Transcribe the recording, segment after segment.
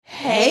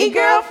Hey,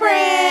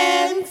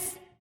 girlfriends.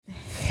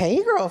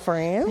 Hey,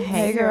 girlfriend.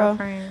 Hey,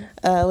 girlfriend.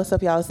 What's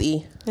up, y'all? It's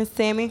E. It's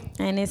Sammy.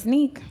 And it's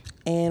Neek.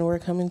 And we're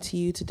coming to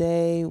you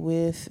today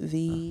with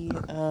the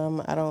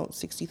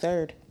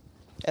 63rd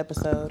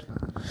episode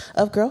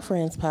of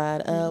Girlfriends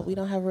Pod. We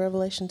don't have a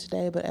revelation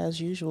today, but as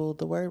usual,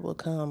 the word will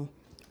come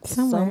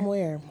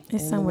somewhere.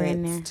 It's somewhere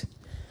in there.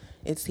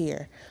 It's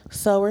here.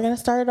 So we're going to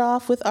start it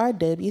off with our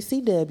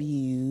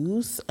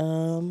WCWs.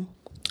 I'll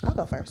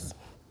go first.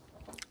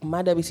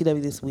 My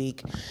WCW this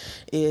week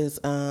is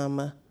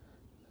the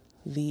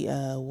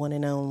one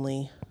and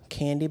only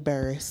Kandi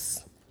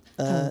Burruss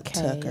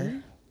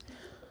Tucker.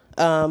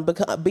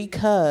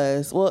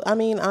 Because, well, I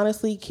mean,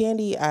 honestly,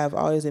 Kandi, I've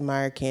always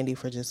admired Kandi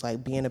for just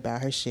like being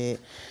about her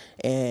shit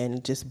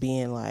and just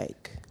being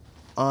like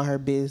on her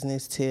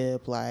business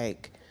tip.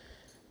 Like,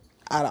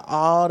 out of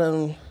all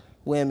them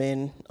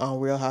women on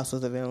Real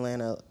Housewives of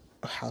Atlanta,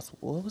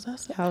 what was I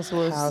saying?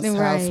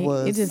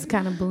 Housewives. It just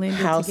kind of blended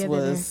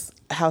together.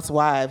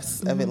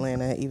 Housewives of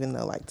Atlanta, even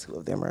though like two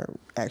of them are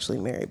actually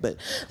married, but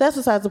that's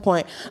besides the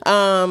point.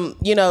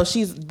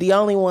 She's the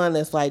only one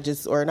that's like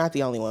or not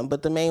the only one,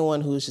 but the main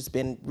one who's just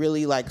been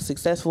really like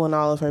successful in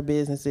all of her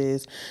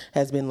businesses,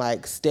 has been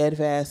like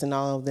steadfast in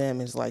all of them,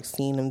 has like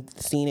seen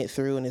it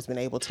through, and has been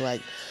able to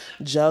like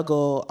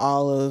juggle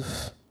all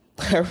of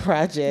her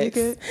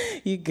projects.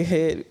 You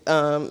could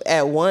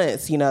at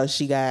once.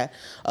 She got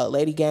a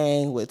Lady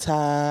Gang with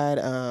Todd.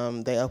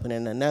 They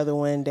opening another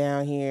one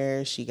down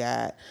here. She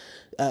got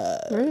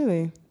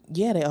really?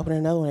 Yeah, they opening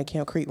another one at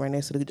Camp Creek right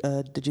next to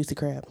the Juicy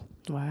Crab.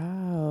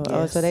 Wow. Yes.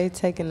 Oh, so they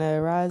taking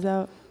the Rise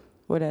out?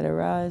 What at a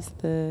Rise?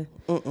 It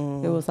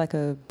was like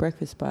a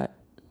breakfast spot.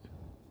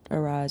 A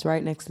Rise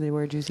right next to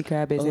where Juicy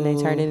Crab is, and they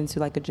turned it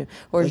into like a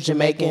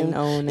Jamaican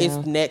owned now.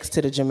 It's next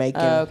to the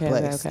Jamaican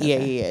place.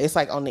 Okay. Yeah. It's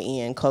like on the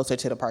end, closer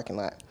to the parking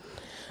lot.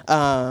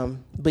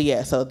 But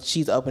yeah, so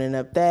she's opening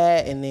up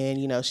that, and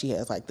then she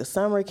has like the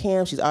summer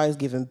camp. She's always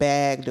giving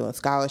back, doing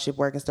scholarship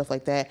work and stuff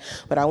like that.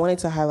 But I wanted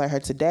to highlight her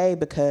today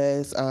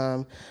because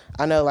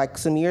I know like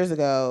some years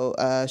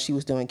ago she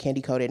was doing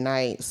Candy Coated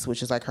Nights,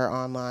 which is like her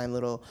online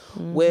little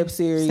web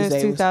series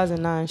since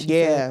 2009.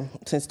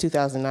 Since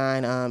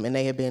 2009, and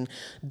they have been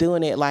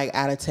doing it like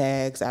out of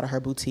tags, out of her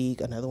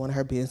boutique, another one of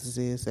her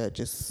businesses that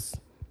just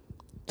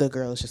the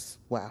girl is just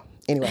wow.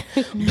 Anyway,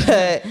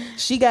 but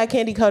she got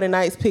Candy Coated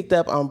Nights picked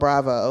up on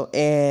Bravo,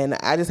 and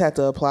I just have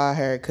to applaud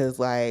her because,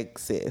 like,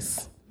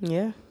 sis,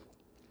 yeah,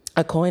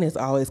 a coin is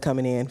always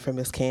coming in from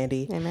Miss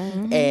Kandi.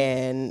 Amen.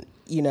 And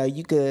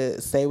you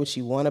could say what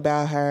you want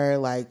about her,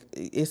 like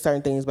it's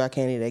certain things about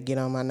Kandi that get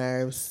on my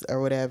nerves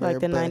or whatever, like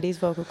the '90s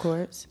vocal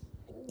cords.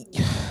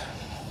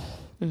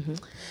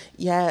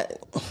 Yeah,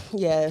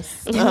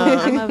 yes.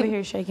 I'm over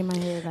here shaking my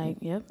head like,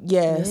 yep.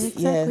 Yes,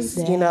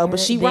 exactly yes. But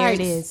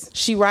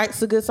she writes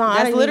a good song.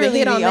 That's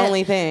literally the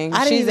only thing.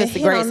 She's just a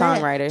great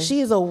songwriter. She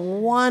is a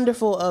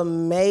wonderful,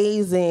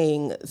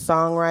 amazing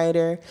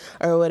songwriter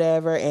or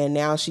whatever. And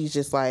now she's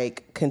just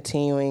like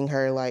continuing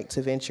her like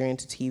to venture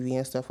into TV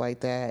and stuff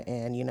like that.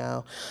 And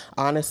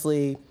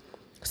honestly,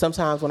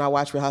 sometimes when I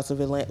watch Real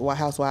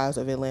Housewives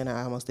of Atlanta,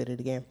 I almost did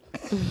it again.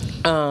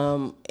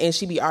 And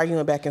she be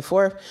arguing back and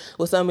forth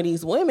with some of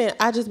these women.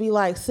 I just be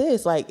like,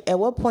 sis, like, at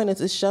what point is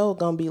this show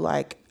gonna be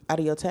like out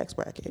of your tax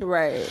bracket?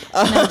 Right.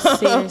 No,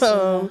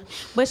 seriously.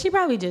 But she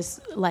probably just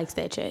likes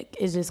that check.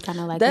 It's just kind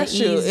of like that's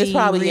true. Easy, it's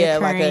probably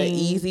reoccurring, like an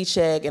easy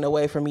check and a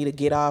way for me to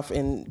get off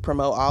and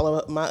promote all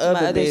of my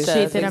other business.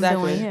 Shit that I'm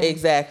doing. Yeah.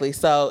 Exactly.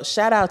 So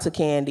shout out to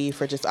Kandi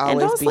for just always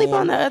and don't being. sleep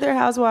on the other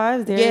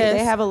housewives. They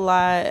have a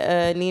lot.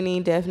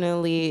 Nene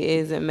definitely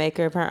is a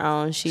maker of her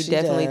own. She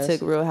definitely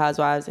took Real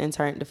Housewives and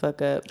turned the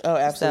fuck up. Oh,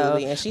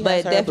 absolutely. And she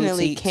has but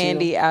definitely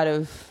Kandi, out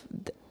of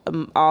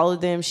all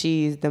of them,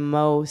 she's the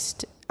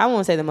most. I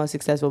won't say the most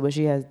successful, but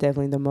she has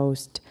definitely the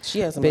most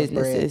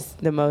businesses,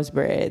 the most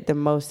bread, the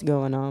most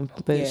going on.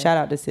 But shout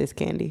out to sis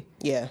Kandi.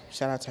 Yeah,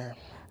 shout out to her.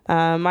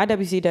 My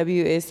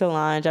WCW is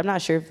Solange. I'm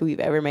not sure if we've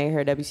ever made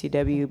her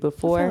WCW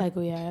before. I feel like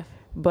we have.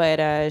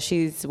 But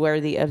she's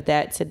worthy of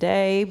that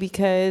today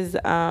because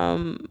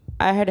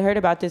I had heard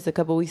about this a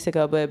couple weeks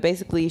ago, but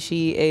basically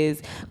she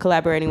is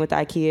collaborating with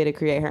IKEA to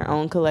create her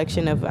own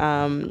collection of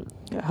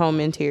home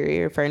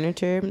interior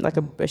furniture.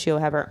 She'll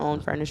have her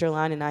own furniture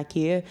line in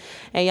IKEA.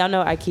 And y'all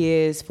know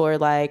IKEA is for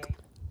like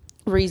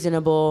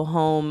reasonable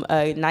home,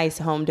 nice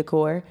home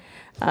decor.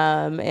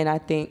 And I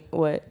think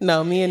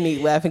No, me and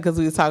Neek laughing because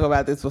we was talking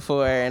about this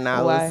before, and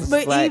I was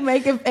but like, E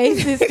making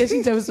faces because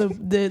she told us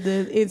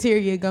the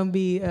interior gonna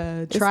be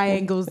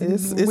triangles and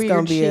weird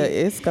gonna be shit.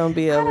 It's gonna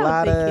be a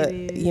lot of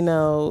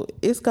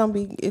it's gonna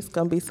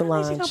be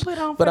Solange.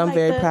 But I'm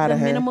very proud of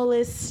her.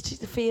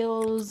 Minimalist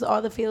feels,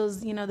 all the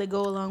feels that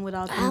go along with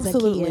all things.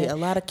 Absolutely, IKEA. a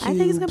lot of cubes, I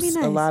think it's gonna be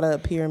nice. A lot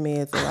of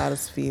pyramids, a lot of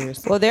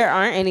spheres. Well, there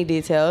aren't any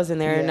details, and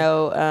there are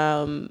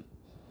no.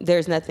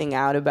 There's nothing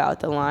out about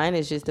the line.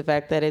 It's just the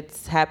fact that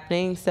it's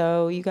happening.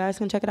 So you guys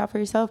can check it out for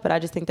yourself. But I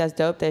just think that's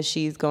dope that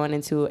she's going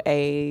into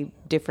a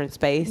different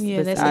space.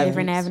 Yeah, that's a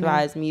different avenue.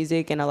 Besides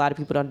music, and a lot of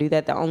people don't do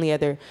that. The only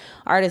other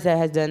artist that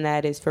has done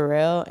that is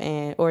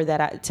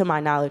Pharrell, to my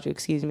knowledge,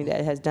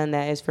 that has done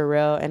that is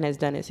Pharrell and has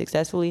done it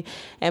successfully.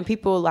 And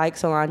people like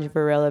Solange and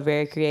Pharrell are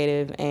very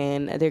creative,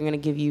 and they're going to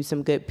give you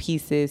some good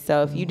pieces.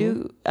 So if you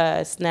do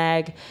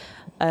snag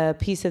a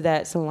piece of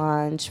that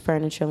Solange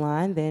furniture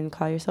line, then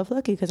call yourself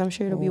lucky, because I'm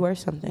sure it'll be worth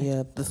something.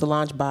 Yeah, the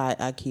Solange by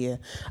IKEA.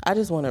 I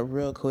just want to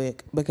real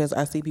quick, because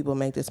I see people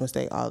make this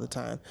mistake all the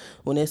time.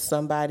 When it's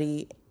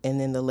somebody and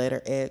then the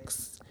letter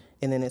X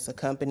and then it's a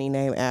company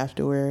name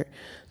afterward,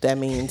 that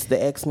means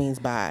the X means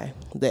by.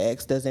 The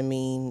X doesn't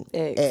mean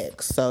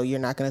X. So you're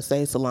not going to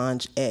say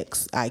Solange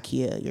X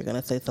IKEA. You're going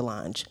to say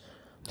Solange.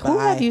 Who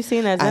have you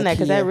seen that's done that?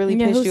 Because that really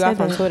pissed you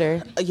off on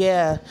Twitter.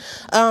 Yeah.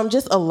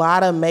 Just a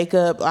lot of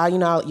makeup.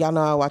 Y'all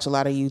know I watch a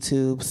lot of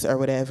YouTubes or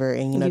whatever.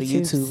 And, the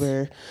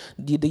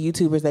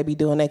YouTubers, they be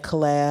doing their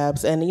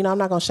collabs. And, I'm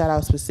not going to shout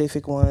out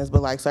specific ones,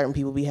 but, like, certain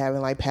people be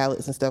having, like,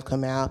 palettes and stuff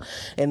come out.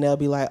 And they'll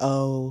be like,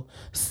 oh,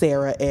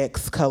 Sarah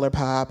X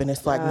ColourPop. And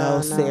it's like,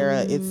 no,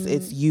 Sarah,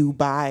 it's you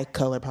by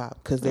ColourPop,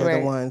 because they're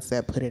the ones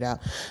that put it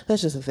out.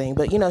 That's just a thing.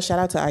 But, shout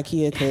out to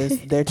IKEA,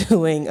 because they're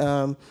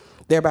doing...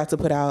 they're about to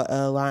put out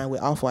a line with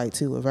Off-White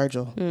too, with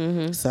Virgil.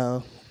 Mm-hmm.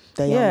 So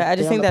I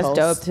just think that's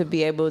dope to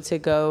be able to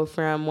go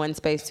from one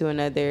space to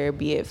another,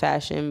 be it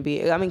fashion,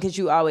 because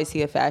you always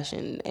see a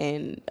fashion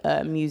and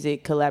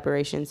music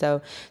collaboration.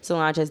 So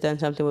Solange has done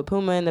something with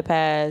Puma in the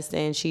past,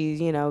 and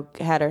she's,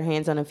 had her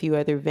hands on a few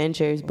other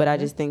ventures. But I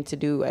just think to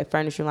do a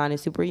furniture line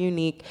is super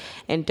unique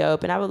and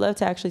dope. And I would love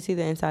to actually see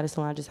the inside of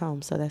Solange's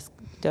home. So that's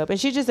dope. And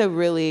she's just a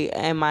really,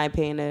 in my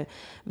opinion, a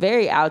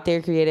very out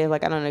there creative.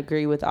 Like, I don't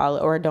agree with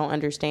don't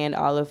understand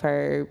all of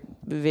her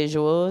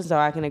visuals, so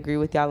I can agree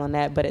with y'all on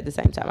that. But at the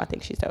same time, I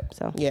think she's dope.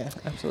 So yeah,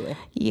 absolutely.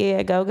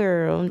 Yeah, go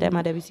girl. That's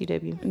my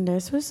WCW.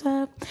 That's what's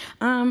up.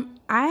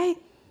 I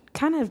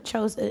kind of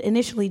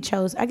initially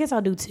chose. I guess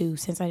I'll do two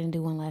since I didn't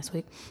do one last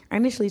week. I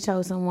initially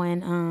chose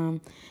someone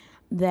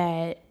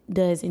that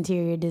does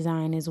interior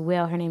design as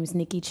well. Her name is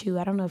Nikki Chu.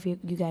 I don't know if you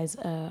guys.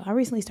 I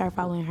recently started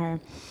following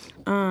her.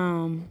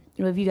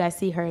 If you guys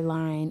see her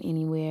line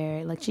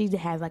anywhere, like, she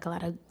has like a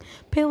lot of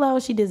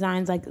pillows. She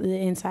designs like the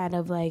inside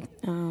of like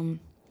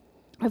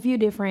a few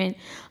different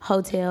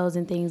hotels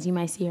and things. You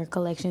might see her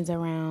collections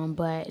around,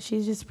 but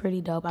she's just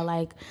pretty dope. I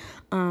like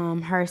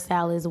her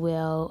style as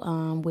well,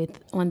 on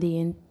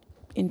the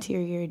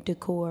interior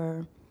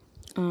decor,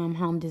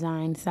 home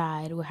design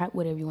side,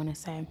 whatever you want to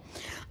say.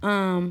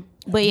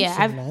 But yeah,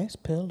 I've nice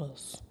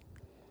pillows.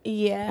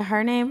 Yeah,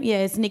 her name,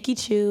 it's Nikki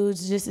Chu.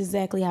 It's just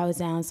exactly how it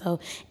sounds. So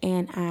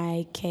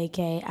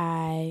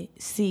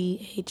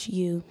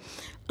NIKKICHU.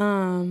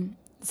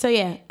 So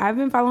yeah, I've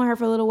been following her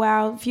for a little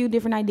while. A few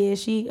different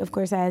ideas. She, of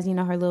course, has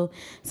her little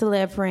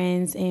celeb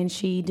friends, and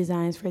she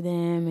designs for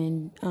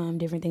them and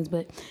different things.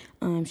 But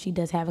she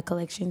does have a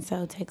collection,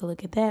 so take a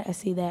look at that. I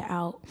see that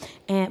out.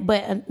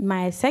 But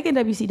my second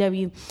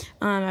WCW,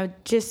 I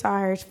just saw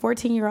her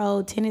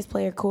 14-year-old tennis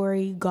player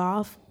Corey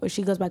Goff, or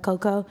she goes by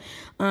Coco.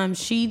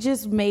 She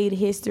just made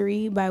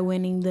history by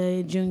winning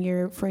the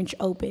Junior French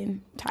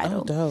Open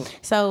title. Oh, dope.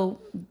 So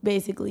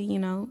basically,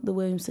 the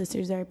Williams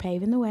sisters are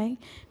paving the way.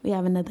 We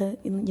have another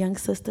young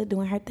sister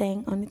doing her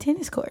thing on the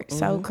tennis court. Mm-hmm.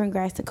 So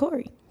congrats to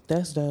Corey.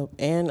 That's dope.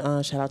 And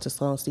shout out to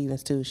Sloane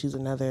Stephens too. She's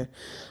another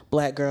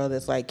black girl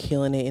that's like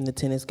killing it in the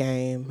tennis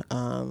game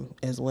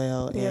as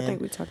well. Yeah, I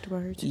think we talked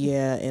about her too.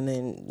 Yeah, and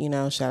then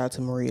shout out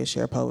to Maria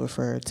Sharapova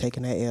for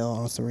taking that L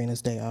on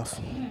Serena's day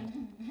off.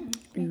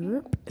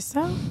 Yep.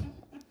 So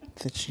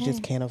that she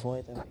just can't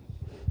avoid them.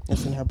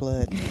 It's in her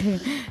blood.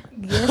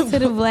 Get to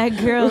the black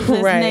girls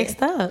that's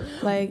next up,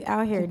 like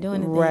out here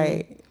doing the thing.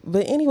 Right.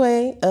 But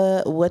anyway,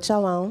 what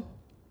y'all on?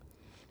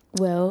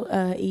 Well,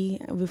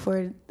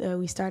 before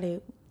we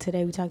started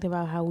today, we talked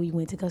about how we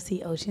went to go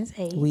see Ocean's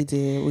 8. We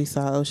did. We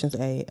saw Ocean's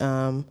 8.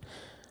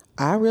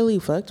 I really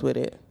fucked with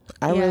it.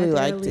 I really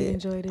liked it.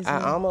 Enjoyed it.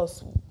 I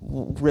almost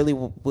really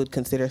would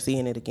consider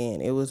seeing it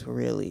again. It was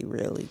really,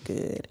 really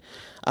good.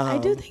 I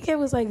do think it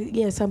was like,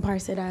 some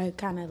parts that I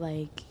kind of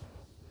like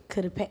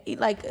could have paid,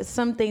 like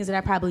some things that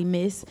I probably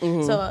missed.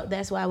 Mm-hmm. So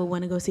that's why I would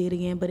want to go see it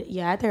again. But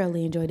I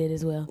thoroughly enjoyed it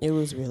as well. It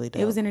was really dope.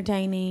 It was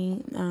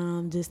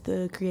entertaining. Just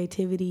the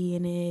creativity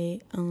in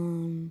it.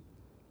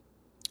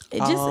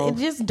 It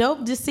just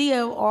dope to see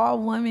a all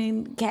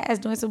woman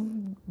cast doing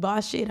some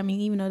boss shit. I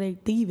mean, even though they're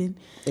thieving.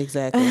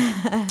 Exactly.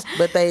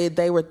 But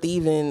they were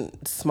thieving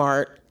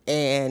smart.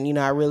 And,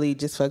 I really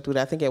just fucked with it.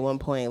 I think at one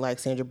point, like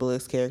Sandra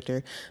Bullock's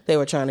character, they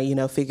were trying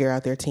to, figure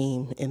out their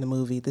team in the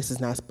movie. This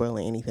is not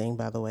spoiling anything,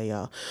 by the way,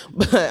 y'all.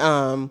 But,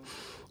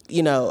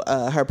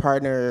 her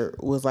partner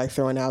was like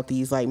throwing out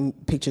these like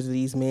pictures of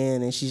these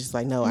men, and she's just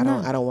like, no, I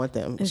don't want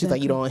them. Exactly. She's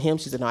like, you don't want him?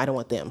 She said, no, I don't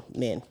want them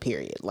men,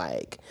 period.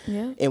 Like,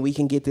 and we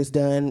can get this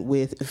done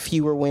with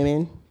fewer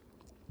women.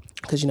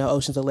 Because,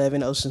 Ocean's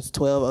 11, Ocean's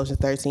 12, Ocean's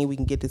 13, we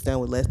can get this done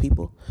with less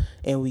people,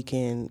 and we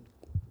can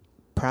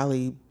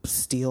probably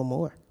steal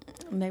more.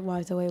 And they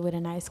walked away with a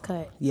nice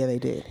cut. Yeah, they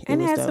did.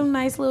 And it was had dope. some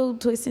nice little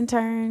twists and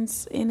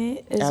turns in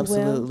it as well.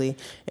 Absolutely.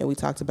 And we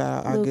talked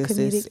about Little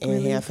Augustus comedic and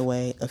relief.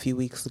 Hathaway a few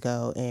weeks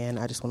ago, and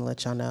I just want to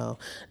let y'all know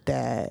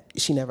that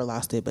she never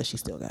lost it, but she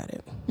still got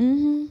it.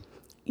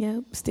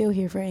 Yep, still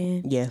here for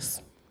Anne.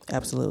 Yes,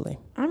 absolutely.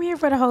 I'm here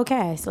for the whole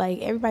cast. Like,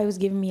 everybody was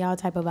giving me all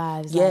type of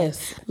vibes.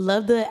 Yes.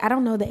 Like, I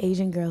don't know the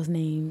Asian girl's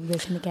name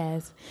that's in the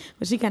cast,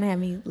 but she kind of had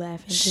me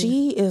laughing too.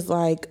 She is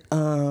like,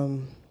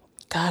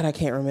 God, I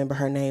can't remember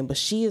her name, but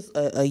she is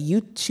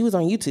she was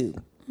on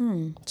YouTube.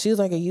 She was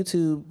like a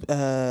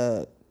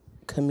YouTube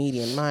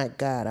comedian. My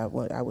God,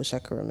 I wish I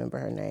could remember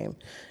her name,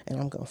 and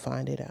I'm gonna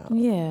find it out.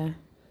 Yeah.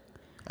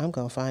 I'm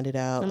gonna find it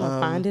out. I'm gonna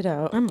find it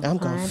out. I'm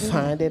gonna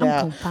find it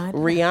out.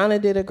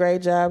 Rihanna did a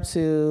great job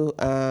too.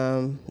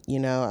 You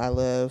know, I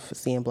love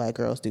seeing Black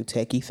girls do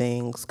techie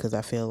things because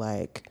I feel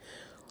like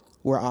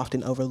we're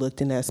often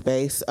overlooked in that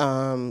space.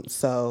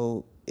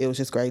 So it was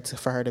just great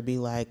for her to be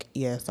like,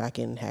 yes, I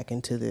can hack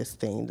into this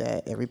thing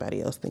that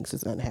everybody else thinks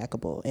is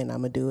unhackable, and I'm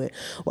gonna do it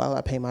while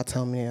I paint my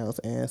toenails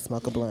and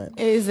smoke a blunt.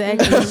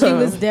 Exactly. She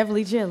was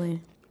definitely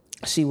chilling.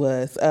 She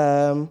was.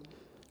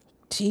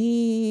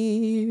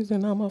 Jeez,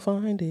 and I'ma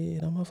find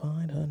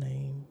her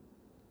name,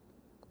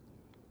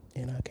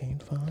 and I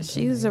can't find her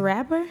She was name. a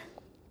rapper?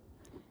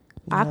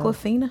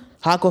 Aquafina?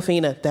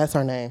 Aquafina, that's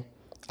her name.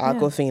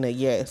 Aquafina,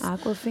 yes.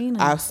 Aquafina.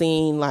 I've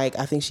seen, like,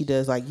 I think she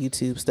does like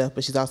YouTube stuff,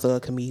 but she's also a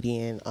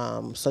comedian.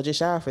 So just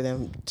shout out for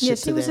them. Yeah, shit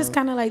she to was them. just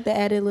kind of like the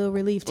added little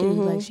relief too.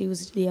 Like she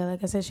was,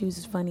 like I said, she was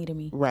just funny to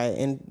me. Right.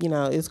 And, you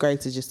know, it's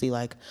great to just see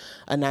like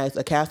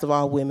a cast of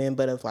all women,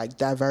 but of like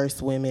diverse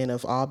women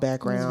of all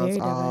backgrounds, very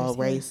all diverse,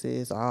 yeah.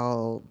 races,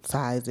 all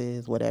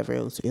sizes, whatever.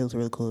 It was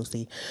really cool to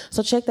see.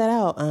 So check that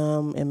out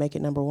and make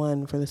it number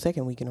one for the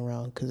second week in a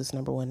row because it's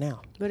number one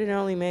now. But it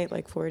only made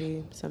like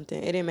 40 something.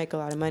 It didn't make a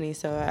lot of money.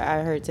 So I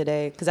heard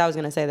today, because I was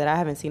going to say that I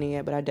haven't seen it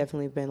yet, but I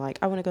definitely been like,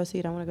 I want to go see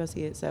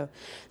it. So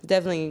it's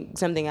definitely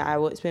something I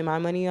would spend my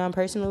money on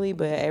personally.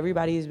 But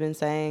everybody's been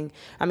saying,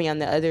 I mean, on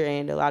the other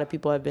end, a lot of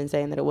people have been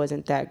saying that it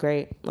wasn't that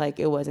great.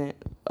 Like it wasn't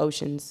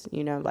Oceans,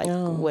 you know, like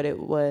what it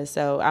was.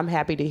 So I'm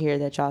happy to hear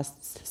that y'all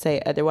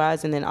say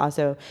otherwise. And then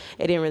also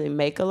it didn't really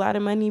make a lot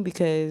of money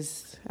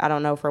because I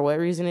don't know for what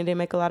reason it didn't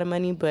make a lot of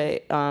money,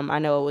 but I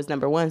know it was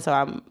number one.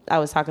 So I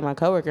was talking to my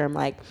coworker. I'm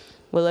like,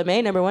 well, it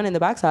made number one in the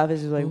box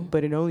office. It's like,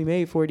 but it only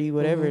made 40,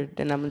 whatever.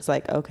 And I'm just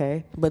like,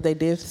 okay. But they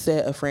did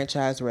set a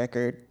franchise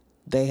record.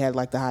 They had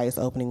like the highest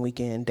opening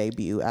weekend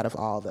debut out of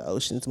all the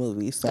Oceans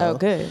movies. So Oh,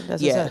 good.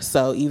 That's yeah. what's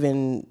up. So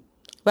even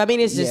But I mean,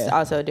 it's just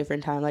also a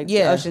different time. Like,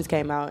 Yeah. the Oceans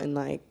came out and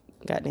like,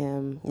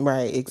 goddamn.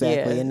 right,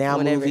 exactly. Yeah, and now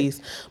whenever.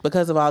 movies,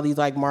 because of all these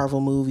like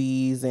Marvel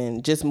movies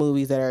and just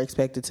movies that are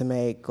expected to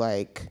make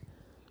like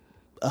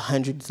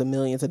hundreds of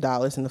millions of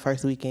dollars in the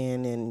first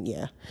weekend,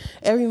 and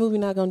every movie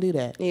not gonna do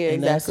that. Yeah,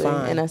 and exactly. That's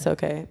fine. And that's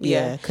okay.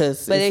 Yeah,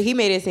 because But he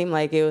made it seem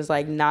like it was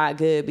like not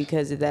good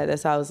because of that.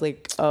 That's how I was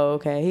like, oh,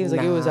 okay. He was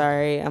like, it was Nah. all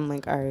right. I'm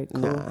like, all right,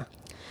 cool. Nah.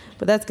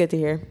 But that's good to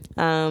hear.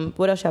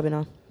 What else y'all been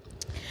on?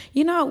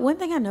 You know, one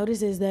thing I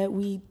noticed is that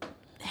we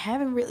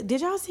haven't really.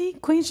 Did y'all see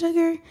Queen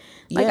Sugar?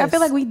 Like, I feel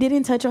Yes. like we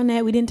didn't touch on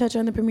that. We didn't touch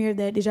on the premiere of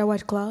that. Did y'all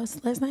watch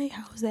Claws last night?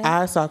 How was that?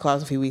 I saw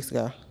Claus a few weeks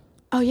ago.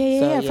 Oh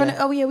yeah.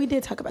 So, We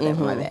did talk about that.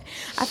 My bad.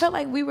 I felt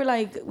like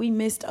we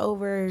missed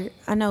over.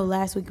 I know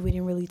last week we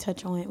didn't really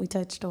touch on it. We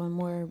touched on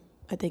more,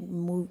 I think,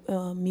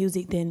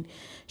 music than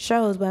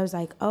shows. But I was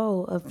like,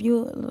 oh, a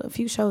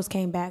few shows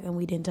came back and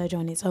we didn't touch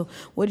on it. So,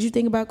 what did you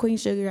think about Queen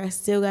Sugar? I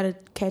still got to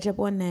catch up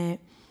on that.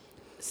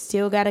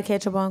 Still got to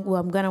catch up on. Well,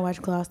 I'm gonna watch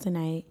Claws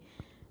tonight.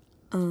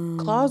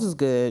 Claus is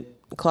good.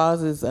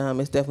 Claus is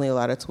it's definitely a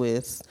lot of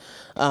twists.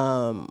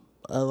 A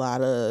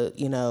lot of,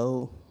 you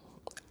know,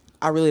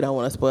 I really don't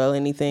want to spoil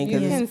anything. You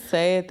 'cause can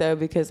say it though,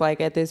 because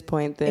like at this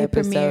point the It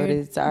episode premiered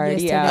is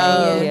already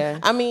yesterday. out. Yeah.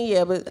 I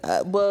mean, but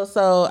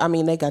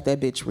they got that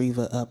bitch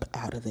Reva up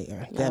out of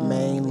there. That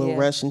main little yeah.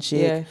 Russian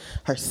chick. Yeah.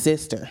 Her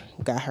sister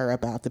got her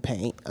up out the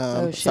paint.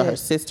 Oh, So her shit.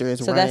 sister is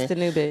So running. that's the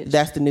new bitch.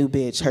 That's the new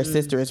bitch. Her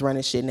sister is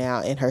running shit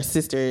now, and her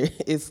sister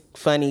is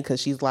funny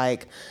because she's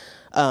like,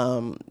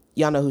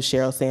 y'all know who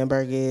Sheryl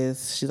Sandberg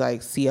is. She's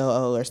like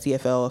COO or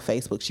CFO of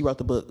Facebook. She wrote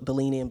the book, The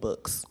Lean In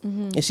books.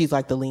 And she's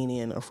like the lean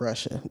in of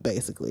Russia,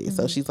 basically.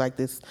 So she's like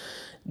this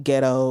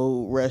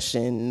ghetto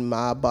Russian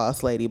mob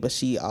boss lady, but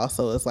she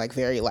also is like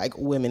very like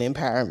women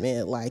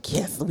empowerment, like,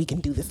 yes, we can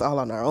do this all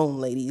on our own,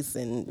 ladies,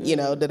 and you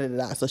know,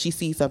 da-da-da-da. So she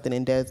sees something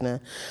in Desna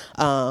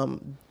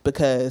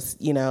because,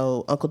 you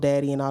know, Uncle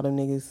Daddy and all them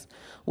niggas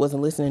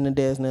wasn't listening to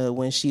Desna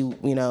when she,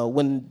 you know,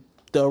 when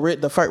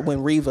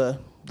Reva,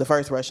 the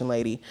first Russian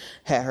lady,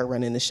 had her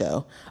running the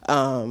show.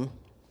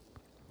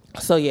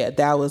 So yeah,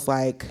 that's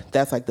like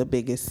the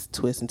biggest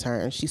twist and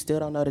turn. She still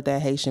don't know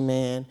that Haitian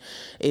man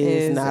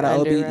is not an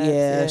OB. under wraps,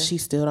 yeah. She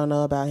still don't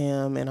know about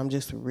him, and I'm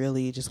just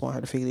really want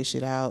her to figure this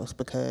shit out,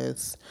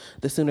 because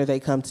the sooner they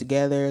come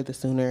together, the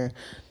sooner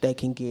they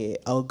can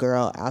get old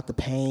girl out the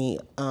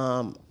paint.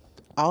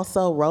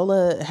 Also,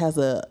 Rolla has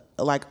a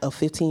like a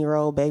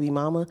 15-year-old baby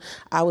mama.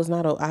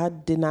 I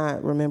did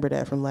not remember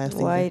that from last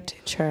season. White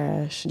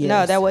trash. Yes.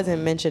 No, that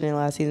wasn't mentioned in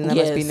last season. That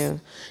must be new.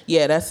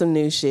 Yeah, that's some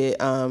new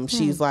shit.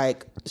 She's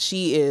like,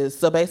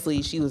 so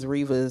basically she was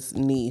Reva's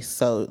niece.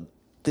 So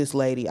this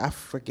lady, I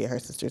forget her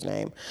sister's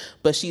name,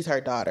 but she's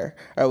her daughter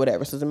or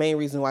whatever. So the main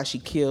reason why she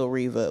killed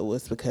Reva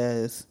was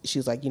because she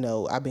was like,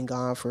 I've been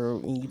gone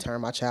you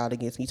turned my child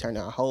against me, you turned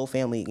our whole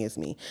family against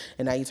me,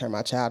 and now you turn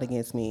my child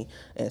against me,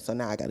 and so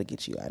now I got to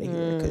get you out of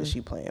here because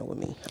she playing with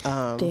me.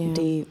 Damn.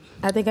 Deep.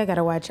 I think I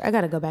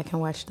gotta go back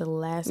and watch the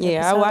last episode.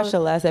 Yeah, I watched the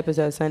last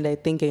episode Sunday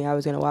thinking I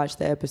was going to watch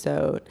the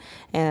episode,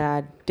 and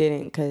I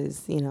didn't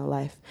because,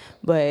 life.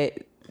 But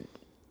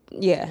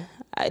yeah,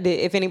 I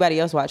did. If anybody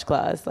else watched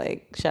Claws,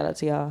 like, shout out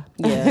to y'all.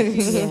 Yeah,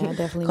 yeah,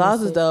 definitely.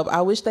 Claws is dope.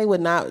 I wish I'm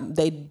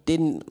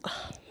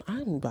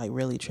like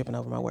really tripping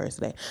over my words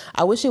today.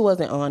 I wish it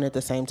wasn't on at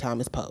the same time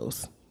as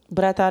Pose.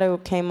 But I thought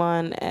it came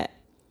on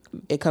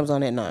It comes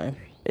on at 9.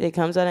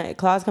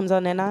 Claws comes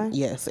on at 9?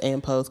 Yes,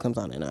 and Pose comes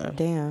on at 9.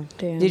 Damn.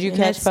 Did you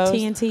catch Pose?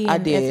 TNT and I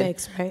did.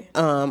 FX, right?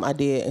 I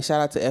did. And shout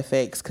out to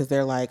FX because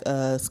they're like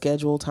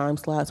scheduled time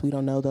slots. We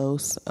don't know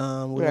those.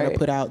 We're going to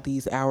put out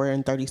these hour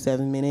and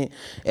 37-minute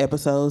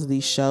episodes,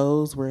 these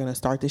shows. We're going to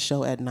start this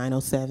show at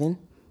 9:07,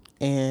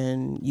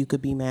 and you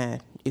could be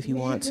mad if you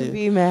want to.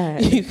 Be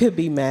mad. You could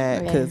be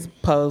mad because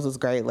Pose was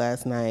great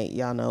last night.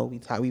 Y'all know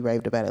we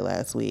raved about it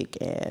last week,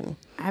 and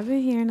I've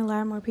been hearing a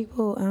lot more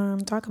people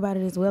talk about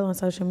it as well on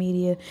social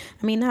media.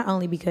 I mean, not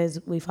only because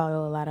we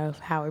follow a lot of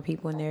Howard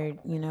people and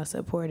they're,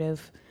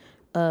 supportive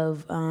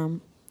of,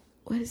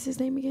 what is his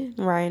name again?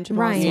 Ryan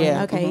Jamal. Ryan.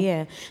 Yeah. Okay,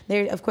 yeah.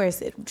 They're, of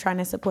course, trying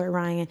to support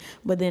Ryan.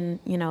 But then,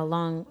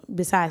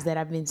 besides that,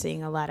 I've been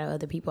seeing a lot of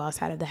other people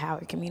outside of the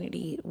Howard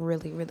community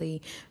really,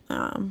 really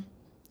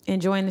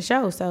enjoying the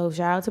show. So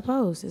shout out to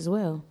Pose as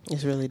well.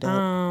 it's really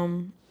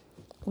dope.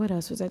 What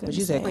else was I going to say?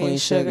 You said Queen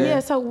Sugar. Yeah,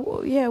 so,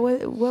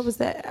 what was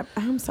that?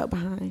 I'm so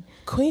behind.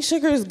 Queen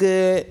Sugar is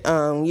good.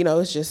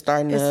 It's just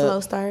starting It's up.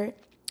 slow start.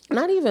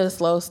 Not even a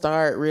slow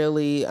start,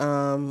 really,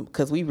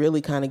 because we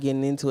really kind of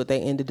getting into it.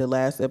 They ended the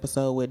last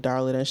episode with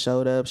Darla done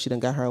showed up. She done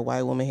got her a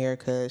white woman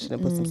haircut. She done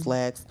put some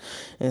slacks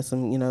and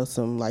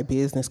some like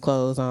business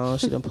clothes on.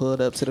 She done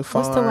pulled up to the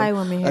farm. What's the white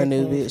woman haircut? A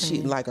new bit.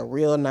 She like a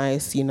real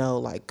nice,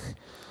 like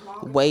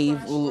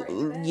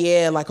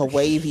like a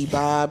wavy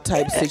bob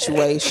type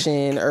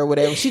situation or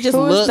whatever. She just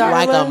looked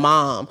like a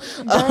mom.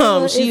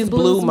 She's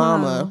Blue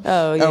Mama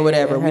or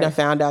whatever. We done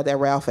found out that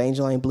Ralph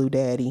Angel ain't Blue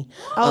Daddy.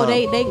 Oh,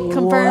 they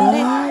confirmed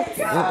it.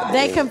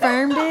 They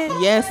confirmed it.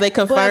 Yes, they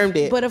confirmed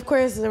it. But of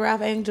course, the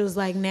Ralph Angel's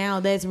like, now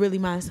that's really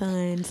my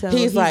son. So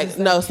he's like,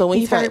 no. So when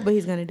he's hurt, but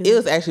he's gonna do it. It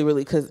was actually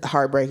really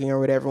heartbreaking or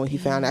whatever when he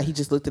found out. He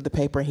just looked at the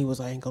paper and he was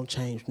like, "I ain't gonna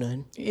change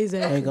nothing.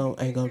 Exactly.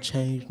 Ain't gonna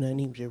change nothing."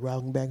 He was just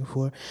rocking back and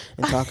forth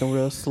and talking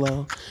real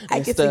slow I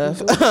and can stuff.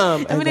 see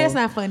that's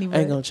not funny. But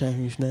Ain't gonna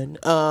change nothing.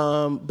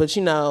 But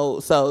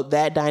so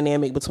that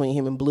dynamic between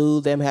him and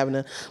Blue, them having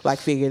to like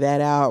figure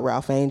that out.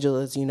 Ralph Angel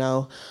is,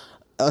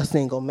 a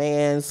single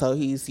man, so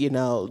he's,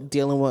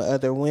 dealing with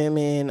other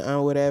women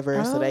or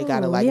whatever. So they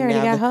gotta like he already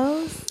got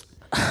hoes.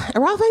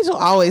 Ralph Angel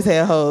always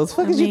had hoes.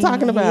 What is you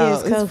talking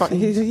about?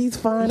 He's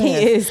fine. He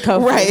is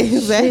Kofi. Right,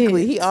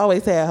 exactly. He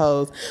always had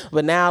hoes.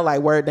 But now,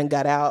 like, word done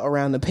got out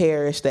around the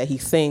parish that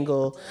he's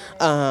single.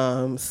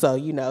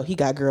 So, he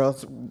got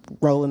girls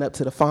rolling up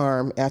to the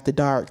farm after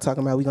dark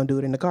talking about we gonna do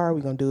it in the car,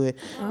 we gonna do it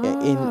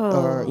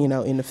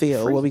in the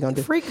field. What we gonna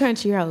do? Free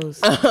country hoes.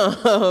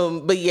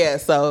 But yeah,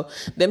 so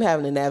them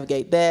having to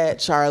navigate that.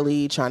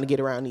 Charlie trying to get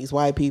around these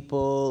white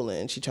people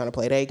and she trying to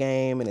play their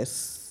game, and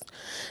it's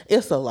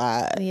a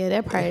lot. Yeah,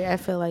 that part I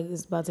feel like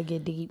it's about to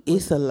get deep.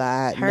 It's a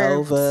lot. Her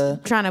Nova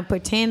trying to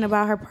pretend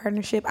about her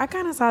partnership. I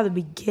kind of saw the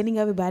beginning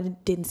of it, but I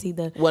didn't see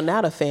the. Well,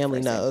 now the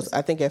family knows.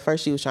 I think at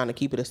first she was trying to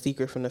keep it a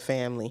secret from the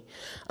family,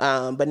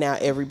 but now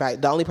everybody.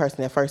 The only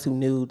person at first who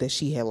knew that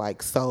she had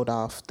like sold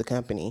off the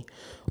company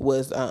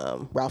was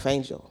Ralph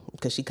Angel,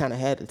 because she kind of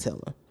had to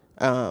tell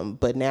him.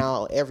 But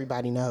now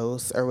everybody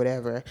knows or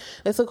whatever.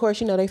 And so of course,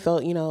 they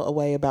felt a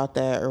way about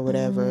that or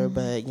whatever.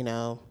 But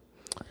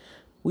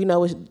we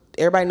know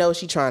everybody knows what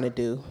she's trying to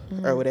do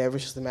or whatever.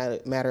 It's just a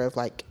matter of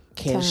like,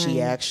 can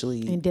she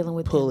actually and dealing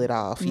with pull it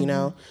off?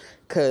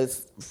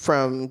 Because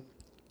from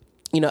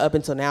up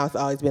until now, it's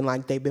always been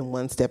like they've been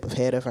one step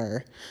ahead of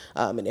her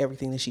in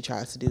everything that she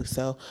tries to do.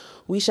 So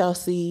we shall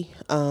see.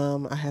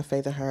 I have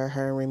faith in her.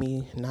 Her and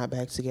Remy not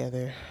back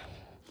together.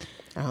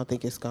 I don't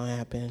think it's gonna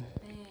happen.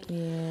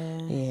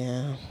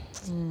 Yeah.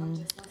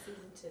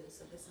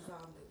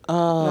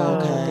 Oh,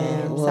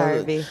 okay. Well,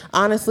 sorry, B.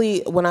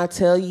 Honestly, when I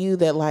tell you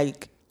that,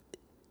 like,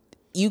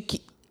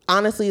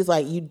 honestly, it's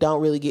like you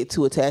don't really get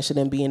too attached to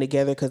them being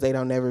together because they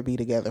don't never be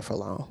together for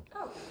long.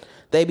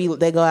 They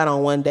go out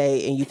on one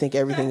day and you think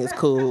everything is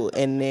cool,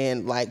 and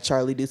then like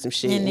Charlie do some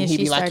shit and he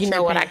be like,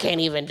 what, I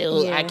can't even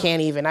do. Yeah. I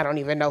don't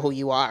even know who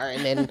you are.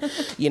 And then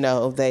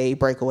they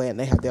break away and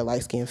they have their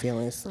light skin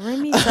feelings.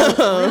 Remy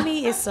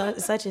is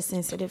such a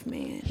sensitive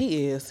man.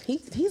 He is.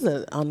 He's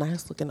a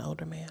nice looking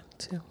older man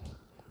too.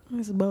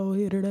 That's a bald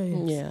headed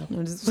ass. Yeah.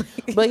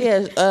 But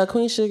yeah,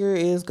 Queen Sugar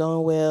is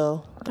going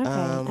well.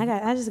 Okay,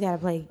 I just gotta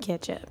play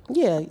catch up.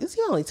 Yeah, it's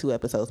only 2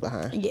 episodes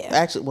behind. Yeah,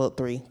 actually, well,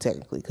 3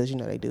 technically, because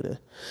they do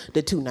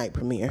the 2-night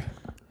premiere.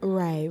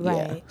 Right.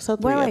 Yeah. So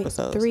 3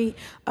 episodes. 3.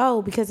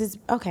 Oh, because it's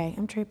okay.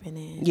 I'm tripping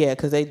in. Yeah,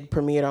 because they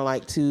premiered on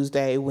like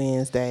Tuesday,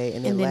 Wednesday,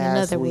 and then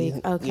last another week.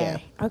 Okay.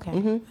 Yeah. Okay.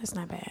 Mm-hmm. That's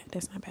not bad.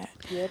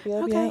 Yep.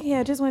 Okay. Yeah,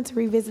 I just wanted to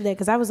revisit that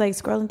because I was like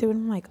scrolling through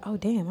and I'm like, oh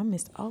damn, I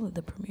missed all of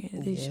the premiere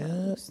of these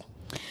shows.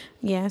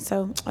 Yeah.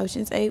 So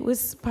Ocean's 8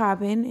 was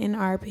popping in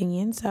our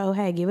opinion. So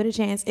hey, give it a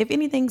chance. If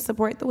anything,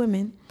 support the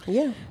women.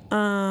 Yeah.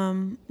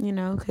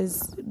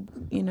 Because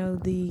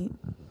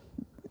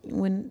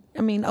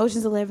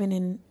Ocean's 11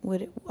 and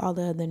with all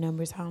the other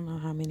numbers, I don't know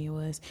how many it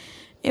was.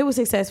 It was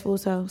successful,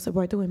 so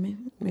support the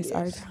women. It's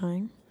our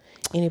time.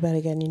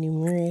 Anybody got any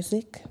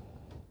music?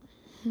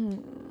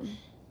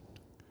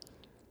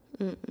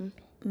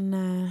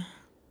 Nah,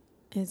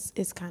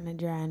 it's kind of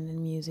dry in the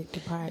music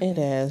department.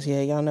 It is,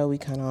 yeah. Y'all know we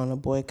kind of on a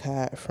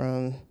boycott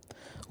from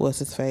what's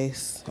his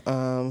face.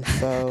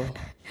 So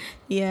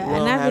yeah,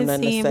 and I've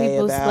been seeing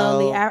people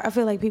slowly. I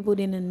feel like people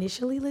didn't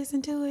initially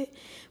listen to it,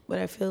 but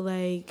I feel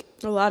like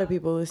a lot of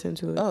people listen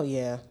to it. Oh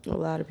yeah, a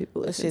lot of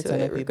people listen to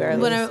it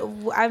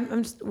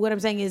regardless. What I'm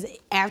saying is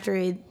after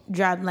it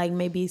dropped, like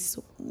maybe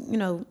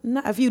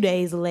not a few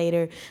days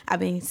later,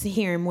 I've been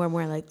hearing more and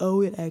more like,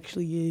 oh, it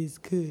actually is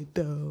good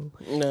though.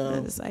 No,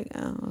 and it's like,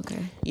 oh,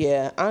 okay.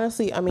 Yeah,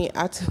 honestly,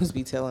 iTunes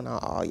be telling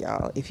all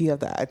y'all, if you have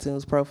the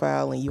iTunes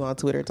profile and you on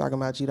Twitter talking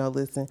about you don't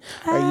listen,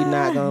 or you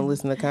not gonna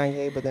listen to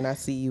Kanye, but then I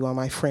see you on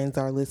my friends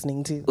are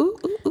listening to.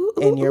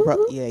 And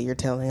you're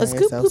telling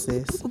yourself,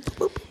 sis.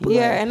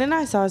 Yeah, and then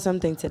I saw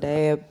something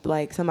today,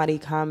 like somebody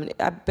commented.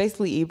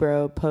 Basically,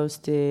 Ebro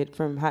posted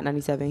from Hot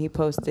 97. He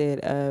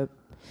posted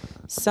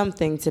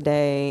something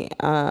today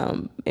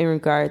in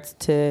regards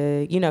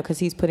to because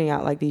he's putting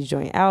out like these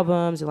joint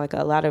albums and like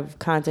a lot of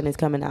content is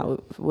coming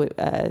out with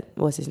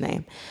what's his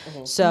name.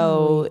 Mm-hmm.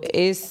 So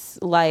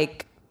it's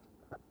like.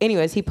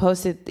 Anyways,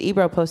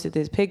 Ebro posted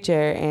this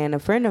picture, and a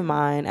friend of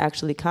mine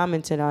actually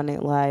commented on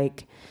it,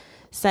 like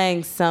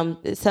saying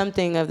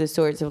something of the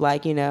sorts of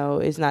like,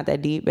 it's not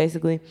that deep,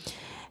 basically.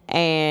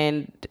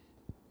 And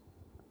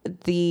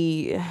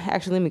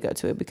actually, let me go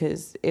to it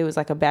because it was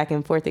like a back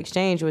and forth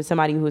exchange with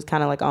somebody who was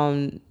kind of like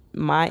on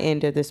my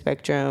end of the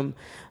spectrum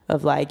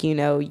of like,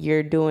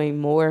 you're doing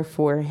more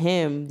for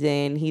him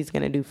than he's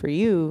going to do for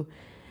you.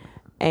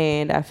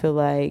 And I feel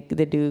like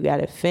the dude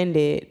got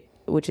offended,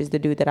 which is the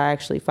dude that I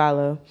actually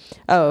follow.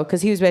 Oh,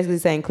 because he was basically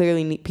saying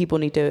clearly people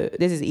need to,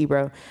 this is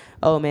Ebro.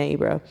 Oh man,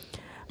 Ebro.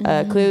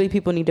 Clearly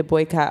people need to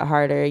boycott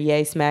harder.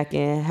 Yay,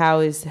 smacking. How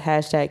is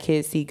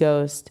 #kids see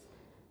ghost?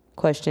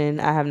 Question.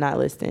 I have not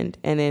listened.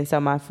 And then so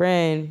my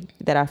friend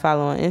that I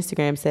follow on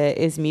Instagram said,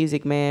 it's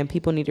music, man.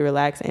 People need to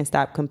relax and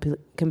stop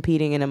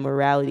competing in a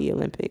morality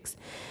Olympics.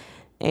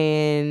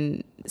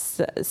 And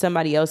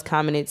somebody else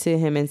commented to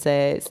him and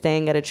said, are you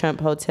staying at a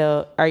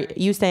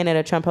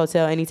Trump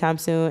hotel anytime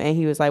soon? And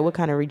he was like, what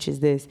kind of reach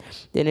is this?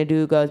 Then the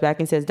dude goes back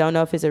and says, don't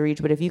know if it's a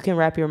reach, but if you can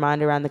wrap your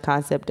mind around the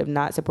concept of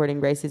not supporting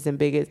racists and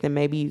bigots, then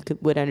maybe you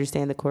would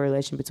understand the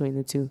correlation between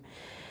the two.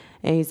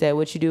 And he said,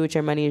 what you do with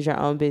your money is your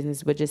own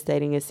business, but just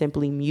stating it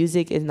simply,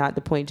 music is not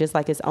the point, just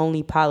like it's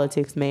only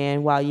politics,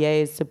 man. While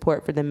Ye's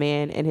support for the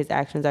man and his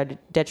actions are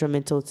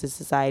detrimental to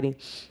society.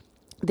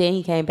 Then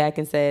he came back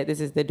and said, this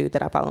is the dude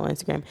that I follow on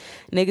Instagram.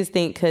 Niggas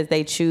think because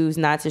they choose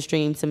not to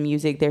stream some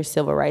music, they're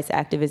civil rights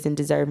activists and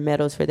deserve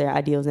medals for their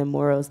ideals and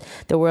morals.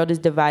 The world is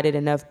divided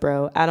enough,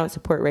 bro. I don't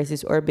support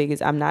racists or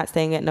bigots. I'm not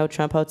staying at no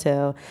Trump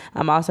hotel.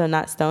 I'm also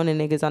not stoning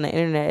niggas on the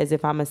internet as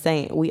if I'm a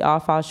saint. We all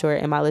fall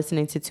short. Am I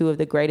listening to two of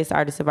the greatest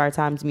artists of our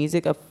time's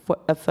music? A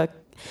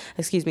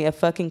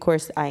fucking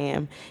course I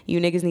am. You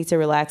niggas need to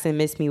relax and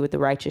miss me with the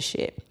righteous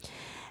shit.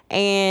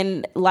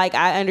 And like,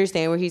 I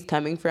understand where he's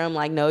coming from.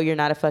 Like, no, you're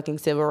not a fucking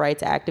civil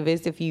rights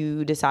activist if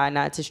you decide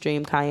not to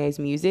stream Kanye's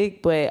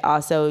music, but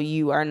also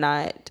you are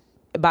not,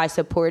 by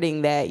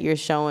supporting that,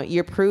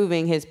 you're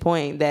proving his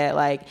point that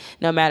like,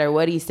 no matter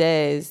what he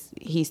says,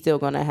 he's still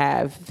going to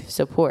have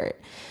support.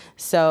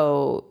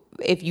 So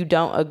if you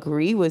don't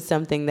agree with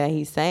something that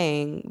he's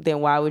saying,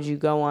 then why would you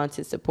go on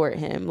to support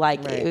him?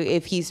 Like, right.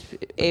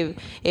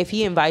 if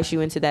he invites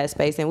you into that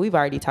space, and we've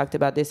already talked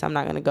about this, I'm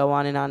not going to go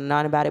on and on and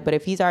on about it, but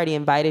if he's already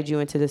invited you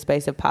into the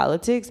space of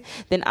politics,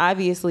 then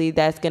obviously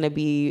that's going to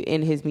be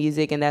in his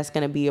music, and that's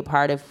going to be a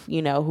part of,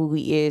 who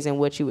he is and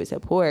what you would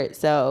support.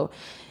 So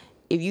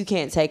if you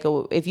can't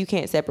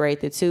separate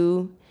the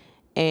two,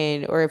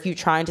 or if you're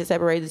trying to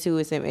separate the two,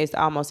 it's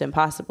almost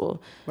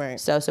impossible. Right.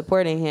 So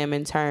supporting him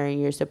in turn,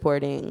 you're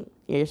supporting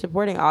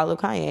all of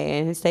Kanye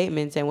and his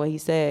statements and what he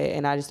said,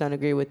 and I just don't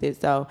agree with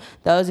it. So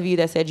those of you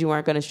that said you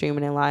weren't going to stream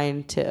it and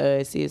lying to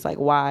us, it's like,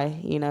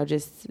 why?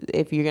 Just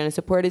if you're going to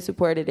support it,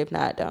 support it. If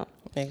not, don't.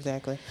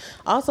 Exactly.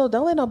 Also,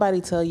 don't let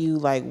nobody tell you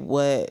like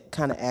what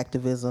kind of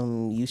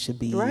activism you should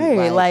be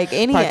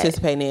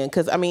participating in.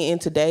 Because in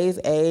today's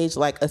age,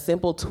 like a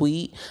simple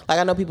tweet, like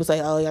I know people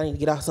say, "Oh, y'all need to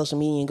get off social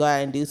media and go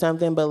out and do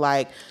something," but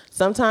like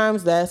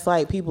sometimes that's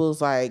like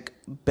people's like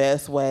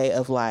best way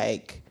of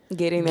like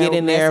getting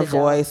their message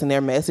voice out. and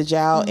their message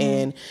out.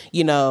 And,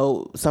 you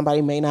know,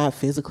 somebody may not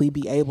physically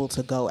be able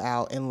to go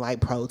out and like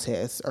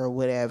protest or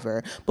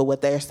whatever, but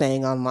what they're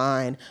saying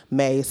online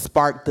may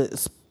spark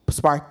the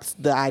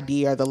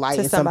idea or the light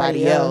To in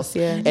somebody else,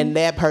 yeah. and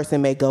that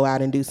person may go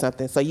out and do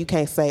something. So you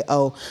can't say,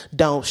 oh,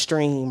 don't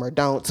stream or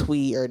don't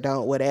tweet or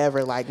don't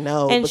whatever. Like,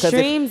 no. And because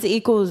streams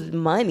equals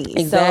money.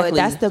 Exactly. So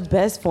that's the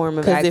best form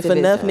of because activism. if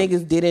enough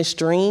niggas didn't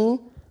stream,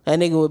 that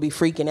nigga would be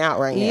freaking out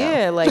right now.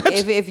 Yeah, like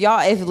if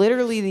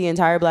literally the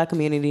entire black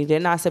community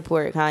did not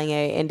support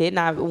Kanye and did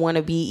not want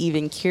to be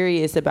even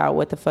curious about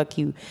what the fuck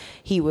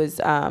he was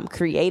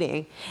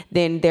creating,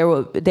 then there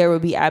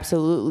would be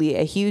absolutely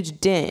a huge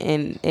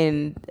dent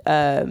in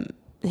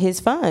his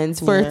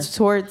funds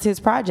towards his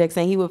projects,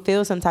 and he would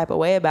feel some type of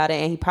way about it,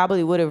 and he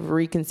probably would have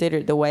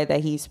reconsidered the way that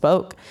he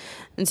spoke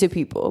to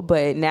people.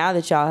 But now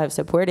that y'all have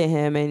supported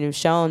him and have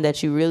shown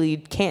that you really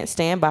can't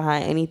stand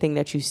behind anything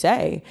that you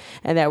say,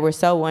 and that we're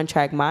so one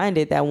track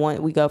minded that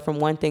we go from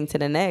one thing to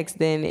the next,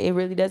 then it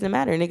really doesn't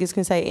matter. Niggas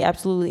can say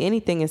absolutely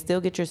anything and still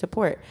get your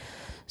support.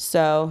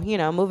 So, you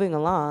know, moving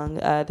along,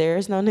 there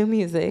is no new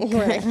music.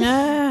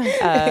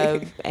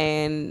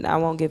 And I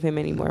won't give him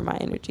any more of my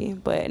energy.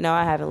 But no,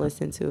 I haven't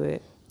listened to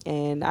it.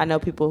 And I know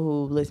people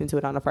who listened to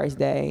it on the first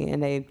day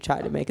and they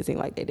tried to make it seem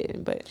like they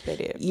didn't, but they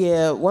did.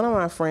 Yeah, one of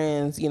my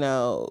friends, you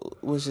know,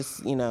 was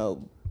just, you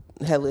know,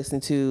 had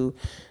listened to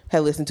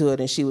it,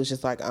 and she was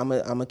just like, I'm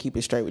gonna keep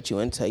it straight with you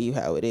and tell you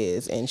how it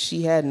is. And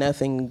she had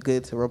nothing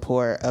good to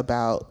report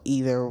about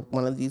either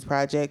one of these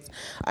projects.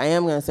 I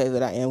am gonna say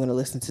that I am gonna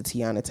listen to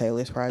Tiana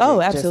Taylor's project.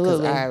 Oh,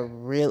 absolutely.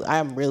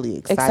 I'm really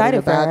excited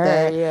about for her,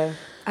 that. Yeah.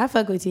 I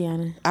fuck with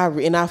Tiana.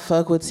 I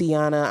fuck with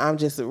Tiana. I'm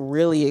just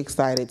really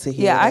excited to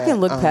hear. Yeah, that. I can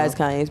look past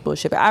Kanye's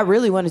bullshit. I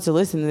really wanted to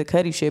listen to the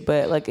Cudi shit,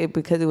 but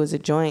because it was a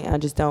joint, I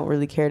just don't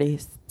really care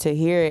to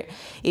hear it.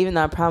 Even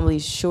though I'm probably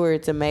sure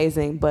it's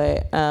amazing,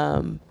 but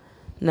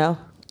no.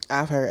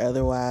 I've heard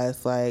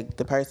otherwise. Like,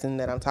 the person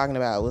that I'm talking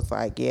about was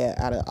like, yeah,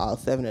 out of all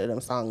 7 of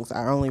them songs,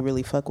 I only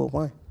really fuck with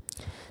one.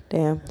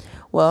 Damn.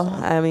 Well,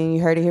 I mean,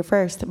 you heard it here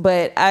first.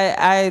 But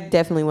I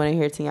definitely want to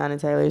hear Tiana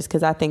Taylor's,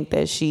 because I think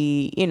that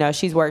she, you know,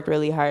 she's worked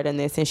really hard on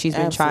this, and she's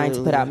been trying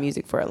to put out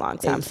music for a long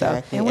time.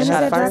 Exactly. So, and when is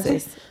that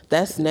dropping?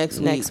 That's next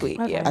week. Next week,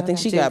 Okay. yeah. I think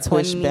she June got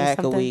pushed 20 back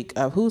a something. week.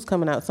 Who's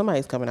coming out?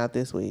 Somebody's coming out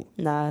this week.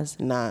 Nas.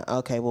 Not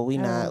okay. Well, we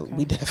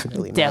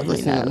definitely Not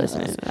listening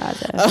listening to to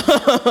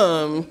Nas.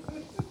 Nas.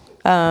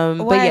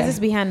 But Why yeah. is this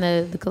behind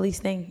the Khalees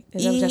thing?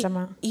 Is that what you're talking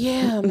about?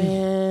 Yeah,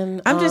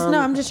 man.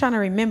 I'm just trying to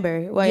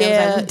remember. Well, I was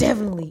like, well,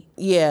 definitely.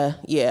 Yeah.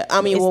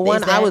 I mean, Is I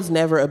that- was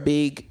never a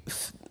big.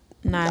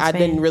 Nas I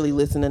fan. didn't really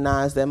listen to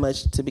Nas that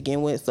much to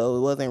begin with, so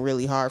it wasn't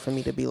really hard for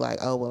me to be like,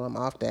 oh, well, I'm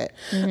off that,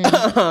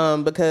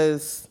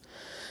 because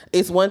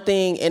it's one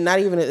thing, and not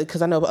even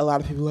because I know a lot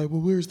of people are like,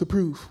 well, where's the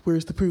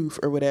proof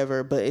or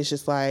whatever, but it's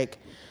just like,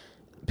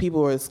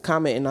 people was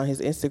commenting on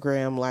his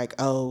Instagram like,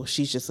 oh,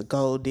 she's just a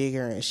gold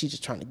digger and she's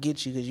just trying to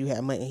get you because you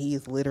have money. He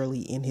is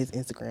literally in his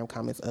Instagram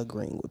comments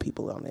agreeing with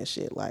people on that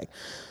shit. Like,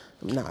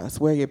 Nas,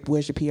 where's your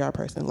PR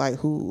person? Like,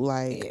 who?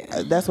 Like,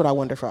 that's what I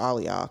wonder for all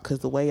of y'all, because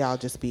the way y'all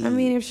just be. I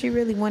mean, if she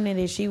really wanted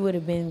it, she would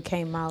have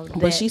came out.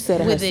 But she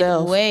said it with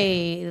herself.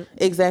 Way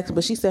Exactly,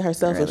 but she said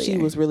herself if she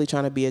earlier. was really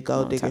trying to be a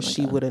gold digger, time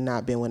she ago. would have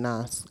not been with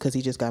Nas because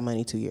he just got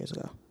money 2 years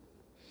ago.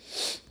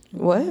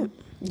 What?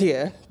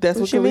 Yeah, that's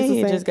What what you Khalees mean was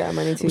he saying. just got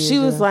money 2 She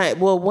years was ago?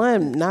 like, well,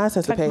 one, Nas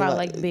has to Talking pay about,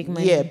 like, big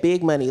money. Yeah,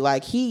 big money.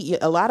 Like,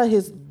 a lot of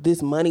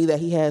this money that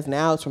he has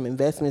now is from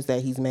investments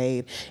that he's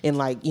made in,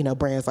 like, you know,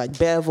 brands like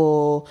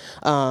Bevel,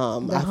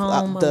 home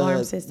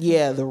alarm system.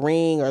 Yeah, the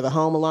Ring or the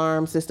home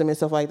alarm system and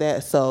stuff like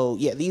that. So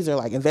yeah, these are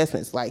like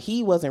investments. Like,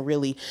 he wasn't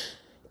really.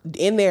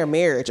 In their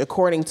marriage,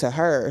 according to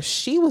her,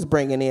 she was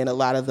bringing in a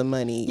lot of the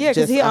money. Yeah,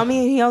 because just, he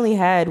only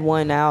had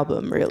one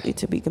album, really,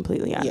 to be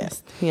completely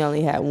honest. Yeah. He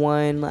only had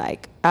one,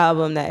 like,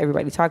 album that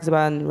everybody talks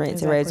about and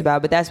rants and raves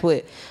about. But that's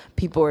what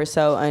people are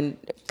so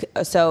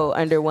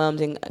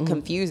underwhelmed and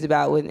confused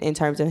about in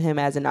terms of him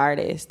as an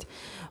artist.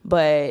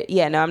 But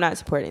yeah, no, I'm not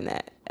supporting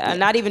that.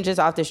 Not even just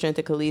off the strength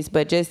of Khalees,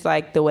 but just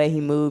like the way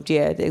he moved.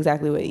 Yeah,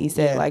 exactly what he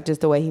said. Yeah. Like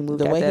just the way he moved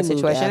The after way that he moved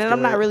situation. And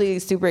I'm not afterward. really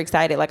super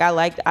excited. Like I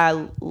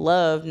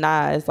love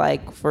Nas,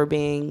 like, for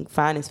being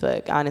fine as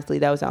fuck. Honestly,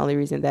 that was the only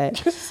reason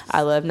that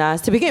I love Nas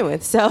to begin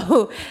with.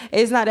 So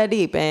it's not that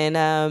deep.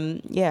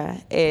 And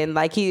yeah, and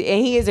like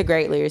he is a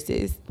great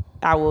lyricist.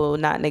 I will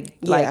not knock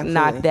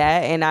absolutely.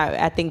 that. And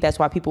I think that's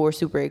why people were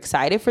super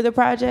excited for the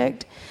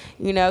project,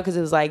 you know, because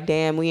it was like,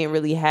 damn, we ain't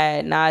really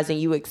had Nas,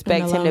 and you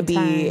expect him to long be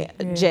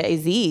time. Yeah.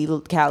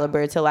 Jay-Z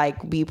caliber to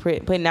like be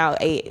putting out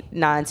 8,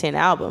 9, 10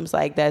 albums.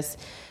 Like, that's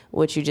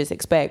what you just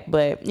expect.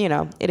 But, you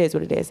know, it is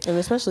what it is. And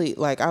especially,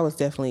 like, I was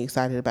definitely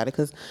excited about it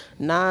because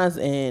Nas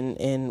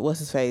and what's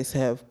his face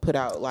have put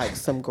out like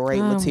some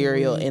great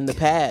material in the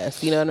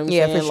past. You know what I'm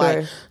Yeah, saying? for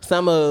sure. Like,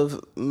 some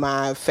of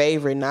my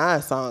favorite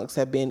Nas songs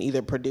have been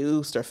either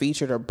produced or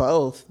featured or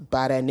both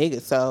by that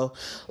nigga. So,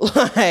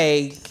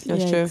 like,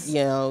 That's true.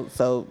 you know,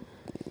 so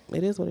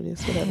It is what it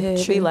is. Whatever.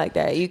 It be like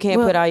that. You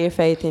can't put all your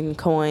faith and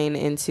coin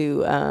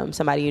into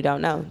somebody you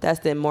don't know. That's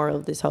the moral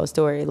of this whole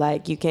story.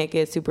 Like, you can't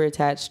get super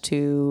attached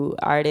to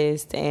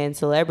artists and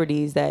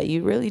celebrities that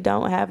you really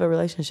don't have a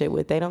relationship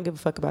with. They don't give a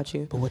fuck about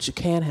you. But what you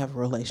can have a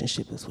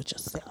relationship is with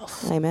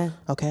yourself. Amen.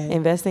 Okay.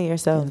 Invest in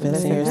yourself.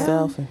 Invest in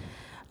yourself.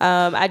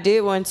 I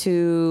did want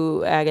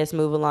to, I guess,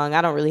 move along.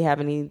 I don't really have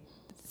any.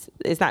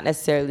 It's not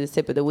necessarily the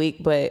tip of the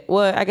week, but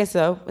well, I guess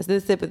so. It's the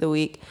tip of the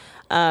week.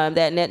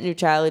 That net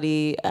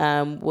neutrality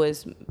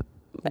has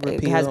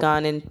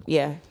gone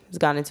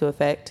into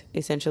effect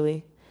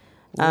essentially.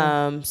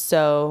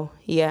 So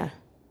yeah,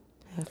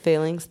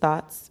 feelings,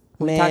 thoughts.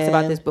 We talked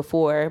about this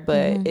before,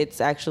 but it's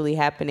actually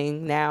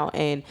happening now.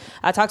 And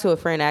I talked to a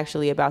friend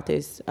actually about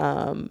this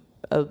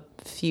a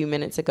few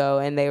minutes ago,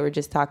 and they were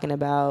just talking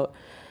about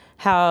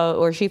how,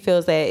 or she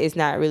feels that it's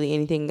not really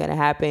anything going to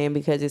happen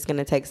because it's going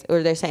to take,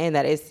 or they're saying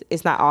that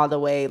it's not all the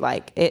way,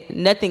 like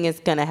nothing is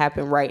going to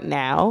happen right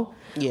now.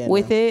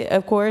 It,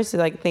 of course,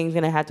 like things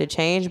gonna have to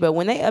change. But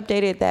when they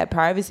updated that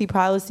privacy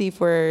policy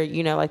for,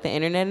 you know, like the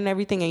internet and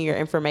everything and your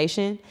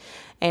information,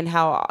 and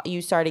how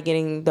you started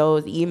getting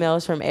those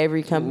emails from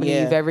every company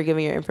you've ever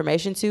given your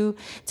information to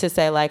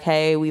say like,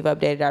 hey, we've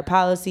updated our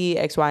policy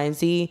X, Y, and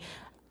Z.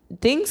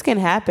 Things can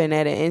happen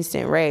at an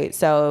instant rate.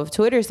 So if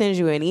Twitter sends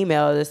you an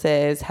email that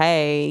says,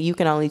 hey, you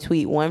can only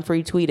tweet one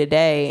free tweet a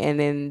day and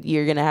then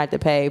you're going to have to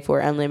pay for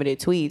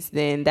unlimited tweets,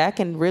 then that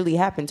can really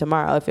happen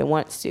tomorrow if it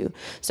wants to.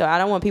 So I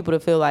don't want people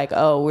to feel like,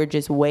 oh, we're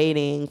just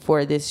waiting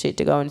for this shit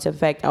to go into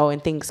effect. Oh,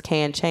 and things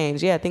can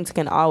change. Yeah, things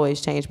can always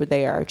change, but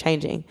they are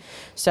changing.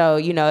 So,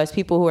 you know, as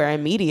people who are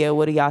in media,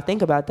 what do y'all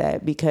think about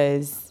that?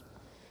 Because,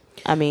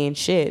 I mean,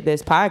 shit,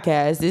 this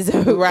podcast is, is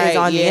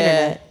on the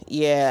internet.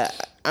 Yeah.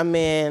 I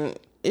mean,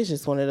 it's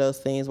just one of those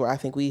things where I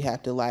think we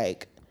have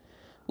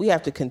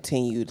to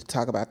continue to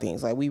talk about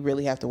things. Like, we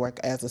really have to work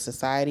as a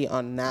society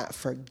on not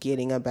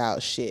forgetting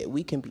about shit.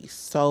 We can be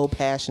so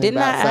passionate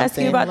about something. Didn't I ask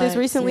you about this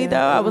recently, though?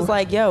 I was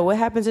like, yo, what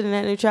happened to the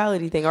net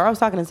neutrality thing? Or I was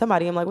talking to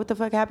somebody. I'm like, what the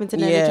fuck happened to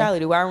net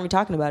neutrality? Why aren't we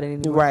talking about it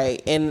anymore?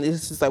 Right. And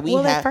it's just like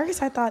at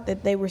first I thought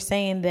that they were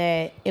saying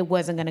that it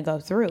wasn't going to go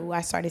through.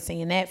 I started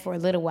seeing that for a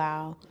little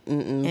while.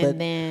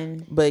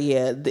 But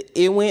yeah,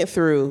 it went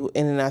through,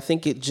 and then I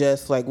think it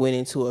just like went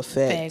into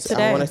effect.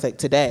 Today. I want to say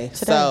today.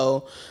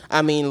 So,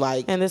 I mean,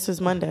 like. And this was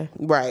Monday.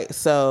 Right.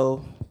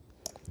 So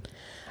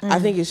I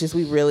think it's just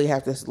we really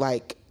have to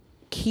like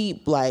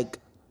keep like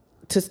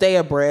to stay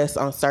abreast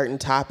on certain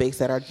topics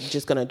that are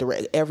just going to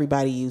direct.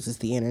 Everybody uses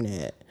the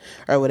internet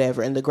or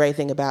whatever. And the great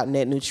thing about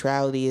net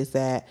neutrality is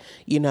that,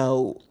 you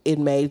know,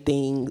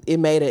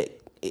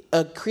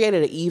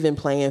 created an even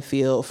playing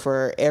field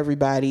for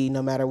everybody,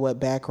 no matter what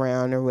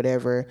background or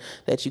whatever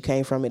that you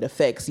came from. It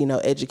affects, you know,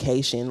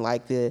 education,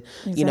 like you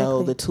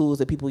know, the tools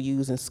that people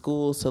use in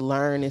schools to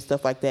learn and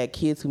stuff like that.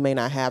 Kids who may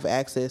not have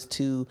access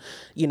to,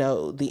 you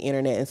know, the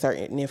internet and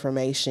certain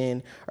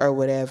information or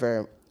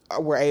whatever,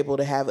 were able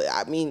to have it.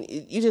 I mean,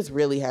 you just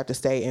really have to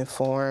stay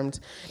informed.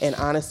 And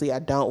honestly, I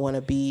don't want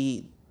to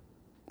be,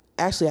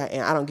 actually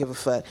I don't give a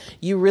fuck.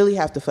 You really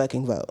have to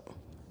fucking vote.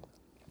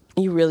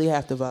 You really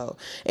have to vote.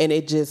 And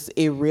it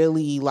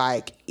really,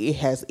 like, it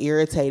has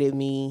irritated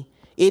me.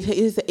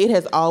 It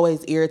has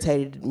always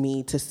irritated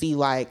me to see,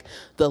 like,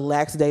 the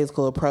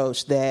lackadaisical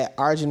approach that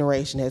our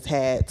generation has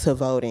had to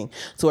voting.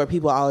 So where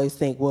people always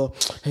think, well,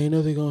 ain't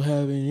nothing gonna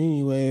happen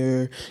anyway,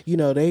 or, you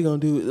know, they gonna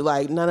do,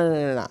 like,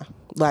 no.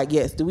 Like,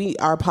 yes,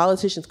 are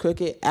politicians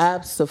crooked?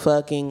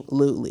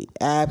 Absolutely,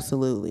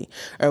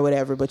 or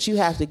whatever. But you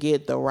have to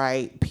get the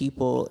right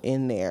people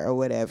in there or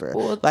whatever.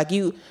 Well, not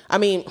even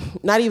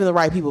the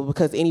right people,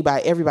 because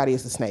everybody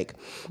is a snake.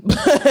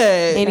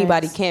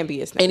 Anybody can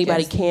be a snake.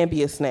 Anybody can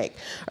be a snake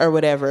or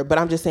whatever. But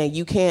I'm just saying,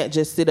 you can't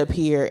just sit up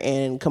here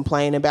and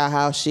complain about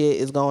how shit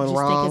is going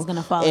wrong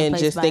and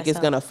just think it's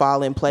gonna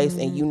fall in place,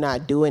 and you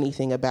not do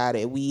anything about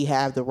it. We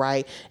have the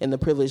right and the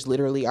privilege.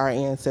 Literally, our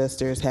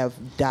ancestors have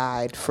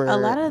died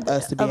for. A lot of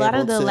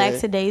the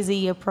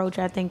lackadaisy approach,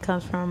 I think,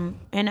 comes from,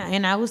 and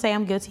I would say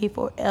I'm guilty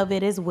of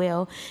it as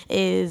well,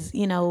 is,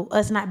 you know,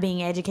 us not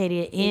being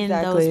educated in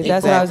those people.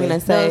 That's what I was gonna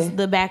say.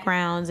 The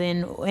backgrounds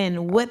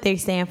and what they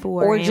stand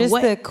for, or and just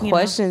the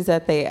questions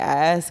that they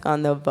ask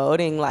on the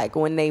voting. Like,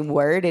 when they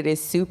word it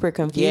is super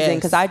confusing,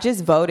 because I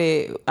just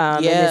voted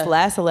in this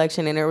last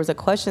election, and there was a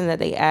question that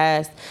they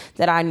asked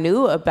that I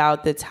knew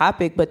about the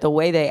topic, but the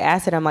way they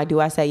asked it, I'm like, do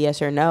I say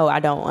yes or no? I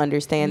don't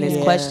understand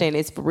this question.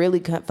 It's really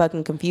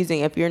fucking confusing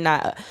if you're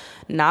not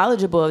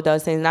knowledgeable of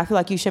those things. And I feel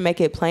like you should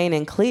make it plain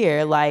and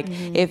clear. Like,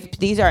 if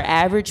these are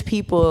average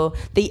people,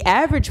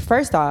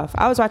 first off,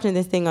 I was watching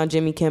this thing on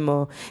Jimmy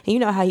Kimmel, and you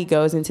know how he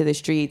goes into the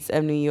streets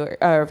of New York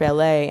or of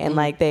LA, and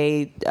like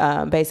they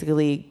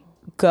basically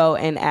go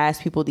and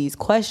ask people these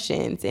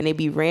questions, and it'd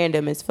be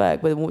random as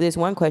fuck. But this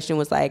one question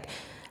was like,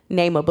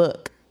 name a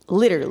book.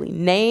 Literally,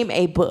 name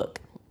a book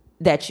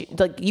that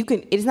you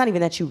can. It's not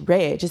even that you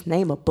read, just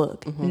name a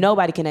book.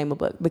 Nobody can name a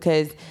book,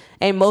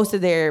 and most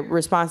of their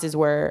responses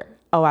were,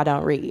 oh, I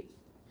don't read.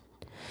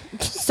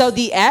 So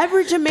the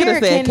average Could have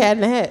American, said Cat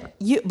in the Hat.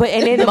 and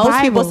then The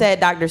most people Bible. said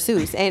Dr.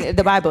 Seuss and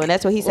the Bible, and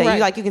that's what he said.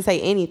 Right. You can say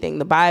anything,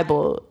 the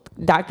Bible,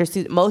 Dr.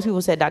 Seuss. Most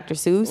people said Dr.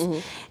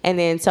 Seuss, and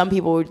then some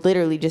people would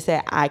literally just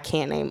say, I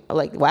can't name,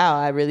 like, wow,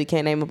 I really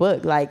can't name a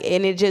book. Like,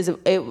 and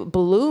it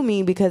blew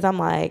me because I'm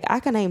like, I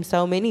can name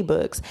so many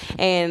books,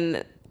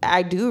 and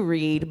I do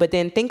read, but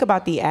then think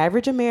about the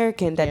average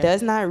American that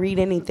does not read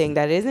anything,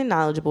 that isn't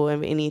knowledgeable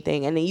of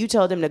anything, and then you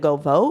tell them to go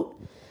vote.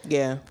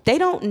 Yeah. They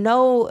don't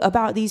know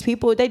about these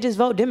people. They just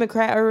vote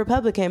Democrat or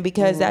Republican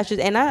because that's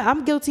just, and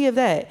I'm guilty of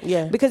that.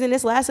 Yeah. Because in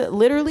this last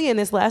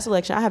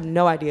election, I have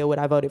no idea what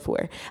I voted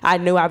for. I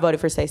knew I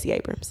voted for Stacey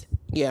Abrams.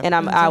 Yeah. And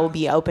I will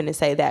be open to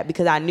say that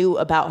because I knew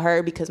about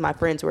her because my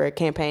friends were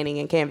campaigning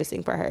and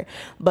canvassing for her.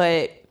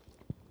 But,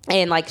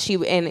 and like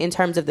in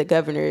terms of the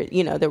governor,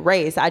 the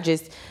race, I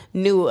just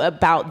knew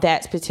about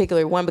that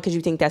particular one because you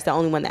think that's the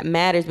only one that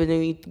matters, but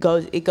then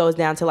it goes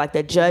down to like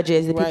the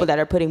judges, the people that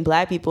are putting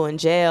black people in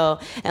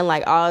jail and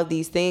like all of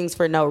these things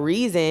for no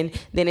reason.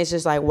 Then it's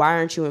just like, why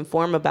aren't you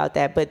informed about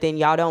that? But then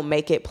y'all don't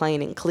make it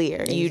plain and clear.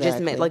 Exactly. You just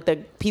meant like the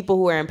people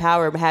who are in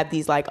power have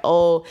these like,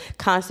 oh,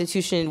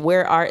 Constitution,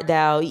 where art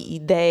thou,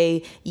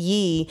 they,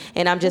 ye,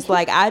 and I'm just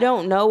like, I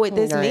don't know what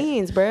this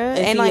means, bruh.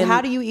 And like, how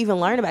do you even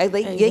learn about it?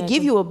 They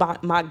give you a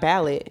mock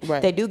ballot.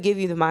 Right. They do give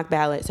you the mock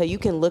ballot, so you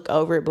can look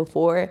over it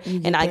before.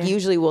 And I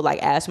usually will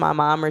like ask my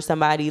mom or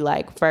somebody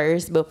like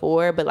first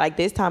before, but like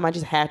this time I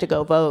just had to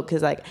go vote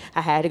because like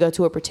I had to go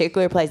to a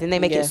particular place, and they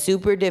make it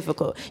super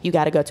difficult. You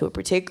got to go to a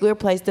particular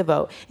place to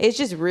vote. It's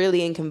just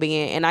really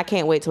inconvenient, and I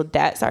can't wait till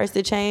that starts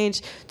to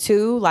change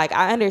too. Like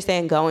I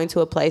understand going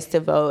to a place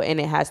to vote and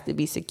it has to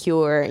be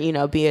secure,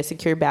 be a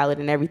secure ballot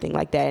and everything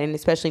like that. And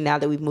especially now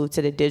that we've moved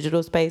to the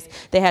digital space,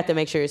 they have to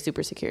make sure it's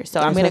super secure. So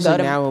I'm going to go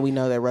to now when we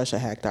know that Russia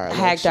hacked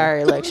our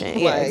election.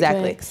 Yeah,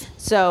 exactly.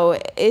 So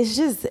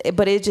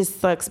it just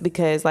sucks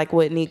because like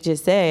what Nick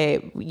just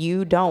said,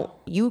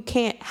 you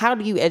can't, how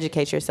do you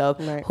educate yourself?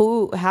 Right.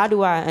 How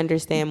do I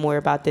understand more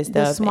about this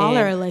stuff? The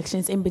smaller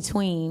elections in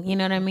between, you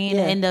know what I mean?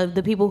 Yeah. And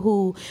the people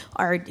who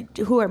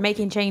are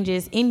making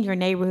changes in your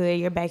neighborhood,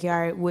 your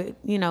backyard, what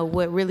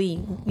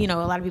really, a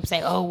lot of people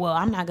say, oh, well,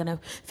 I'm not going to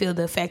feel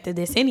the effect of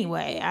this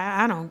anyway.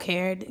 I don't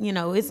care.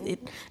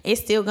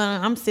 It's still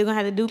I'm still going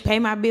to have to pay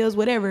my bills,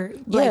 whatever.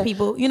 Black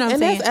people, what I'm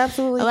saying? That's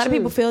absolutely a lot true. of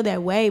people feel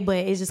that way, but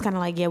it's just kind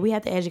of like, we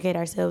have to educate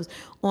ourselves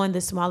on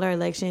the smaller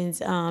elections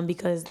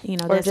because, or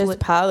that's just what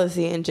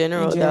policy in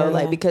general, though. yeah.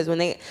 Like, because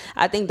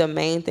I think the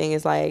main thing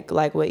is like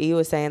what E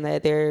was saying,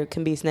 that there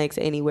can be snakes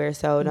anywhere.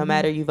 So no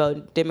matter you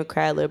vote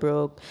Democrat,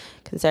 liberal,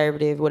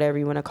 conservative, whatever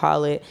you want to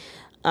call it,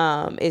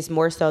 it's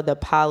more so the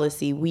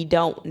policy. We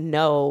don't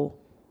know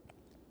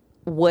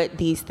what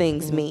these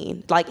things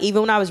mean. Like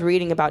even when I was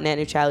reading about net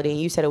neutrality and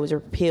you said it was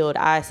repealed,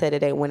 I said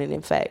it went in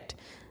effect.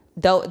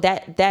 Though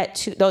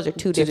those are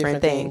two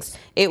different things.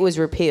 It was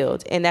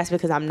repealed, and that's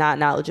because I'm not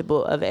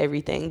knowledgeable of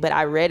everything. But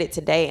I read it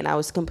today, and I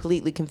was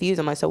completely confused.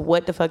 I'm like, so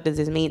what the fuck does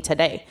this mean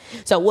today?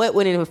 So what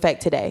went into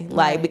effect today?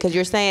 Like, because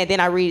you're saying, then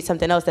I read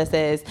something else that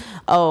says,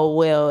 oh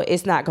well,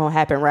 it's not gonna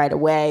happen right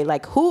away.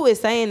 Like, who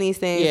is saying these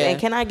things? Yeah. And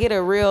can I get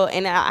a real?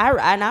 And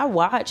I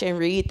watch and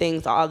read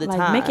things all the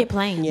time. Make it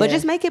plain, but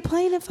just make it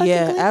plain and fucking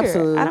clear.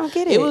 Absolutely. I don't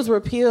get it. It was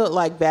repealed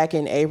like back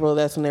in April.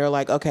 That's when they were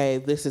like, okay,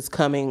 this is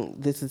coming.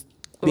 This is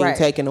being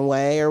taken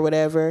away or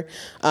whatever.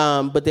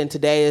 But then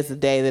today is the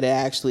day that it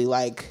actually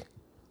like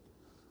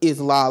is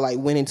law, like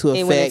went into effect.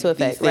 It went into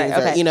effect, right?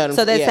 Okay. You know what I'm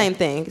saying? So saying? that's same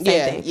thing.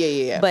 Same thing.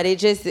 Yeah. But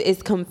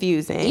it's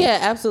confusing. Yeah,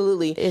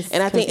 absolutely.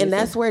 And I think, and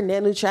that's where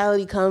net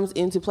neutrality comes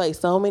into play.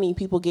 So many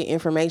people get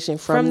information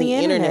from the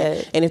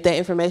internet, and if that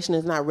information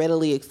is not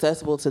readily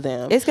accessible to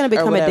them, it's going to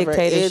become a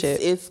dictatorship.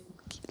 It's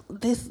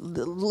this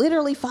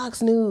literally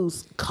Fox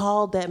News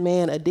called that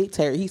man a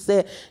dictator. He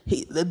said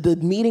the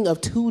meeting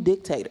of two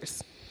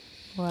dictators.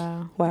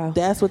 Wow.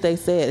 That's what they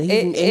said.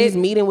 He's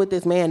meeting with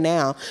this man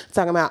now,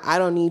 talking about, I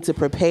don't need to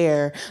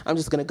prepare. I'm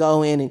just gonna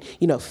go in and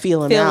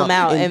feel him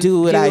out and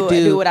do what I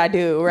do. Do what I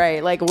do.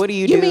 Right? Like, what do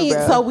you do?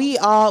 Bro? So we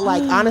all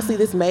like, honestly,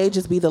 this may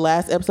just be the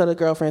last episode of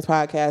Girlfriends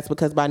Podcast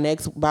because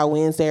by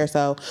Wednesday or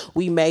so,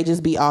 we may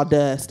just be all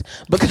dust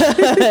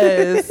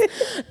because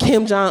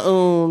Kim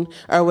Jong-un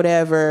or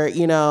whatever,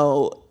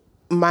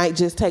 might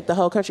just take the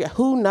whole country.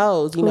 Who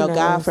knows?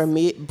 God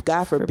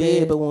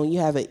forbid. But when you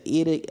have an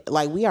idiot,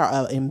 like, we are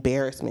an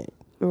embarrassment.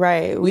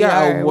 Right. We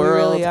are a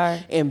world really are.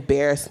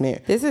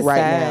 embarrassment. This is right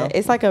sad. now.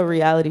 It's like a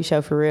reality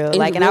show for real.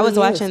 And I was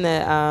watching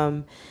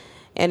the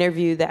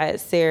interview that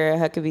Sarah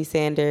Huckabee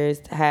Sanders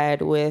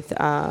had with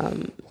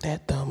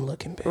that dumb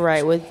looking bitch.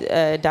 Right, with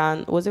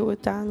Don. Was it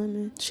with Don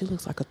Lemon? She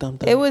looks like a dumb.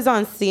 It was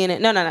on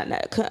CNN. No.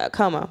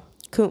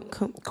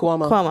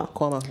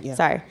 Cuomo. Yeah.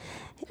 Sorry.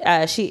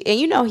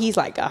 He's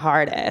like a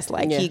hard ass,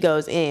 like he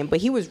goes in, but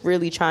he was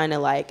really trying to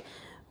like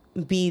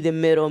be the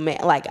middleman.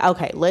 Like,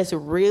 okay, let's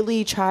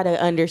really try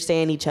to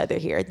understand each other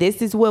here.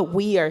 This is what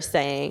we are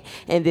saying,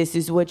 and this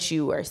is what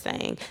you are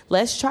saying.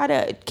 Let's try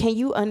to, can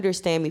you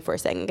understand me for a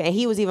second? And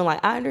he was even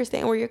like, I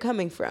understand where you're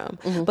coming from,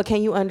 but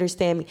can you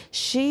understand me?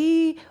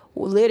 She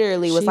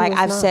literally was like,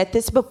 I've said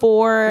this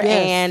before,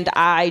 and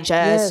I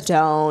just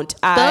don't.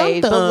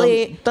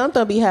 Thumb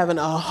Thumb be having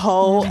a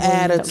whole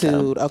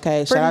attitude.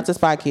 Okay, shout out to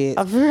Spy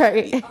Kids.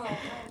 Right.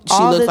 She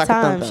all looks the like time,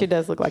 a Thumb Thumb. she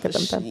does look like a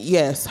Thumb Thumb.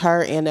 Yes,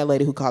 her and that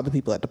lady who called the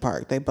people at the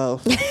park. They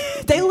both.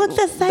 They look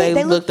the same.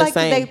 They look like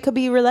same. they could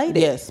be related.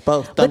 Yes,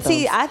 both. But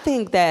see, I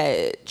think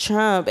that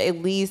Trump,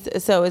 at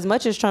least, so as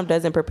much as Trump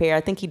doesn't prepare,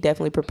 I think he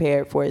definitely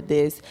prepared for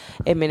this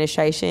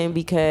administration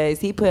because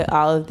he put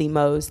all of the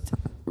most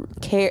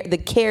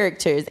the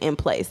characters in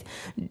place.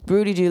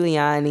 Rudy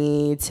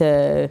Giuliani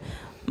to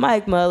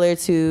Mike Mueller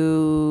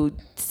to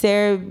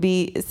Sarah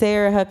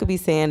Huckabee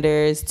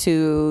Sanders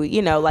to,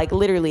 you know, like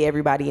literally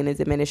everybody in his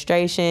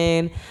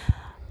administration,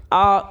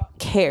 all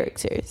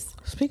characters.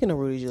 Speaking of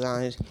Rudy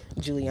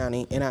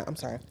Giuliani, and I'm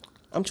sorry,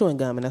 I'm chewing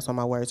gum and that's why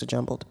my words are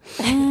jumbled.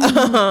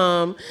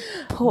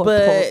 Poor.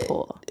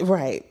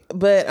 Right.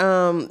 But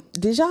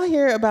did y'all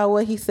hear about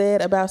what he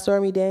said about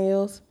Stormy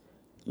Daniels?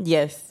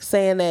 Yes.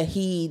 Saying that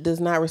he does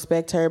not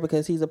respect her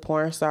because he's a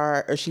porn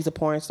star or she's a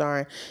porn star.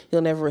 And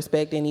he'll never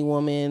respect any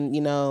woman,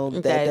 you know,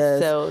 that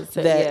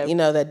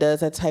that does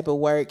that type of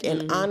work.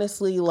 And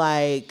honestly,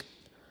 like,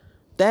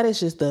 that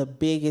is just the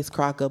biggest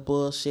crock of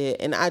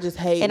bullshit. And I just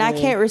hate I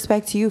can't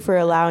respect you for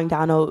allowing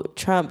Donald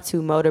Trump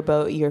to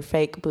motorboat your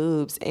fake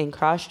boobs and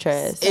cross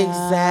dress.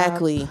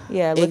 Exactly.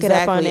 Yeah, look it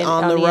up on the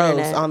roast,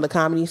 internet. on the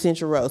Comedy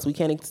Central roast. We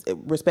can't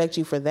respect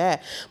you for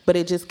that. But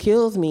it just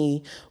kills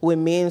me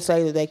when men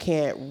say that they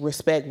can't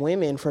respect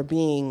women for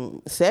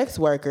being sex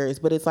workers.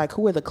 But it's like,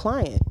 who are the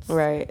clients?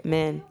 Right,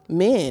 men.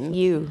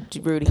 You,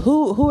 Rudy.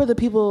 Who are the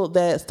people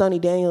that Stormy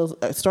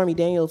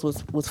Daniels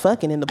was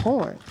fucking in the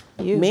porn?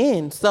 You.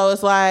 Men. So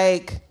it's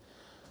like,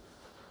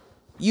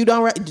 do you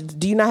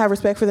not have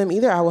respect for them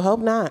either? I would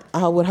hope not.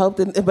 I would hope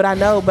that, but I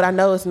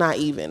know it's not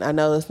even. I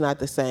know it's not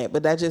the same.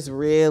 But that just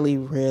really,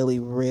 really,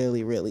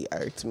 really, really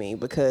irked me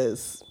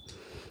because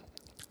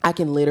I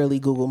can literally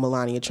Google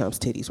Melania Trump's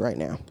titties right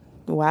now.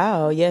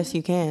 Wow. Yes,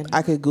 you can.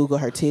 I could Google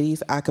her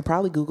titties. I could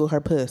probably Google her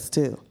puss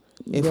too.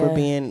 If we're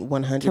being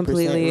 100%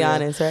 completely real.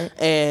 honest, right?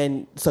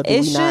 And so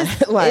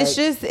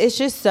it's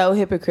just so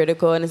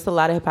hypocritical, and it's a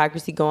lot of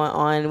hypocrisy going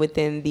on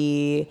within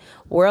the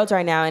world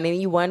right now. And then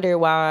you wonder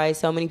why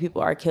so many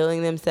people are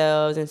killing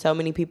themselves, and so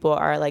many people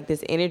are like,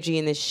 this energy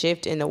and this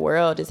shift in the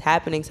world is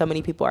happening. So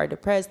many people are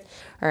depressed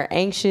or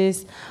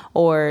anxious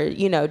or,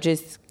 you know,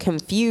 just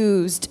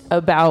confused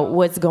about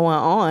what's going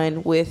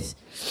on with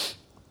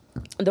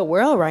the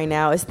world right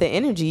now. It's the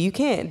energy. You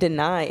can't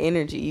deny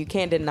energy. You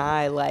can't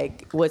deny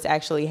like what's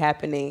actually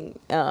happening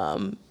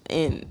in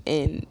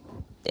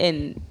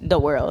the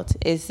world.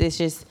 It's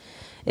just,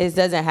 it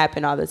doesn't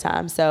happen all the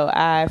time. So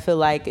I feel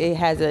like it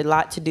has a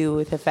lot to do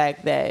with the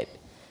fact that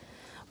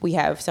we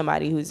have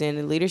somebody who's in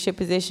a leadership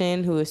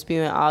position who is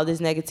spewing all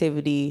this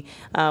negativity.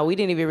 We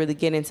didn't even really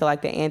get into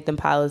like the anthem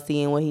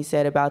policy and what he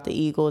said about the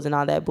Eagles and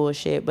all that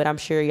bullshit, but I'm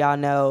sure y'all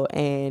know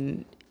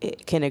and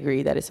can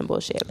agree that it's some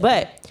bullshit.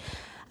 But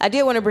I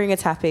did want to bring a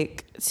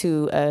topic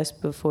to us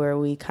before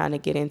we kind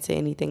of get into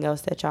anything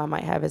else that y'all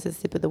might have as a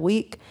sip of the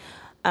week.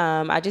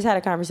 I just had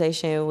a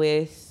conversation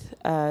with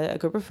a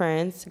group of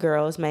friends,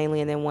 girls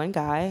mainly, and then one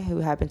guy who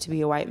happened to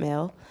be a white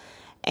male.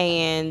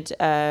 And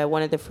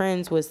one of the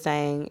friends was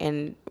saying,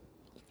 and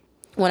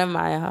one of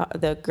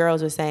the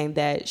girls was saying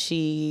that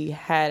she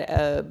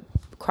had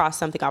crossed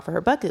something off of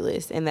her bucket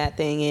list, and that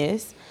thing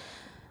is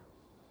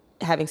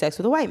having sex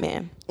with a white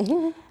man.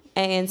 Mm-hmm.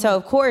 And so,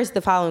 of course,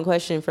 the following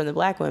question from the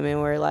black women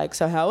were like,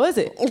 so how was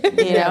it?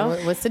 You know,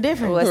 what's the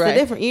difference? What's the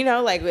difference? You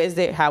know, like,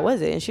 how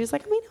was it? And she was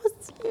like, I mean, it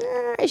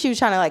was, she was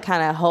trying to like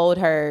kind of hold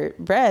her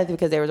breath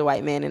because there was a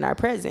white man in our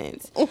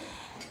presence.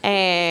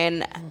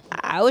 And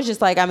I was just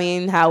like, I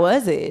mean, how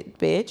was it,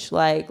 bitch?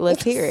 Like,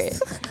 let's hear it.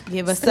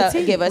 Give us the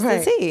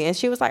tea. And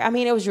she was like, I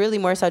mean, it was really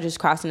more so just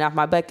crossing off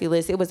my bucket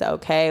list. It was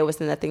okay. It was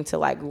nothing to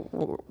like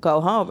go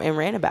home and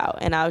rant about.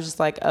 And I was just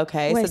like,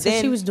 okay. Wait, so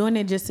then she was doing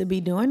it just to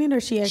be doing it, or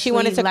she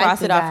wanted to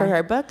cross it off of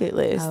her bucket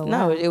list. Oh,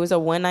 no, wow. it was a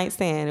one night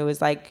stand. It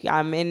was like,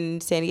 I'm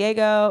in San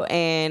Diego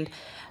and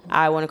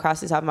I want to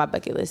cross this off my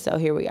bucket list. So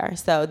here we are.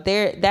 So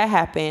that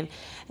happened.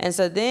 And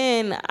so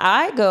then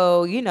I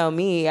go, you know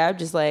me, I'm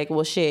just like,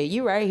 well, shit,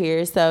 you right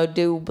here. So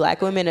do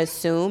black women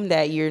assume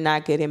that you're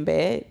not good in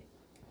bed?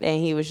 And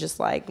he was just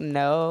like,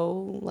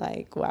 no.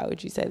 Like, why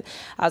would you say that?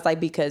 I was like,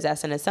 because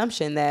that's an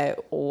assumption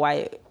that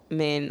white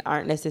men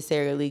aren't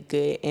necessarily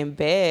good in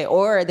bed,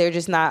 or they're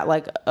just not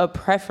like a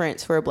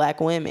preference for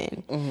black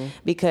women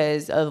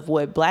because of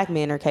what black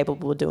men are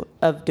capable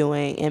of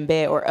doing in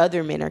bed, or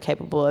other men are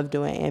capable of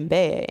doing in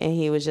bed. And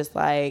he was just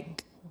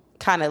like,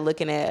 kind of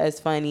looking at us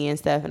funny and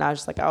stuff. And I was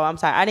just like, oh, I'm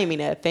sorry. I didn't mean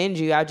to offend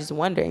you. I was just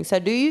wondering. So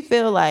do you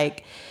feel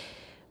like,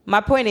 my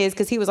point is,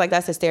 because he was like,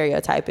 that's a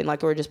stereotype. And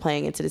like, we're just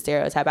playing into the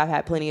stereotype. I've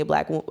had plenty of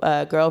black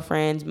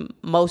girlfriends.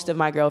 Most of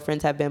my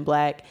girlfriends have been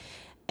black.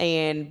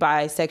 and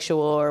bisexual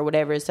or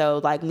whatever. So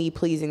like me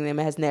pleasing them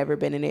has never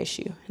been an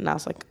issue. And I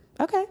was like,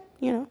 okay,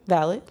 you know,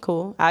 valid,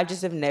 cool. I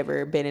just have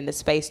never been in a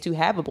space to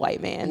have a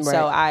white man. Right.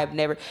 So I've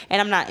never,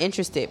 and I'm not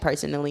interested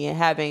personally in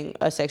having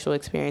a sexual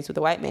experience with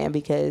a white man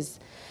because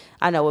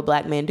I know what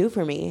black men do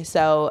for me.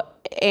 So,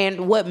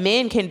 and what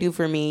men can do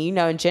for me, you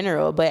know, in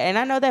general. But, and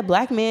I know that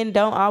black men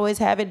don't always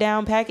have it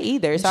down pat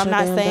either. So I'm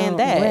not saying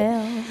that.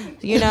 Well.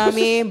 You know what I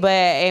mean? But,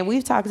 and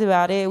we've talked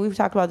about it. We've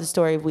talked about the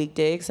story of weak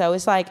dick. So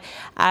it's like,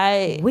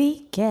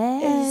 weak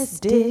ass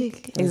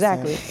dick.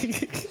 Exactly.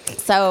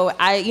 So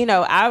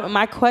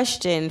my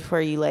question for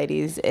you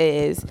ladies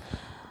is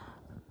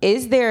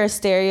there a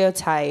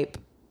stereotype?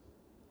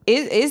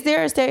 Is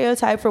there a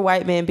stereotype for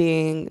white men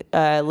being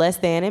less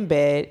than in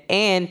bed?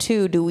 And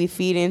two, do we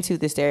feed into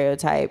the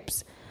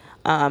stereotypes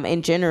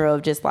in general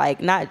of just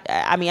like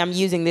I'm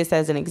using this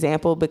as an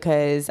example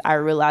because I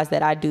realize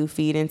that I do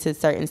feed into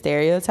certain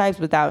stereotypes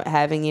without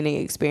having any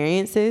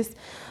experiences.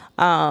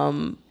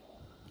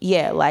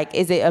 Like,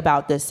 is it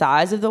about the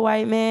size of the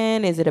white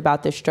man? Is it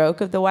about the stroke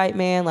of the white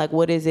man? Like,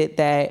 what is it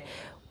that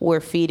we're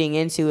feeding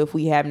into if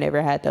we have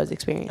never had those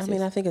experiences? I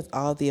mean, I think it's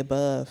all the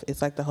above.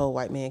 It's like the whole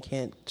white man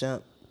can't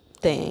jump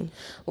thing.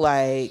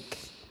 Like,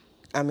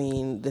 I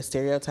mean, the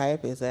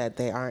stereotype is that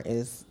they aren't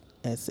as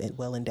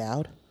well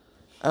endowed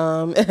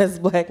as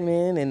black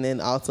men, and then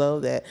also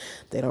that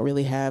they don't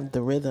really have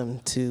the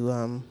rhythm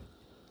to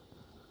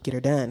get her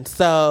done.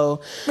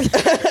 So,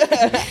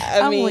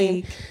 I mean,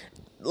 weak.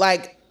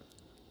 Like,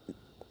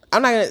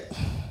 I'm not gonna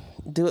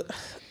do it.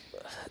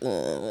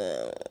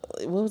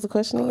 What was the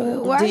question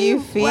again? Why are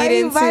you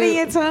biting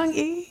your tongue,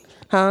 E?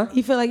 Huh?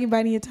 You feel like you're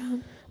biting your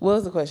tongue? What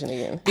was the question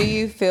again? Do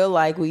you feel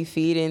like we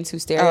feed into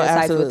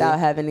stereotypes without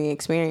having the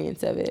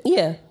experience of it?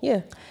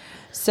 Yeah.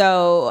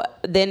 So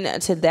then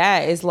to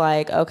that is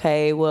like,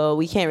 okay, well,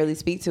 we can't really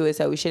speak to it,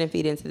 so we shouldn't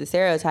feed into the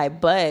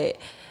stereotype. But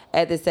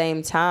at the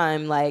same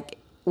time, like,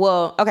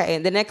 well, okay,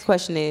 and the next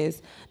question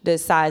is,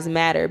 does size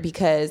matter?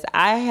 Because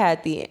I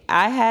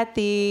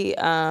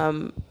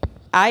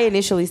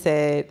initially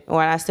said,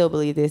 or I still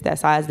believe this, that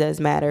size does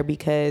matter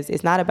because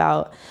it's not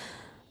about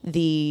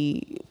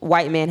the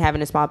white man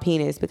having a small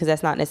penis, because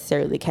that's not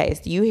necessarily the case.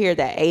 You hear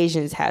that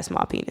Asians have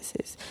small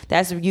penises.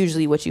 That's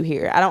usually what you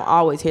hear. I don't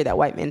always hear that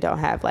white men don't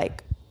have,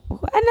 like, and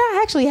I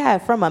actually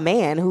have from a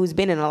man who's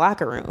been in a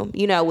locker room,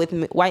 you know, with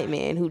white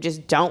men who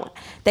just don't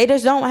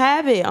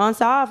have it on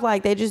soft.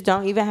 Like, they just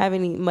don't even have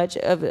any much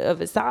of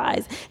a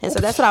size. And so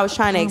that's what I was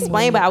trying to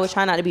explain, but I was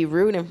trying not to be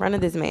rude in front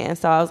of this man.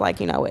 So I was like,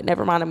 you know what,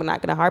 never mind, I'm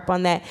not going to harp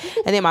on that.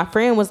 And then my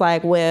friend was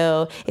like,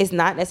 well, it's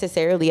not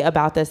necessarily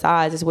about the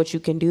size, it's what you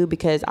can do,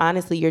 because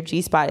honestly, your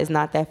G-spot is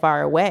not that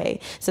far away.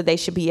 So they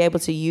should be able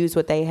to use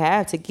what they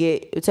have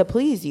to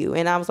please you.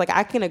 And I was like,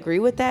 I can agree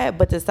with that,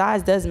 but the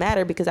size does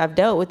matter, because I've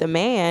dealt with a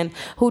man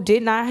who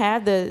did not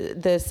have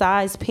the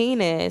size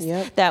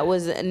penis that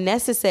was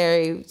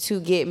necessary to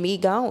get me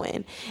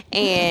going.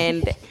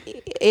 And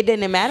it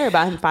didn't matter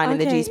about him finding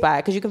the G-spot,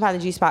 because you can find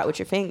the G-spot with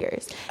your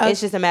fingers. It's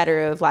just a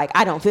matter of like,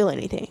 I don't feel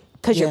anything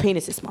because your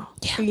penis is small.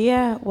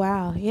 Yeah.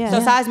 Wow. Yeah. So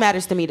size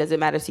matters to me. Does it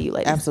matter to you,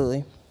 ladies?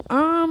 Absolutely.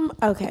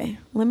 Okay.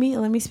 Let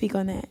me speak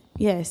on that.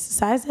 Yes,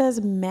 size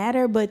does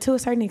matter, but to a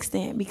certain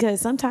extent, because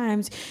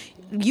sometimes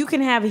you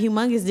can have a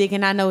humongous dick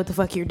and not know what the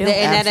fuck you're doing.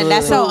 And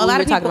that's so a lot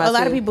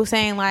of people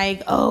saying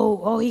like,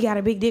 oh, he got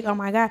a big dick. Oh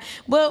my God.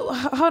 Well,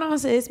 hold on,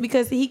 sis,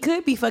 because he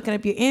could be fucking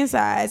up your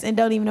insides and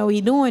don't even know what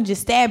he's doing,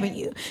 just stabbing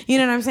you. You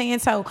know what I'm saying?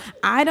 So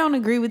I don't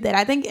agree with that.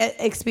 I think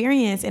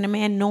experience and a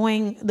man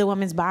knowing the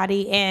woman's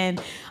body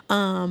and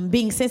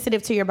being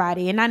sensitive to your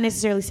body, and not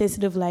necessarily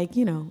sensitive like,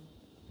 you know,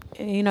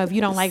 if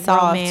you don't like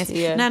soft, romance,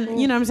 you know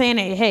what I'm saying?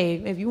 Hey,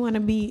 if you want to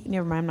be,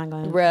 never mind, I'm not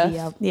going to rough. be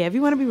out. Yeah, if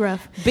you want to be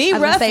rough, be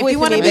rough say, with if you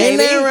want me, to be, baby.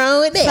 Nothing wrong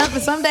with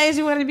that. Some days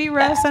you want to be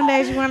rough, some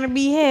days you want to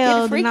be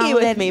held. Get freaky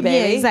with me, baby.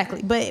 Yeah,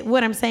 exactly. But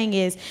what I'm saying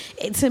is,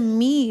 to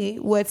me,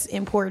 what's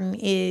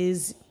important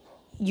is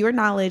your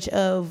knowledge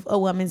of a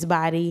woman's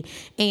body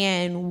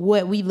and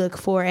what we look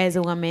for as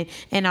a woman,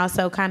 and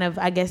also kind of,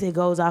 I guess it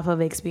goes off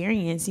of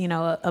experience, you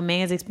know, a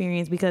man's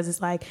experience, because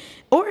it's like,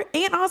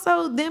 and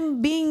also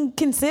them being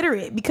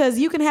considerate, because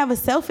you can have a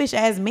selfish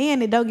ass man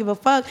that don't give a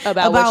fuck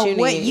about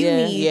what you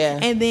need.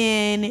 And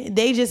then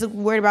they just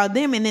worried about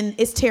them, and then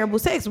it's terrible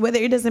sex, whether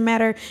it doesn't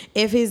matter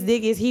if his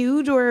dick is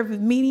huge or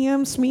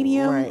medium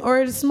right,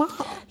 or small.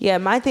 Yeah,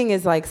 my thing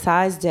is like,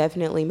 size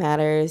definitely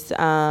matters.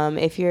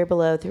 If you're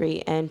below 3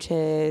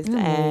 inches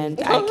and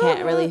I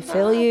can't really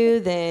feel you,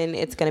 then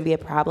it's going to be a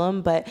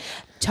problem. But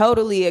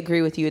totally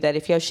agree with you that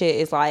if your shit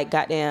is like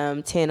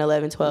goddamn 10,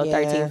 11, 12,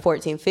 13,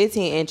 14,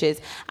 15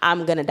 inches,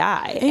 I'm going to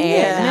die.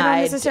 And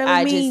I just don't,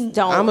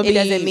 it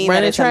doesn't mean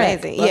that it's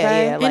amazing.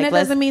 Okay? Yeah. Like, and it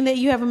doesn't mean that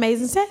you have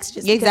amazing sex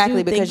just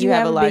because you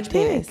have a large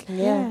penis.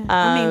 Yeah.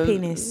 I mean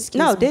penis.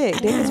 No,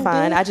 dick is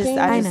fine. I just,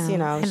 you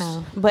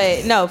know.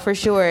 But no, for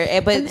sure.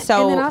 But and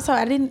then also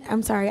I didn't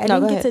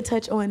get to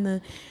touch on the,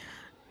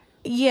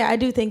 I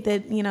do think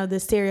that, you know, the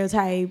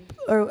stereotype,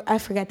 or I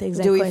forgot the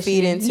exact question. Do we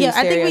feed into stereotypes?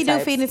 I think we do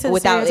feed into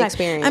without the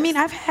experience. I mean,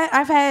 I've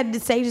had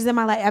stages in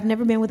my life. I've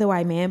never been with a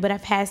white man, but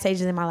I've had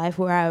stages in my life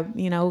where I,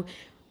 you know,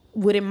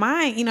 wouldn't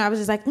mind, I was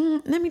just like,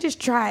 let me just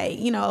try,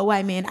 a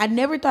white man. I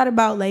never thought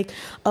about like,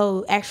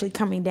 actually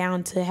coming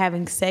down to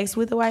having sex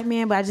with a white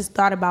man, but I just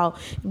thought about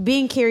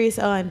being curious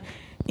on,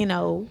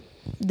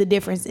 the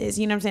differences.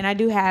 You know what I'm saying? I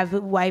do have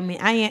white men.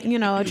 I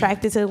am,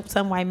 attracted to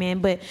some white men,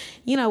 but,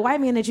 white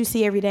men that you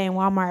see every day in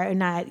Walmart are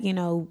not,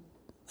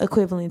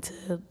 equivalent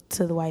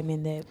to the white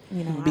men that,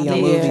 be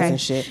on movies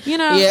and shit.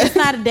 It's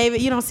not a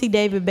David. You don't see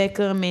David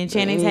Beckham and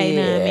Channing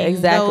Tatum and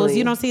exactly. those.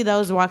 You don't see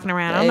those walking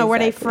around. I don't know where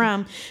they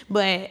from,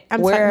 but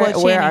I'm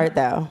where art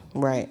thou?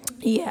 Right.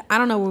 Yeah, I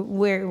don't know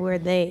where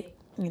they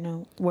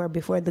were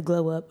before the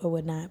glow up or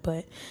whatnot,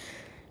 but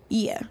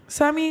yeah.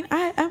 So I mean,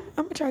 I'm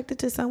attracted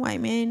to some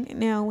white men.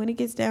 Now, when it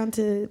gets down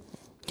to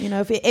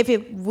if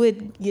it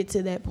would get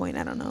to that point,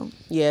 I don't know.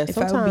 Yeah, if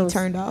I would be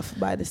turned off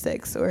by the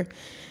sex or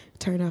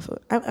turned off.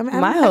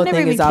 My whole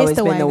thing has always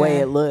been the way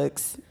it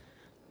looks.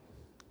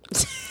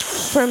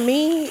 For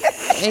me,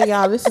 and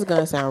y'all, this is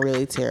gonna sound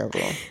really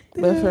terrible,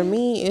 but for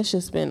me, it's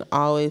just been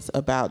always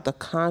about the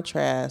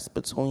contrast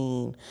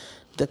between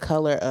the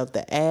color of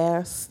the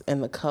ass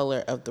and the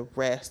color of the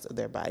rest of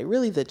their body.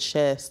 Really, the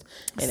chest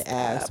and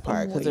ass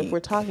part. Because if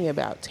we're talking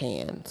about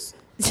tans,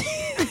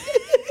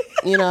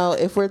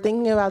 if we're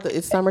thinking about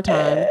it's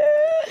summertime,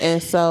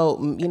 and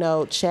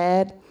so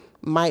Chad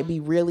might be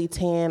really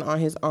tan on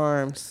his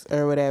arms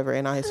or whatever,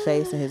 and on his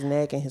face and his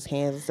neck and his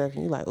hands and stuff,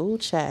 and you're like, ooh,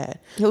 Chad.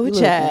 Ooh,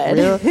 Chad.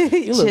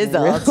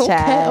 Chiseled,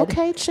 Chad.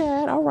 Okay,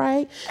 Chad, all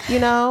right.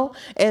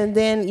 And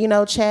then,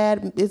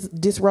 Chad is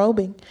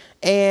disrobing,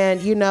 and,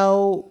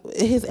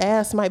 his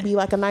ass might be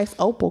like a nice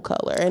opal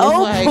color. And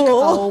opal. It's like,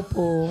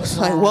 opal. It's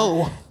like,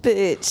 whoa.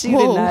 Bitch, you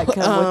did not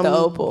come with the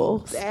opal.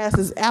 The ass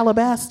is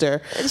alabaster.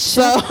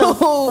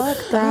 Fuck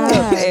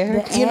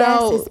that. The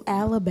ass is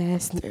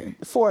alabaster.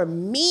 For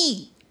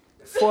me,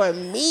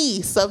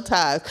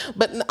 sometimes.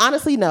 But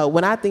honestly, no.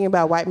 When I think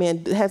about white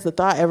men, has the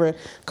thought ever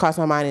crossed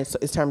my mind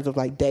in terms of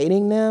like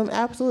dating them?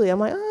 Absolutely. I'm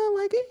like, maybe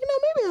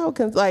I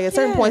would at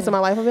certain points in my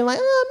life, I've been like,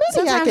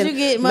 maybe sometimes I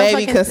can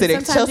maybe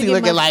consider Chelsea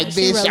looking like,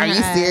 bitch, are you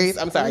serious?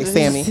 I'm sorry,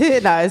 Sammy.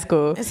 No, it's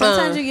cool.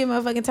 Sometimes you get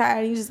motherfucking tired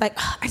and you're just like,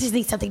 I just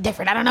need something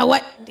different. I don't know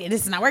what.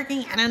 This is not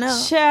working. I don't know.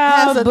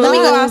 Let me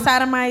go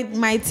outside of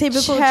my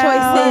typical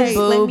choices.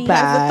 Let me.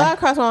 Has the thought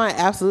crossed my mind?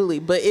 Absolutely.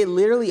 But it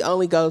literally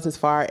only goes as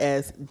far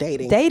as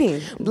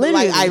dating.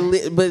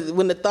 Literally. But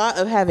when the thought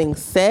of having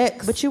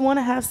sex. But you want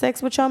to have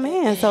sex with your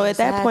man. So at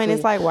that point,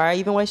 it's like, why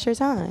even waste your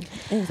time?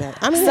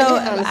 Exactly. I mean, so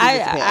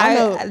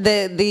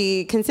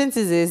the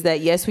consensus is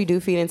that yes, we do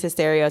feed into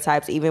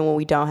stereotypes even when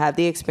we don't have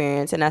the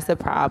experience, and that's the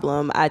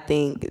problem. I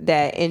think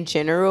that in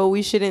general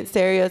we shouldn't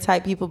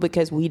stereotype people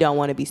because we don't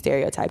want to be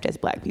stereotyped as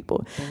Black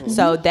people. Mm-hmm.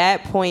 So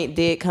that point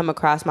did come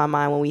across my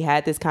mind when we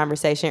had this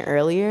conversation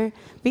earlier.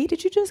 V,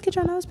 did you just get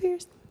your nose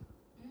pierced?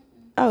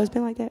 Oh, it's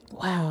been like that.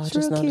 Wow, it's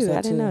real cute.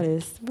 I didn't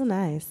notice. Real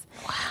nice.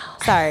 Wow.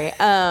 Sorry.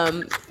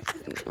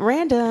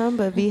 Random,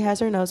 but V has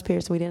her nose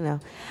pierced. We didn't know.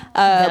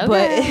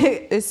 But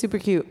it's super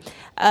cute.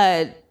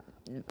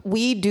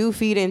 We do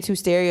feed into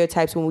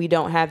stereotypes when we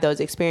don't have those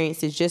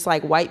experiences, just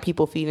like white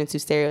people feed into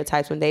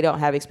stereotypes when they don't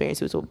have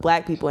experiences with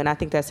Black people. And I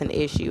think that's an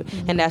issue.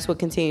 Mm-hmm. And that's what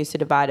continues to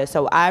divide us.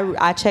 So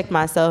I checked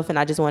myself, and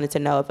I just wanted to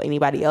know if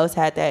anybody else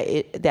had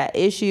that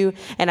issue.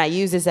 And I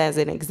use this as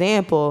an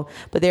example,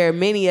 but there are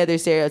many other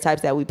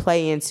stereotypes that we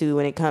play into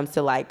when it comes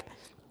to like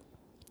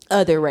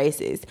other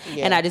races.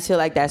 Yeah. And I just feel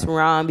like that's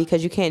wrong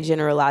because you can't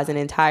generalize an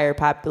entire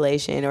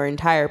population or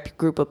entire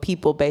group of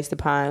people based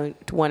upon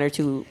one or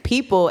two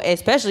people,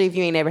 especially if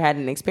you ain't never had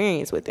an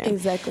experience with them.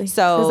 Exactly.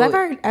 So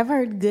because I've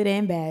heard good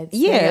and bad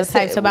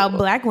stereotypes about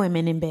Black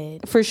women in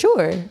bed. For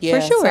sure. Yeah.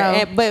 For sure.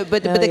 So, but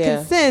the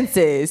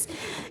consensus,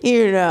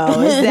 is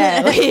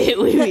that we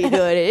be doing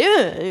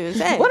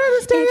it. What are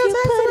the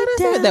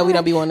stereotypes that we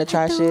don't be wanting to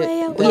try shit?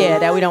 Yeah,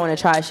 that we don't want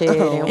to try shit.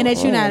 And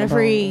that you're not a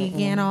freak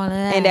and all of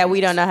that. And that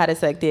we don't know how to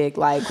suck dick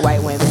like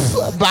white women.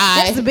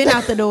 Bye. That's been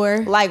out the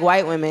door. Like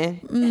white women.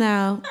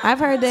 No. I've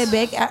heard that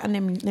Becky...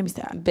 let me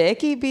stop.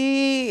 Becky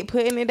be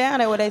putting it down.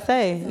 That's what they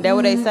say. That's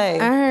what they say.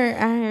 I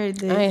heard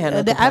that. I ain't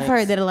had no I've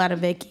heard that a lot of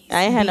Becky.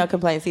 I ain't had no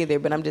complaints either,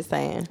 but I'm just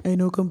saying. Ain't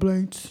no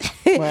complaints.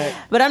 Right.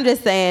 But I'm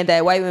just saying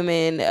that white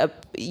women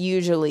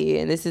usually,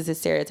 and this is a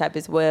stereotype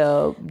as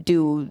well,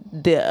 do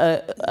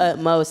the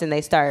utmost, and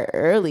they start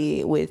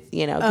early with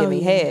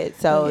giving head.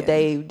 So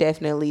they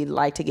definitely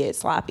like to get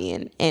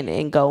sloppy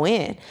and go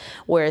in.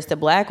 Whereas the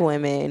Black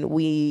women,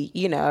 we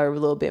are a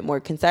little bit more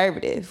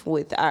conservative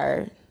with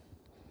our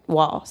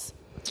walls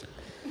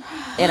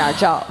and our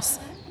jaws.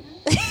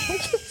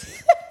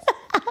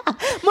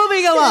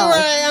 Moving along.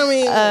 Right, I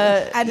mean,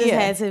 I just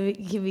had to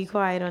be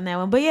quiet on that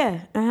one, but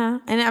yeah,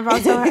 And I've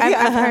also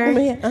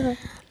heard,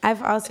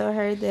 I've also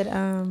heard that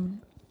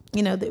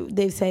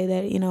they say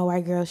that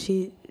white girl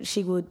she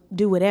would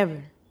do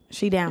whatever,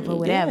 she down for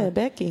whatever. Yeah,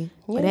 Becky,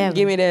 whatever.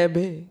 Give me that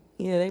big.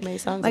 Yeah, they made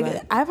songs like about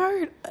it. I've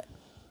heard.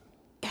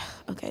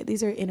 Okay,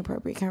 these are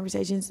inappropriate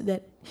conversations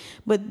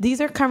but these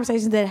are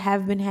conversations that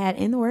have been had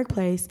in the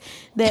workplace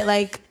that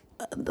like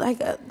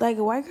like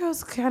white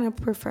girls kind of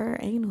prefer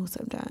anal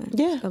sometimes.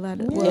 Yeah. a lot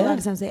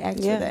of times they ask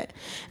for that.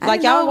 I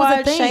Like didn't know y'all it was a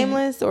watch thing.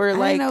 Shameless or I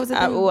like didn't know it was a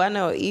thing. I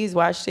know Ease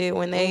watched it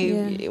when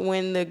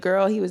when the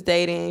girl he was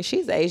dating,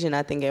 she's Asian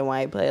I think and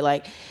white, but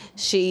like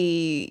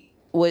she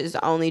was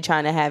only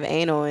trying to have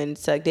anal and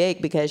suck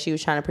dick because she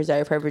was trying to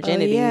preserve her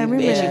virginity, I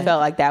remember and she that. felt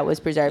like that was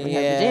preserving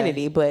her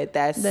virginity, but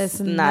that's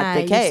not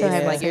the you case. still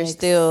have Like you're sex.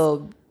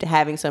 still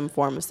having some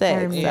form of I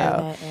sex, remember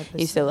so that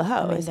you still a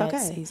hoe. episode. I mean, It's that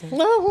okay. season.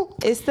 No,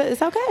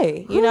 It's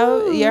okay. You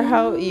know, your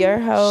hoe.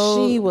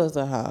 she was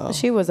a hoe.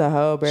 She was a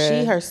hoe, bruh.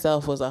 She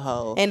herself was a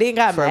hoe, and then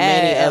got for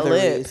mad many at other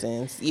Lip.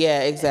 reasons.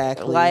 Yeah,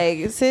 exactly.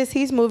 Like, sis,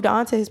 he's moved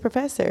on to his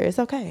professor. It's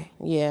okay.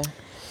 yeah.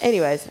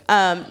 Anyways,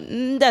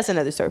 that's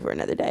another story for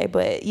another day.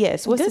 But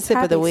yes, what's Good the sip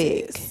of the topic,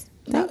 week? sis.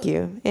 Thank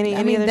you. Any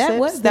I mean, other that sips?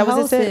 was the that was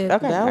whole a sip. sip.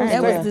 Okay, That all was right, good.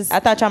 great. That was the- I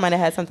thought y'all might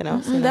have had something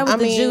else. That was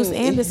the juice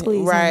and the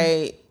squeeze.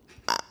 Right.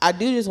 I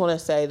do just want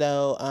to say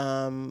though,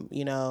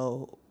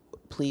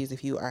 please,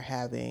 if you are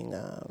having,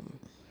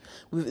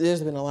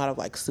 there's been a lot of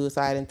like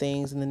suicide and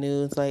things in the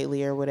news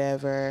lately or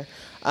whatever.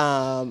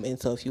 And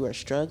so if you are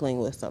struggling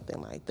with something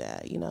like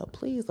that,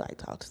 please like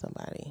talk to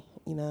somebody.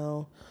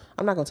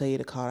 I'm not gonna tell you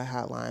to call the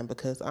hotline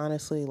because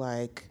honestly,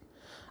 like,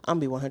 I'm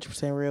gonna be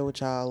 100% real with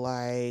y'all.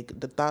 Like,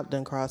 the thought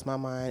done crossed my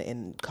mind,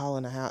 and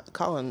calling a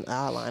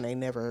hotline ain't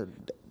never,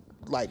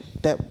 like,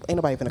 that ain't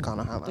nobody finna call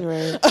a hotline.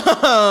 Right.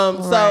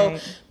 So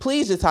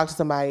please just talk to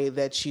somebody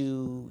that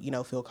you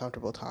feel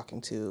comfortable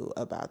talking to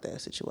about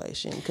that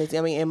situation. Because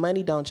and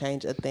money don't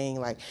change a thing.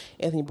 Like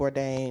Anthony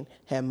Bourdain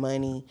had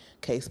money,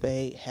 Kate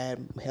Spade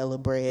had hella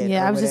bread.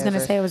 Yeah, or I was just gonna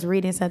whatever. say, I was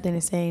reading something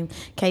the same.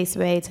 Kate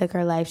Spade took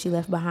her life. She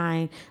left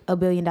behind $1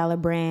 billion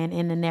brand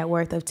and a net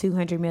worth of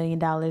 $200 million.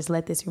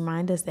 Let this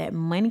remind us that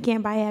money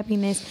can't buy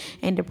happiness,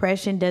 and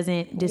depression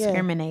doesn't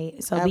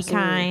discriminate. So absolutely. be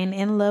kind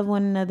and love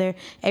one another.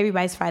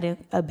 Everybody's fighting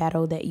a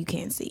battle that you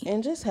can't see.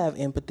 And just have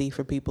empathy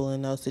for people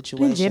in those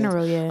situations. In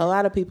general, yeah. A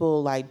lot of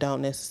people like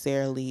don't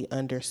necessarily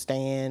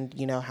understand,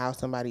 how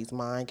somebody's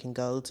mind can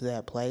go to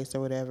that place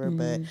or whatever,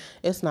 but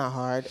it's not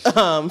hard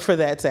for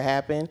that to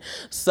happen.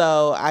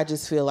 So I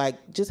just feel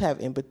like just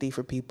have empathy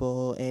for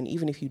people, and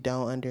even if you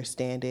don't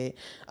understand it,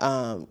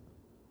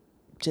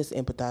 just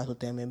empathize with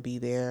them and be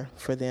there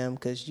for them,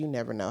 because you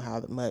never know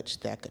how much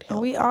that could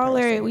help. We all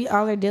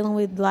are dealing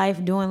with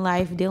life,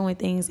 dealing with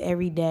things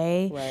every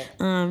day.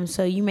 Right.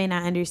 So you may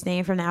not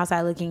understand from the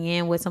outside looking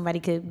in what somebody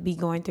could be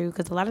going through,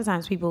 because a lot of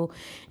times people,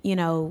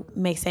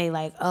 may say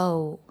like,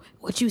 "Oh,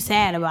 what you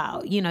sad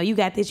about? You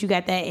got this, you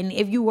got that." And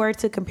if you were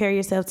to compare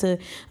yourself to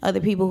other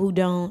people who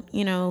don't,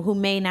 who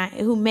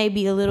may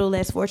be a little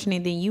less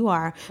fortunate than you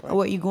are, or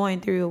what you're going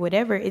through or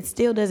whatever, it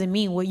still doesn't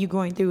mean what you're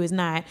going through is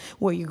not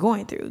what you're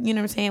going through. You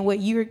know what I'm saying? What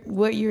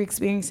you're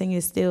experiencing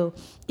is still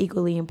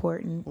equally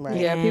important.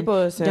 Right. Yeah, And people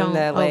assume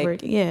that,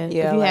 like, if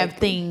you like, have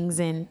things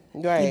and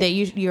Right. that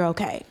you're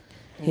okay.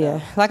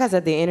 Yeah, like I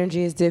said, the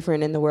energy is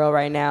different in the world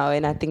right now,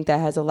 and I think that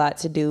has a lot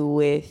to do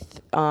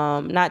with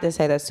not to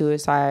say that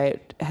suicide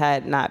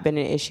had not been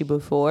an issue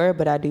before,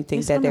 but I do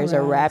think that there's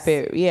a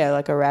rapid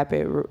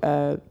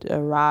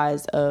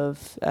rise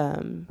of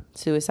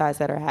suicides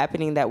that are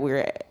happening that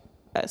we're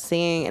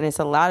seeing, and it's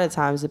a lot of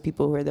times the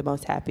people who are the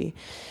most happy,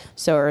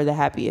 or the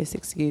happiest,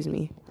 excuse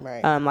me,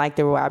 Right. like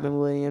the Robin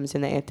Williams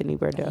and the Anthony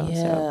Bourdain.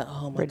 Yeah. So,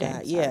 Oh my Bourdain,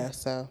 God. sorry. Yeah.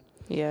 So.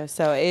 Yeah,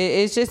 so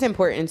it's just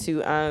important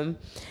to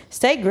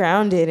stay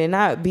grounded and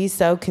not be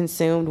so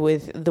consumed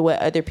with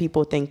what other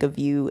people think of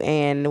you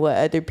and what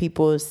other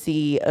people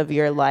see of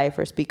your life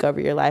or speak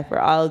over your life, or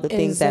all of the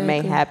things that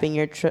may happen,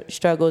 your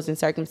struggles and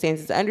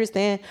circumstances.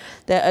 Understand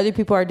that other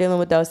people are dealing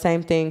with those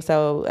same things.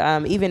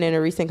 So even in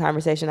a recent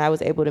conversation, I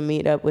was able to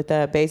meet up with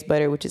Base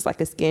Butter, which is like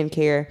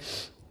a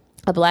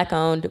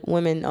Black-owned,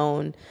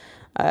 women-owned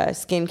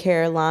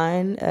skincare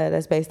line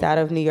that's based out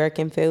of New York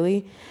and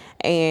Philly.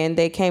 And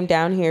they came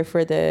down here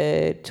for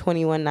the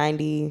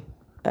 2190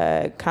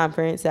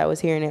 conference that was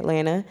here in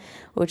Atlanta,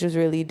 which was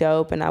really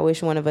dope. And I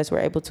wish one of us were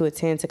able to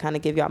attend to kind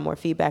of give y'all more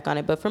feedback on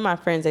it. But from my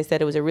friends, they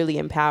said it was a really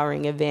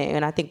empowering event.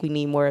 And I think we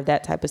need more of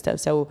that type of stuff.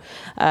 So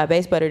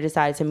Base Butter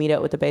decided to meet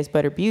up with the Base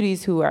Butter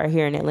Beauties, who are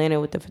here in Atlanta,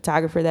 with the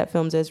photographer that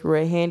films us,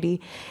 Roy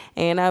Handy.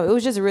 And it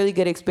was just a really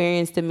good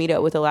experience to meet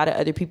up with a lot of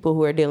other people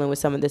who are dealing with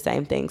some of the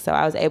same things. So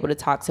I was able to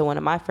talk to one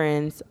of my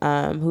friends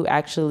who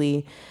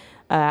actually...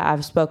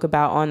 I've spoke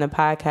about on the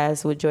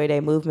podcast with Joy Day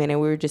Movement, and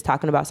we were just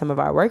talking about some of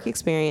our work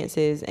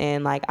experiences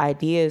and like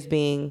ideas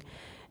being,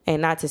 and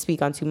not to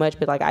speak on too much,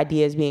 but like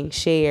ideas being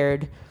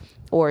shared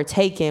or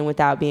taken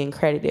without being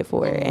credited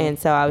for it. And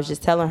so I was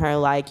just telling her,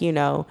 like,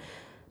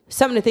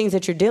 some of the things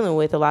that you're dealing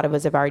with, a lot of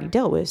us have already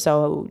dealt with.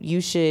 So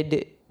you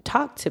should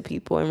talk to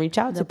people and reach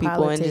out to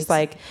people and just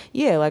like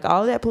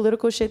all that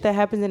political shit that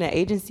happens in an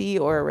agency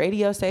or a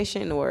radio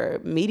station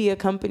or media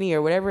company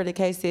or whatever the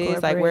case is,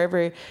 corporate. like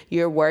wherever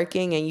you're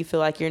working and you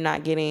feel like you're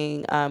not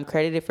getting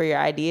credited for your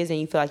ideas and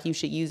you feel like you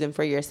should use them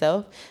for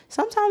yourself.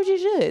 Sometimes you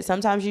should.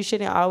 Sometimes you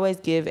shouldn't always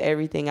give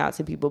everything out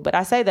to people. But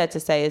I say that to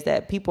say is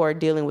that people are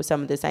dealing with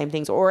some of the same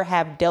things or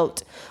have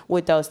dealt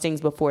with those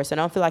things before. So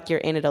don't feel like you're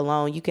in it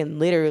alone. You can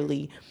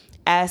literally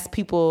asked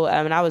people,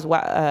 and I was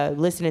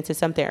listening to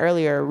something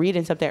earlier,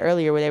 reading something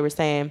earlier where they were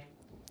saying,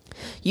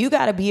 you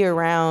got to be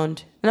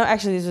around, no,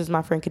 actually this was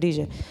my friend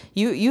Khadijah.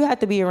 You have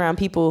to be around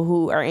people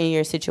who are in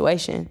your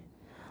situation.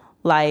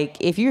 Like,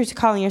 if you're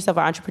calling yourself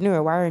an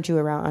entrepreneur, why aren't you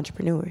around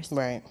entrepreneurs?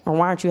 Right. Or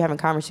why aren't you having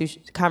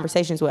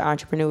conversations with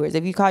entrepreneurs?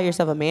 If you call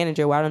yourself a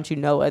manager, why don't you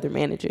know other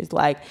managers?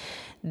 Like,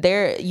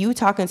 you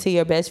talking to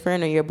your best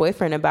friend or your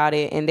boyfriend about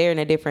it, and they're in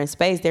a different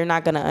space, they're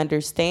not going to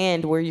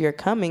understand where you're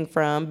coming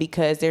from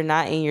because they're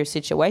not in your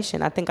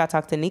situation. I think I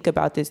talked to Nick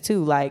about this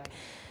too. Like,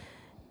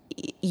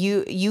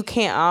 you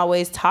can't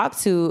always talk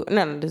to I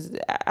don't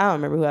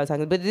remember who I was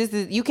talking to,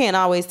 but you can't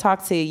always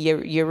talk to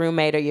your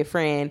roommate or your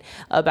friend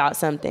about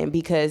something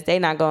because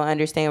they're not going to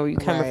understand where you're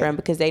coming from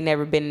because they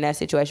never been in that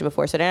situation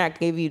before, so they're not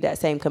going to give you that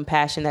same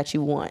compassion that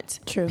you want.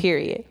 True.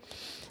 Period.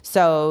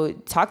 So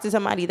talk to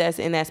somebody that's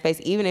in that space.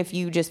 Even if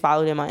you just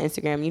follow them on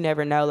Instagram, you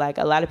never know. Like,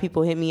 a lot of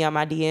people hit me on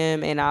my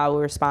DM and I'll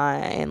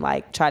respond and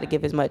like try to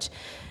give as much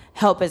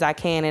help as I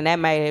can, and that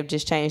might have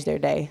just changed their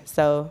day.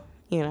 So,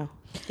 yeah,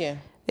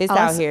 it's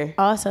also, out here.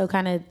 Also,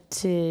 kind of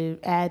to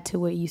add to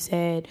what you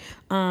said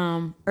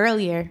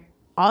earlier,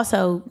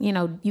 also,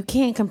 you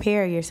can't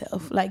compare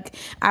yourself. Like,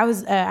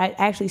 I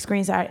actually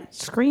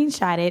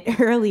screenshotted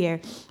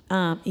earlier.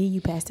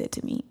 You passed it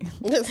to me.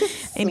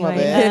 Anyway,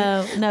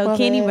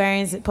 Kenny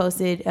Burns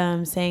posted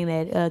saying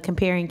that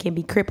comparing can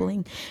be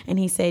crippling, and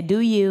he said, "Do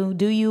you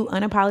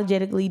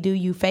unapologetically, do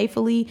you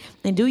faithfully,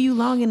 and do you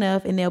long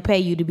enough, and they'll pay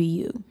you to be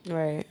you."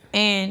 Right.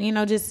 And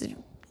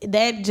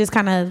that just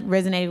kind of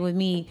resonated with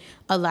me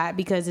a lot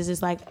because it's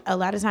just like a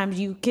lot of times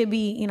you could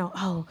be,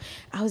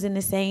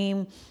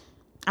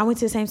 I went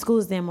to the same school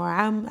as them, or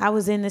I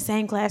was in the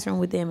same classroom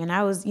with them, and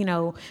I was,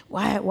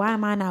 why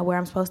am I not where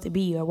I'm supposed to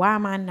be, or why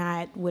am I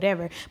not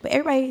whatever? But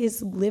everybody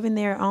is living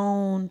their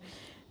own,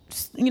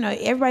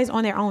 everybody's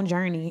on their own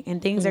journey,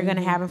 and things are going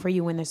to happen for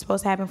you when they're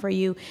supposed to happen for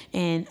you,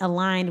 and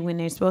aligned when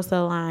they're supposed to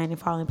align, and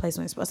fall in place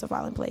when they're supposed to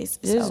fall in place.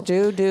 Just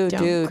do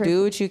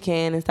what you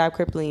can and stop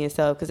crippling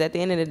yourself. Because at the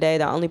end of the day,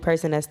 the only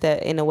person that's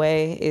in the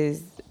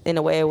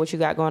way of what you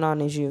got going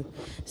on is you.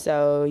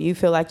 So you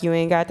feel like you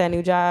ain't got that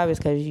new job, it's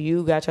because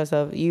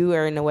you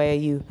are in the way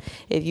of you.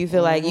 If you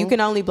feel like you can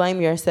only blame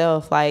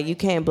yourself, like you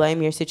can't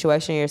blame your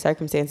situation or your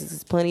circumstances.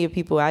 There's plenty of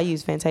people. I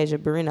use Fantasia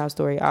Barrino's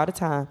story all the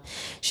time.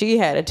 She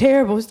had a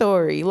terrible story.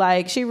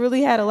 Like, she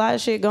really had a lot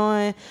of shit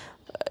going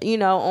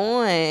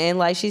on, and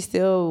like she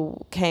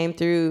still came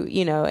through,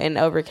 and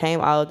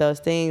overcame all of those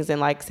things. And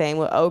like same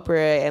with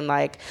Oprah and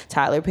like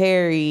Tyler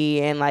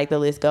Perry, and like the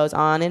list goes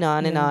on and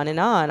on and on and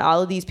on.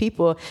 All of these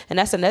people, and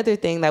that's another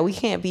thing, that we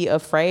can't be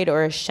afraid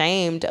or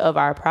ashamed of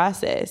our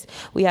process.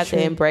 We have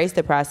to embrace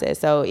the process.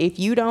 So if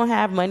you don't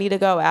have money to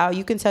go out,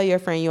 you can tell your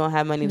friend you don't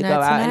have money to go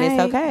out, and it's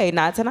okay.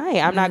 Not tonight.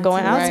 I'm not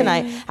going out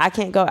tonight. I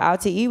can't go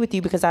out to eat with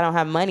you because I don't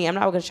have money. I'm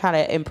not going to try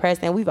to impress.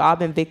 And we've all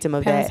been victim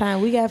of that.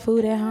 We got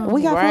food at home.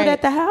 We got food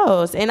at the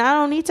house, and I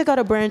don't need to go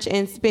to brunch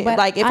and spend. But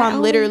like, if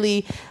I'm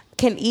literally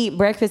can eat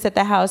breakfast at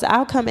the house,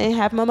 I'll come and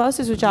have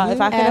mimosas with y'all if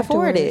I can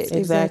afford it.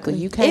 Exactly.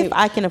 You can't. If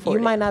I can afford it.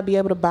 You might not be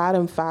able to buy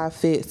them 5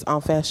 fits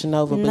on Fashion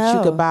Nova, but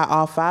you could buy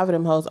all 5 of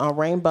them hoes on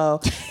Rainbow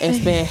and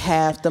spend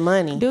half the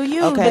money. Do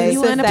you? Okay.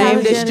 You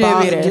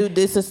distributor.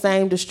 This the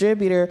same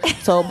distributor.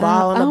 So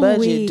ball on the budget.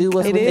 Weak. Do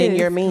what's within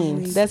your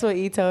means. That's what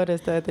E told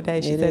us the other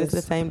day. She said it's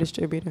the same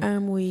distributor.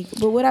 I'm weak.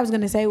 But what I was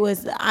going to say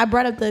was, I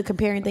brought up the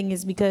comparing thing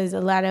is because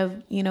a lot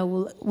of,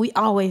 we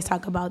always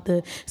talk about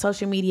the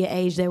social media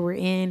age that we're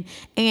in,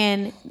 and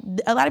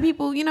a lot of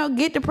people,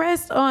 get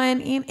depressed on,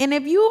 and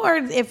if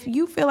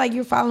you feel like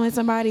you're following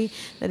somebody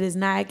that is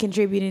not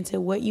contributing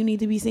to what you need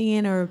to be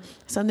seeing, or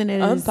something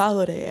that is,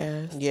 unfollow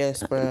their ass.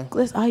 Yes, bro.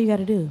 That's all you got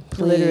to do.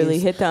 Please. Literally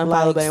hit the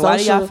unfollow button. Why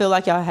do y'all feel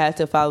like y'all have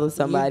to follow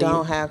somebody? You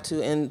don't have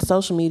to. And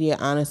social media,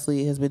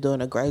 honestly, has been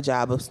doing a great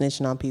job of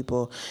snitching on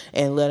people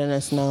and letting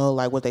us know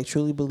like what they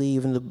truly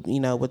believe and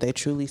what they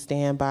truly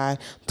stand by.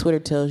 Twitter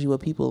tells you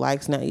what people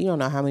like. Now, you don't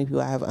know how many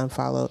people I have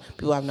unfollowed.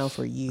 People I've known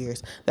for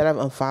years that I've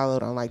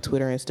unfollowed on like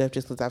Twitter and stuff,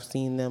 just because I've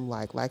seen them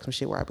like some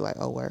shit where I'd be like,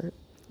 oh, word.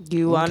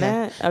 You on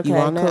that? Okay, you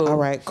on cool. that? All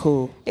right,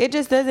 cool. It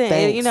just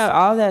doesn't,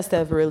 all that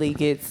stuff really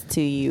gets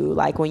to you.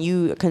 Like, when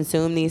you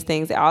consume these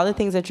things, all the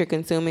things that you're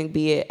consuming,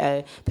 be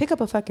it, pick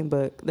up a fucking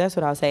book. That's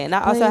what I'll say. And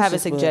I also have a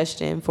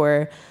suggestion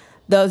for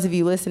those of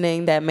you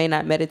listening that may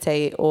not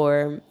meditate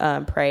or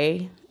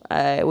pray,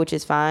 which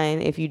is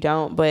fine if you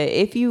don't. But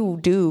if you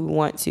do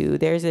want to,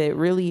 there's a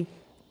really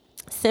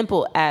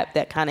simple app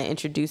that kind of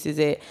introduces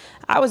it.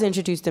 I was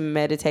introduced to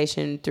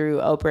meditation through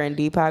Oprah and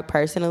Deepak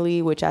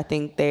personally, which I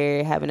think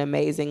they have an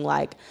amazing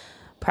like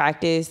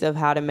practice of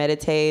how to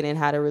meditate and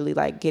how to really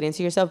like get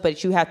into yourself,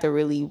 but you have to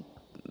really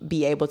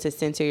be able to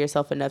center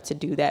yourself enough to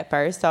do that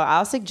first. So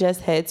I'll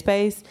suggest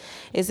Headspace.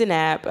 It's an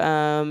app,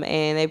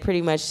 and they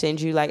pretty much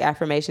send you like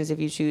affirmations if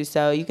you choose.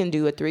 So you can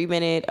do a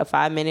 3-minute, a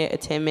 5-minute, a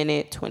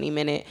 10-minute,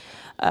 20-minute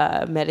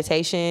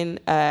meditation.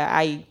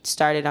 I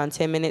started on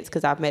 10 minutes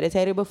because I've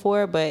meditated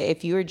before, but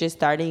if you were just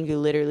starting, you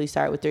literally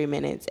start with 3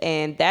 minutes,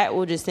 and that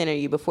will just center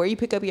you. Before you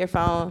pick up your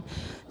phone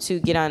to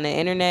get on the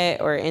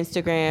internet or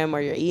Instagram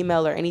or your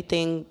email or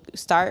anything,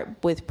 start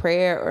with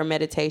prayer or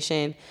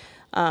meditation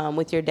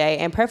with your day,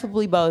 and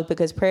preferably both,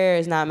 because prayer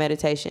is not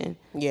meditation.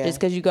 Yeah. Just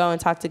because you go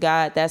and talk to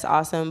God, that's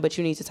awesome, but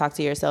you need to talk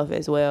to yourself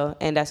as well,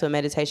 and that's what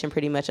meditation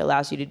pretty much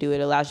allows you to do.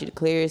 It allows you to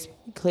clear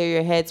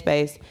your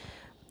headspace.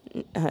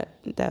 That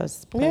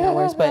was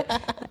worse, but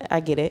I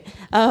get it.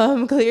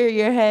 Clear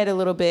your head a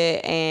little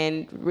bit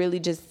and really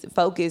just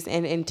focus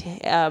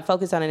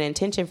focus on an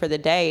intention for the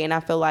day. And I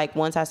feel like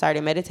once I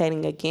started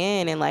meditating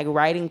again and like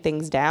writing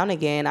things down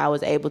again, I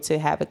was able to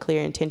have a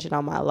clear intention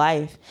on my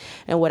life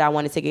and what I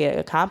wanted to get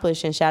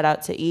accomplished. And shout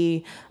out to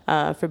E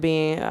for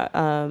being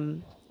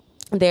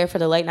there for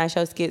the late night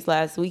show skits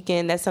last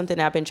weekend. That's something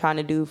I've been trying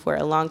to do for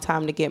a long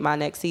time, to get my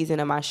next season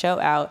of my show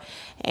out,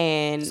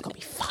 and it's gonna be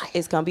fire.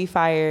 It's gonna be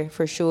fire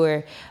for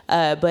sure.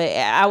 But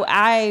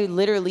I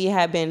literally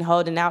have been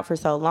holding out for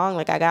so long.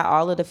 Like, I got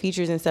all of the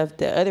features and stuff,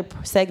 the other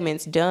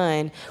segments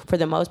done for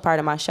the most part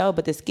of my show,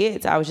 but the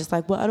skits, I was just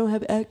like, well, I don't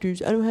have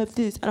actors, I don't have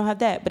this, I don't have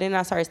that. But then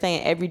I started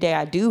saying every day,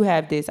 I do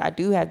have this, I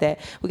do have that.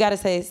 We got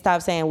to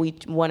stop saying we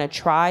want to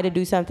try to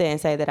do something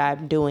and say that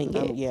I'm doing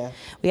it. Yeah.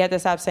 We have to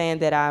stop saying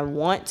that I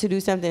want to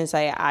do something and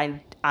say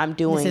I'm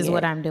doing it. This is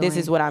what I'm doing. This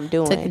is what I'm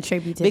doing. To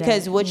contribute to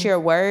because that. what your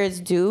words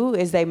do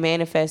is they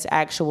manifest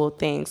actual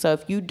things. So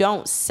if you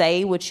don't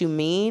say what you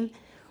mean,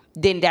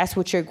 then that's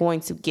what you're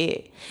going to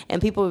get.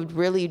 And people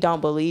really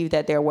don't believe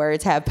that their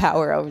words have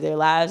power over their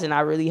lives. And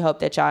I really hope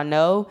that y'all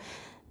know,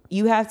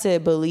 you have to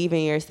believe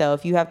in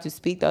yourself. You have to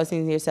speak those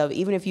things to yourself,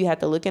 even if you have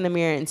to look in the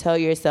mirror and tell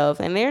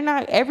yourself. And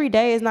every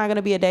day is not going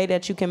to be a day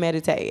that you can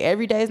meditate.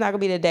 Every day is not going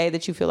to be the day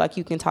that you feel like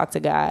you can talk to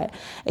God.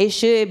 It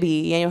should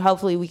be. And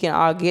hopefully we can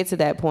all get to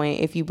that point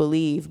if you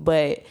believe.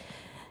 But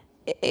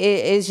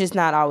it's just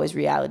not always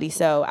reality.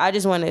 So I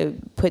just want to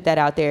put that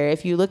out there.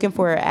 If you're looking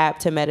for an app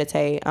to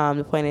meditate,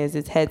 the point is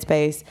it's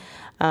Headspace.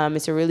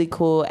 It's a really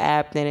cool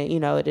app. Then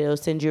it'll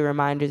send you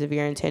reminders of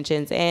your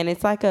intentions, and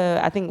it's like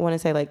I want to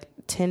say like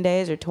 10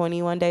 days or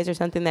 21 days or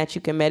something that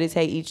you can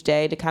meditate each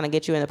day to kind of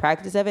get you in the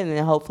practice of it, and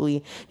then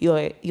hopefully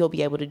you'll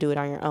be able to do it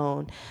on your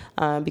own,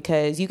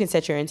 because you can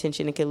set your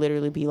intention. It could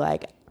literally be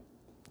like,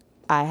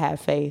 I have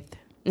faith.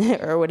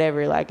 Or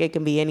whatever, like it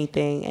can be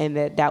anything, and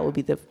that will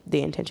be the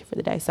intention for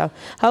the day. So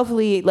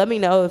hopefully, let me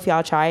know if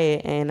y'all try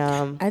it. And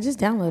I just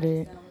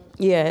downloaded it.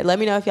 Yeah, let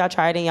me know if y'all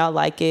tried it and y'all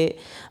like it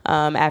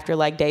after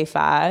like day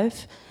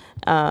 5.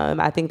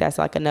 I think that's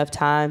like enough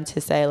time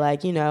to say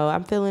like,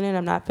 I'm feeling it,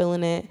 I'm not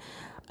feeling it.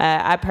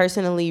 I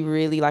personally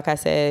really, like I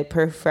said,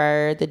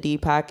 prefer the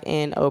Deepak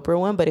and Oprah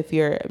one, but if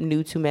you're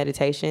new to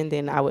meditation,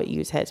 then I would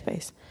use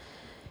Headspace.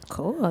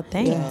 Cool,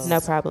 thanks. Yes. No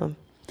problem.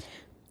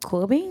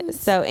 Cool beans.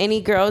 So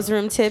any girls'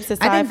 room tips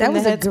aside from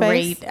the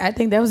Headspace? I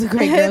think that was a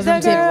great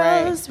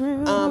girls'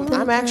 room tip. Right.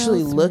 I'm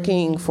actually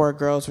looking for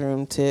girls'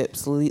 room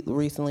tips.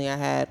 Recently, I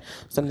had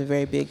something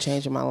very big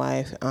change in my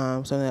life.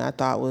 Something I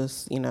thought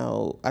was,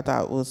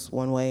 was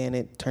one way, and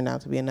it turned out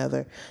to be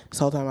another. This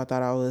whole time I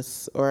thought I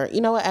was, or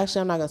you know what?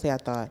 Actually, I'm not gonna say I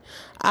thought.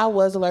 I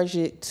was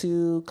allergic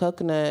to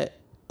coconut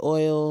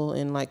oil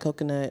and like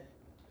coconut,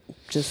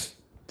 just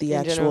the in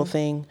actual general.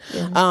 thing.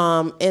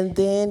 Yeah. And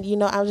then,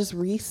 I just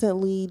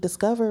recently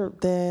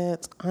discovered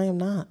that I am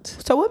not.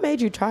 So what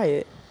made you try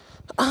it?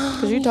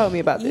 Because you told me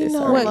about this.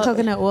 What, already.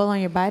 coconut oil on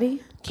your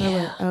body?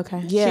 Yeah.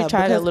 Okay. Yeah, She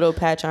tried a because- little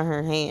patch on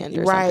her hand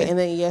or right, something. and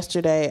then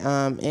yesterday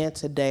and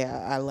today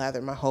I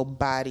lathered my whole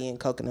body in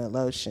coconut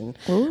lotion.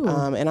 Ooh.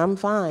 And I'm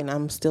fine.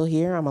 I'm still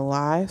here. I'm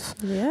alive.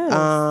 Yes.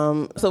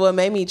 So what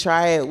made me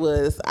try it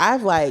was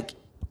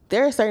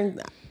there are certain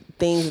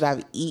things that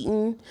I've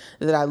eaten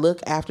that I look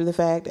after the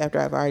fact, after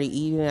I've already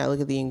eaten, I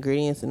look at the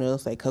ingredients and it'll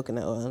say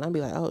coconut oil, and I'll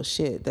be like, oh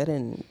shit, that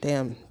didn't,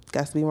 damn,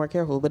 got to be more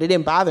careful. But it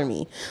didn't bother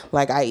me.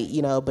 Like I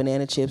eat,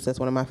 banana chips. That's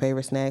one of my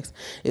favorite snacks.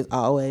 It's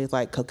always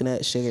like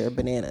coconut, sugar,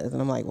 bananas, and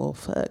I'm like, well,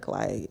 fuck,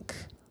 like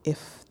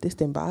if this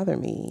didn't bother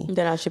me,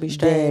 Then I should be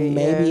straight. then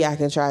maybe yeah. I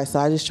can try. So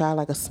I just tried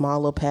like a small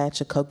little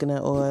patch of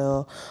coconut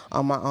oil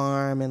on my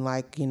arm and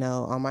like,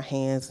 on my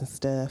hands and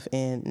stuff,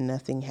 and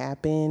nothing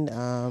happened.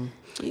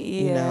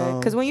 Yeah,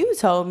 because when you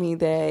told me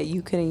that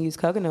you couldn't use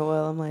coconut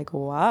oil, I'm like,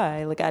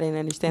 why? Like, I didn't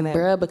understand that.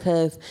 Bruh,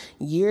 because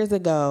years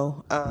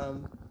ago,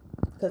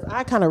 because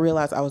I kind of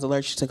realized I was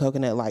allergic to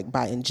coconut like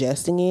by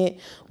ingesting it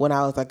when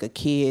I was like a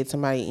kid.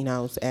 Somebody, I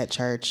was at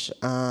church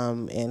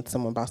and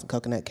someone bought some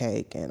coconut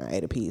cake and I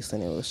ate a piece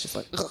and it was just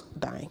like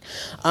dying.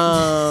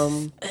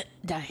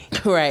 Dang.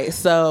 Right.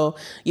 So,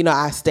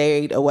 I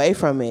stayed away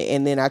from it.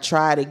 And then I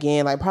tried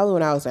again, like probably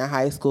when I was in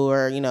high school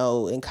or,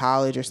 in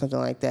college or something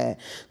like that,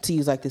 to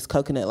use like this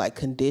coconut like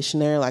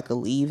conditioner, like a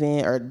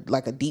leave-in or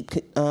like a deep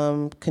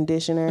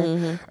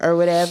conditioner or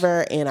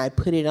whatever. And I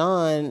put it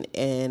on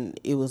and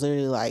it was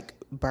literally like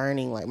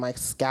burning like my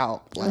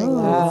scalp. Like,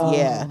 wow.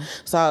 yeah.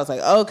 So I was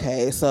like,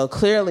 okay, so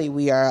clearly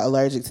we are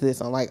allergic to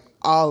this on like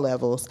all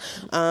levels.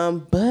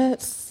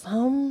 But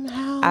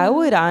somehow I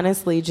would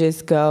honestly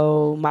just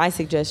go. My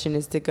suggestion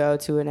is to go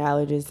to an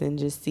allergist and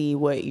just see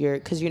what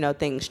because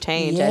things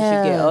change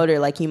as you get older.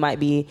 Like you might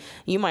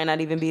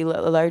not even be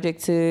allergic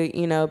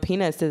to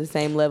peanuts to the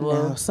same level.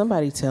 Now,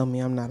 somebody tell me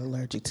I'm not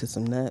allergic to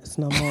some nuts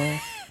no more.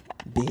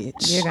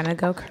 Bitch, You're gonna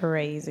go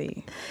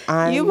crazy.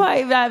 You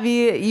might not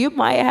be. You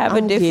might have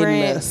I'm a different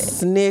getting a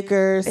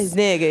Snickers.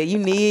 Nigga, you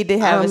need to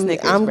have a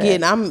Snickers.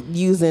 I'm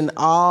using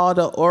all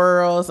the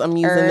orals. I'm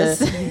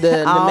using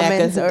the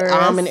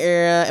almond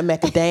era and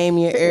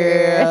macadamia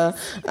era.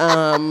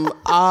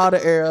 All the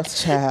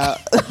Earls, child.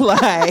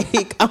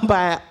 Like I'm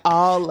buying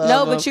all of them.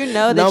 No, but you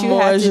know that no you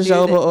more have to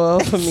jojoba do oil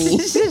for me.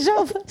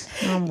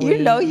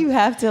 You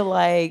have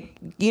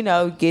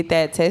to get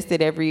that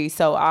tested every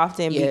so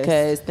often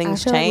because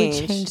things change.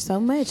 We change so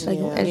much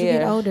as you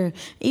get older.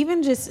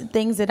 Even just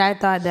things that I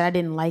thought that I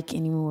didn't like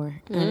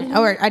anymore,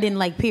 or I didn't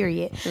like.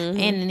 Period. And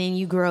then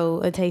you grow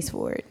a taste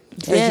for it.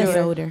 As you get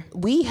older.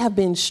 We have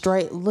been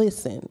straight.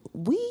 Listen,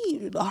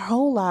 our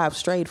whole lives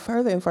strayed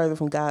further and further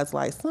from God's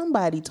light.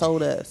 Somebody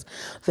told us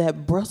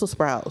that Brussels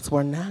sprouts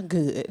were not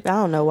good. I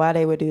don't know why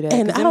they would do that.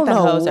 And I don't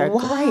know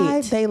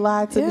why great. they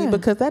lied to me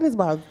because that is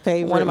my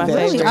favorite. One of my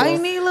favorites. All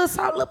you need a little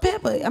salt, a little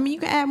pepper. I mean, you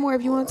can add more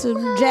if you want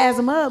to jazz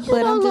them up,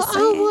 but I'm just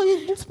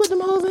saying. Just put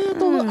them hoes in,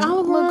 throw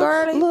little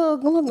garlic,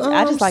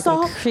 I just like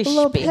salt, them crispy. A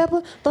little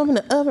pepper, throw them in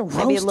the oven,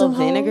 maybe roast a little them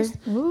vinegar.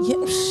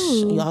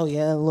 Oh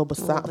yeah, a little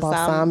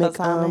balsamic.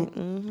 I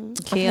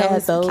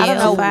don't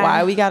know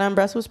why we got on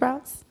Brussels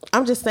sprouts.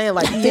 I'm just saying,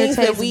 like things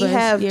that we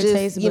have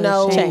just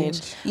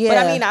changed. Yeah. But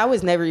I mean, I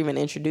was never even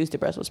introduced to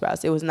Brussels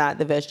sprouts. It was not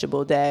the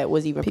vegetable that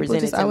was even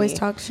presented to me. Always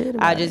talk shit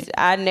about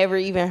I never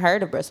even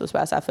heard of Brussels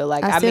sprouts. I feel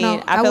like I feel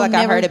like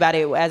I heard about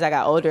it as I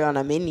got older on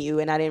a menu,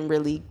 and I didn't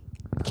really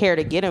care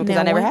to get them because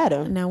I never had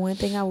them. Now, one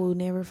thing I will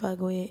never fuck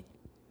with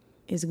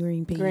is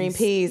green peas. Green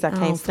peas, I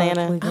can't stand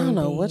them. I don't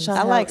know what y'all.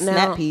 I like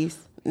snap peas.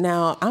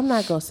 Now, I'm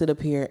not going to sit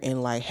up here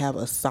and like have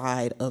a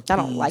side of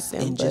peas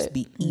and just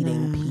be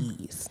eating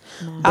peas.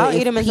 No. I'll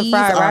eat them in some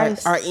fried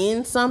rice. Are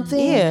in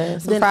something? Yeah,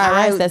 some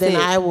fried rice. Then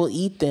I will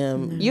eat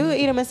them. You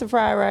eat them in some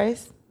fried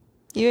rice.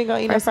 You ain't going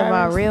to eat First no fried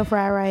rice? First of all, real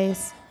fried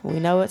rice. We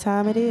know what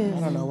time it is. I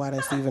don't know why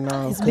that's even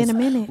on. It's been a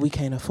minute. We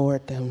can't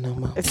afford them no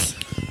more.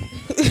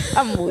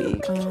 I'm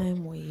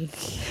weak.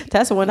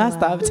 That's when I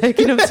stopped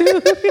taking them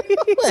too.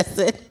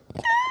 Listen.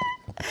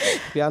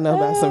 Y'all know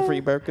about some free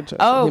birth control.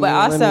 Oh, but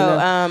also,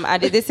 I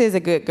did. This is a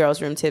good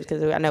girls' room tip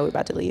because I know we're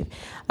about to leave,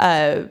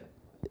 or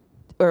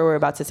we're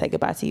about to say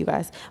goodbye to you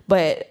guys.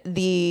 But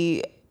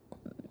when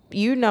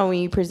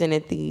you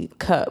presented the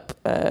cup,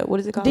 what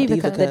is it called?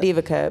 Diva Cup. The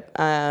Diva Cup.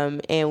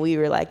 And we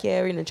were like,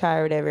 yeah, we're gonna try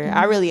or whatever.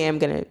 I really am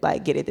gonna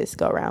get it this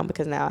go around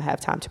because now I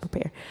have time to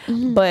prepare.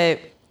 But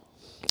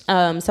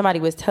somebody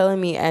was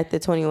telling me at the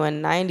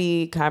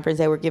 2190 conference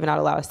they were giving out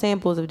a lot of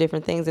samples of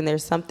different things, and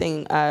there's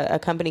something a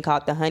company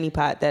called the Honey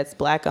Pot that's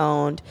black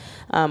owned,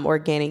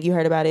 organic. You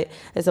heard about it?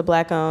 It's a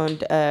black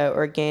owned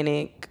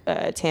organic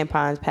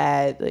tampons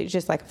pad,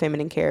 just like a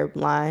feminine care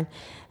line.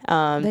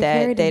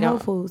 That they don't. Whole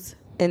Foods.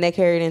 And they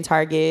carry it in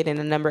Target and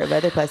a number of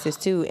other places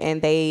too.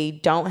 And they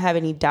don't have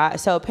any dye.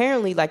 So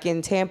apparently, like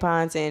in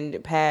tampons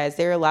and pads,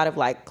 there are a lot of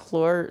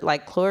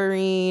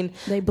chlorine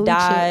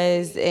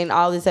dyes and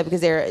all this stuff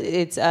because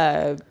it's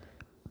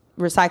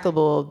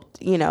recyclable,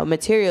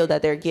 material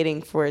that they're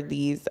getting for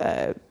these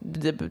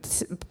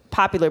the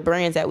popular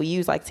brands that we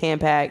use, like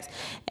Tampax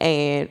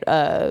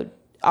and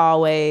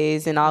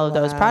Always and all of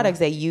those products.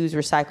 They use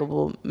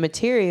recyclable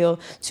material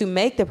to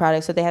make the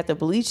products, so they have to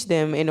bleach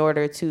them in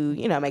order to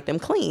make them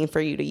clean for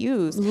you to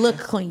use, look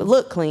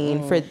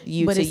clean for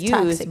you to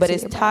use. But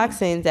it's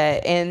toxins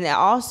that, and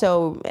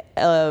also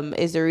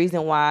is the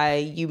reason why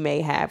you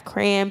may have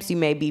cramps, you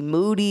may be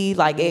moody.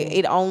 Like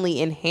it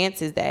only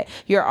enhances that.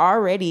 You're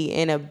already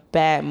in a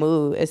bad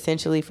mood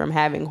essentially from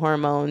having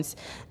hormones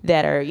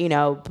that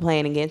are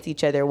playing against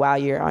each other while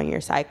you're on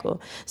your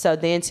cycle. So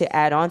then to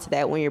add on to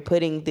that, when you're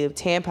putting the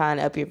tampon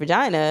up your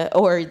vagina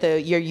or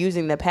you're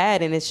using the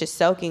pad and it's just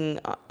soaking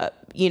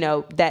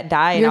that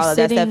dye and all of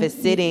that stuff is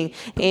sitting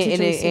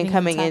and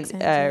coming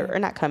in or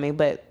not coming,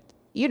 but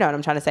you know what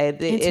I'm trying to say.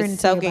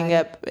 It's soaking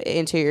up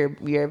into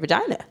your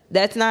vagina.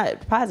 That's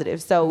not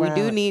positive. So we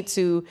do need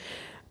to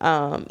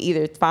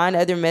either find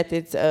other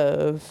methods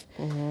of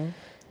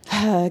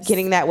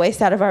getting that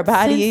waste out of our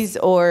bodies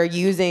or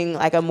using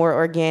like a more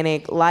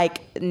organic,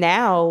 like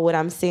now what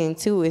I'm seeing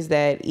too is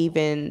that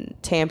even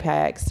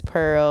Tampax,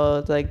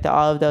 Pearl, like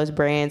all of those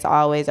brands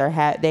always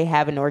they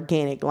have an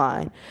organic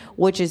line,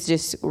 which is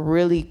just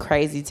really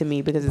crazy to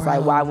me because it's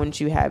like, why wouldn't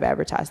you have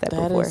advertised that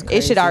before?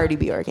 It should already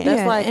be organic.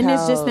 That's like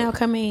it's just now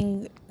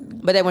coming.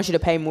 But they want you to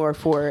pay more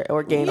for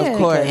organic, of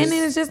course. And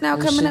then it's just now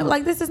coming up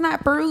like this is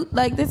not fruit,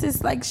 like this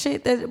is like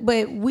shit that.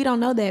 But we don't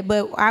know that.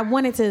 But I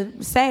wanted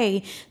to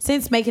say,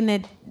 since making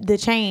the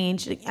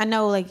change, I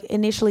know like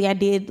initially I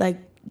did like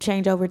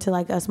change over to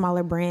like a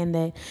smaller brand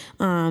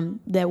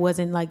that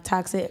wasn't like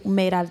toxic,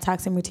 made out of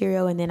toxic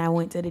material, and then I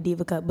went to the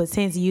Diva Cup. But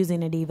since using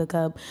the Diva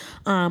Cup,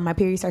 my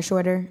periods are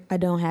shorter. I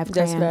don't have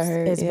cramps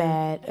as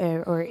bad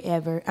or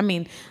ever. I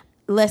mean,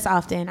 less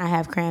often I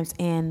have cramps,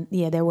 and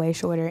they're way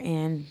shorter,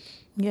 and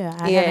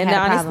I and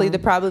honestly,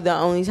 problem. the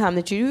only time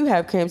that you do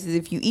have cramps is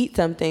if you eat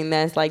something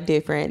that's like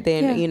different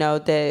than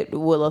that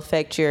will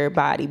affect your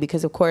body,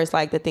 because of course,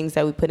 like the things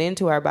that we put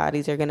into our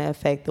bodies are going to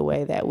affect the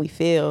way that we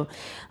feel.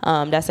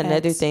 That's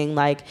another thing.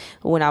 Like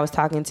when I was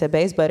talking to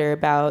Base Butter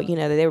about,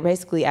 they were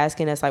basically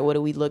asking us like, what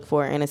do we look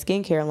for in a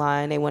skincare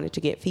line? They wanted to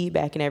get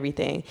feedback and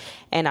everything,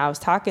 and I was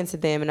talking to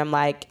them, and I'm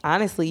like,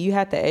 honestly, you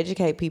have to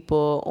educate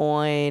people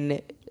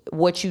on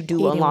what you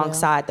do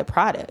alongside the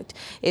product.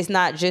 It's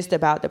not just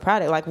about the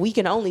product. Like, we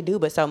can only do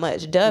but so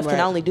much. Dove can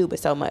only do but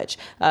so much.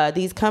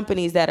 These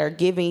companies that are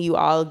giving you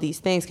all of these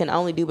things can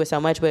only do but so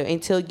much. But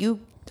until you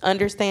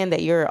understand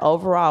that your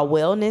overall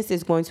wellness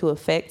is going to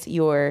affect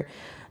your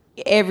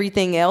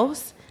everything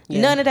else,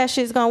 none of that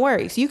shit's gonna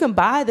work. So you can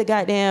buy the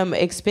goddamn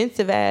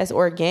expensive ass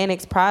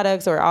organics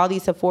products or all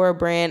these Sephora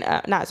brand,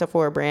 not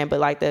Sephora brand, but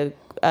like the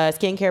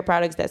skincare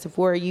products that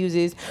Sephora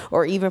uses,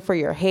 or even for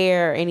your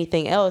hair or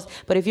anything else.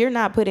 But if you're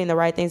not putting the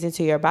right things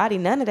into your body,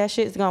 none of that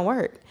shit is gonna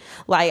work.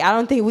 Like, I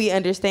don't think we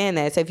understand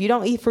that. So if you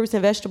don't eat fruits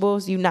and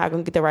vegetables, you're not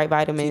gonna get the right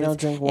vitamins. You don't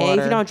drink water. And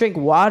if you don't drink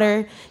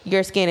water,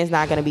 your skin is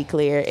not gonna be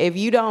clear. If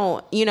you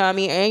don't,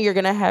 and you're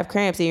gonna have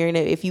cramps. And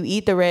if you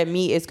eat the red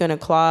meat, it's gonna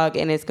clog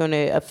and it's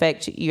gonna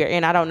affect your.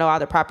 And I don't know all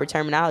the proper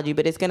terminology,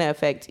 but it's gonna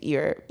affect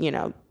your,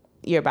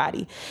 your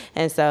body.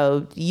 And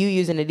so you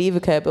using a Diva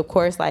Cup, of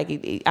course,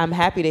 like, I'm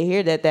happy to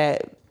hear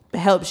that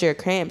helps your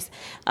cramps,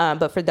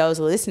 but for those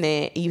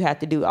listening, you have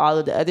to do all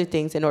of the other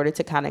things in order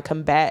to kind of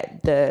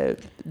combat the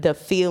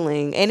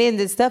feeling. And then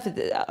the stuff,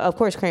 of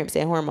course, cramps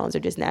and hormones are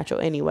just natural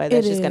anyway.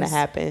 That's just gonna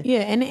happen.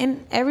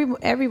 And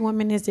every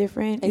woman is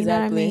different. You know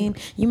what I mean?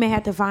 You may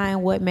have to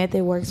find what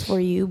method works for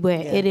you,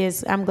 but it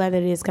is, I'm glad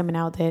that it is coming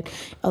out that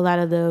a lot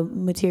of the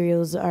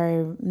materials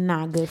are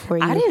not good for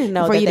you. I didn't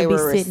know that they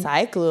were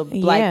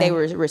recyclable. Like, they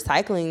were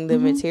recycling the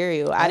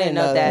material. I didn't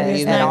know that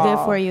it's not good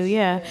for you.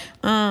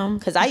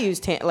 Because I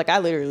use I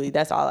literally,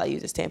 that's all I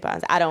use is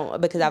tampons. I don't,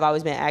 because I've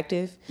always been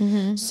active,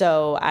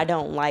 so I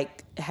don't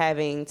like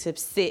having to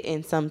sit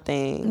in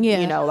something,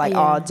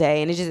 all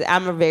day. And it's just,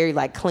 I'm a very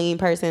clean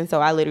person,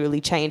 so I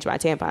literally change my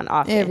tampon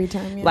often. Every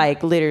time,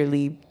 like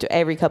literally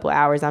every couple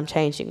hours I'm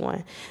changing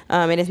one.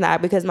 And it's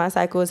not because my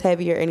cycle is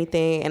heavy or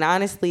anything. And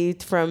honestly,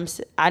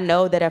 I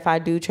know that if I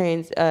do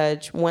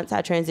once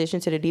I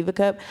transition to the Diva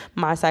Cup,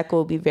 my cycle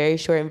will be very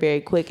short and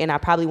very quick, and I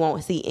probably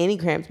won't see any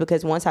cramps,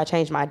 because once I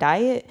change my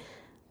diet,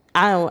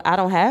 I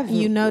don't have.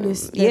 You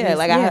notice.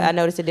 I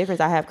noticed a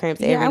difference. I have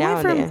cramps every now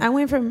and then. I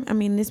went from, I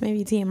mean, this may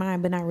be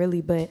TMI, but not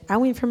really, but I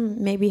went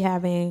from maybe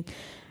having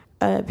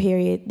a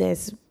period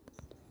that's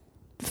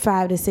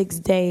 5 to 6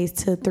 days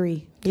to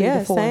 3.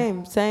 Yeah,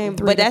 same.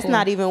 But that's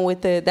not even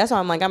with that's why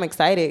I'm like, I'm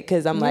excited,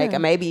 because I'm like,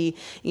 maybe,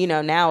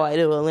 now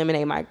it'll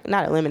eliminate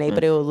not eliminate,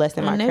 but it will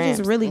lessen my cramps. And that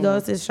just really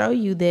goes to show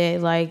you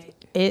that, like,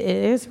 it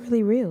is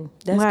really real.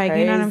 That's crazy.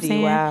 You know what I'm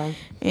saying? Wow.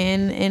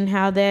 And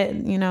how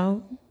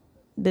that,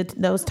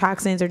 those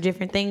toxins or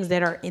different things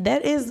that's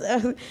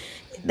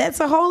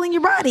a hole in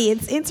your body.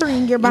 It's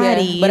entering your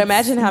body. Yeah, but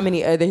imagine how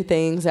many other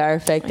things are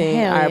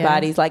affecting our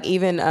bodies. Like,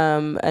 even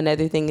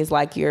another thing is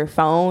like your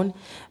phone.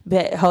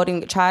 But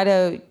try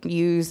to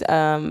use speaker,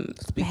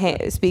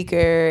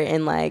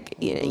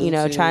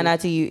 and try not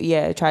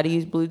to try to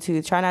use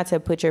Bluetooth. Try not to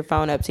put your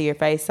phone up to your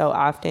face so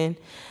often.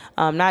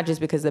 Not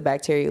just because the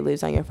bacteria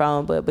lives on your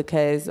phone, but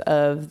because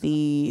of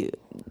the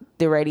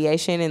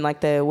radiation and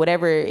the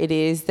whatever it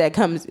is that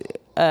comes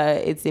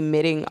it's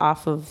emitting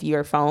off of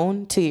your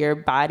phone to your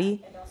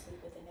body.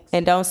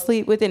 And don't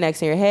sleep with it next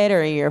to your head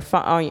or in your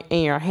phone,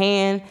 in your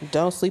hand.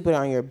 Don't sleep it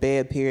on your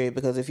bed, period,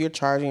 because if you're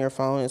charging your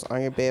phone, it's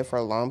on your bed for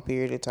a long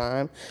period of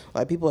time.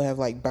 Like, people have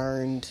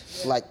burned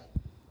like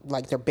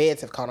their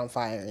beds have caught on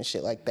fire and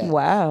shit like that.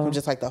 Wow. From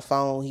just the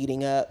phone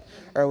heating up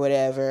or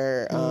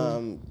whatever.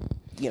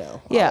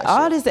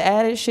 All this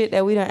added shit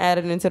that we done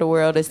added into the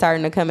world is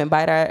starting to come and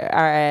bite our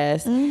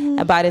ass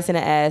and bite us in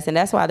the ass. And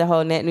that's why the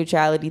whole net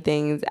neutrality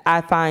things,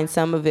 I find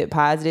some of it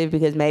positive,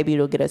 because maybe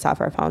it'll get us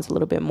off our phones a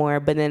little bit more.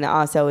 But then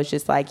also it's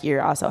just like,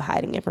 you're also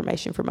hiding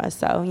information from us.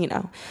 So,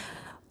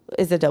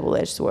 it's a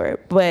double-edged sword.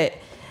 But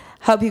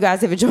hope you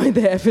guys have enjoyed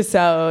the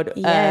episode.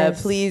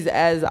 Yes. Please,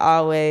 as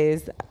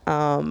always,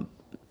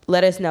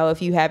 let us know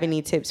if you have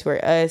any tips for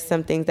us,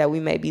 some things that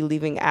we may be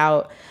leaving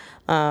out.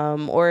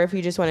 Or if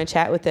you just want to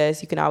chat with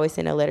us, you can always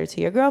send a letter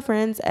to your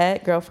girlfriends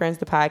at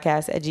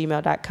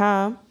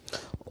girlfriendstthepodcast@gmail.com.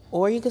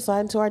 Or you can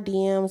slide into our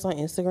DMs on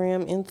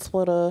Instagram and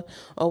Twitter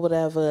or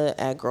whatever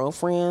at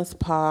Girlfriends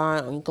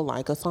Pod. Or you can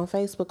like us on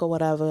Facebook or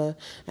whatever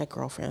at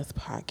Girlfriends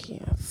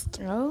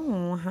Podcast.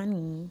 Oh,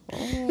 honey.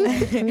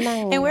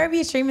 And wherever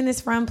you're streaming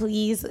this from,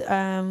 please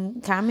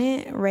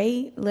comment,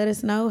 rate, let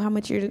us know how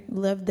much you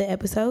loved the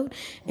episode,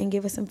 and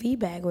give us some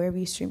feedback wherever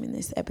you're streaming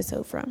this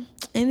episode from.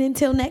 And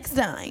until next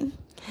time.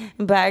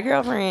 Bye,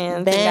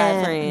 girlfriends. Bye.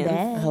 Guy friends.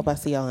 I hope I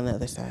see y'all on the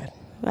other side.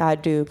 I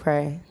do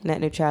pray. Net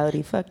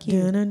neutrality. Fuck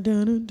you. We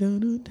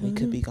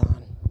could be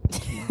gone.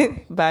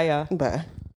 Bye, y'all. Bye.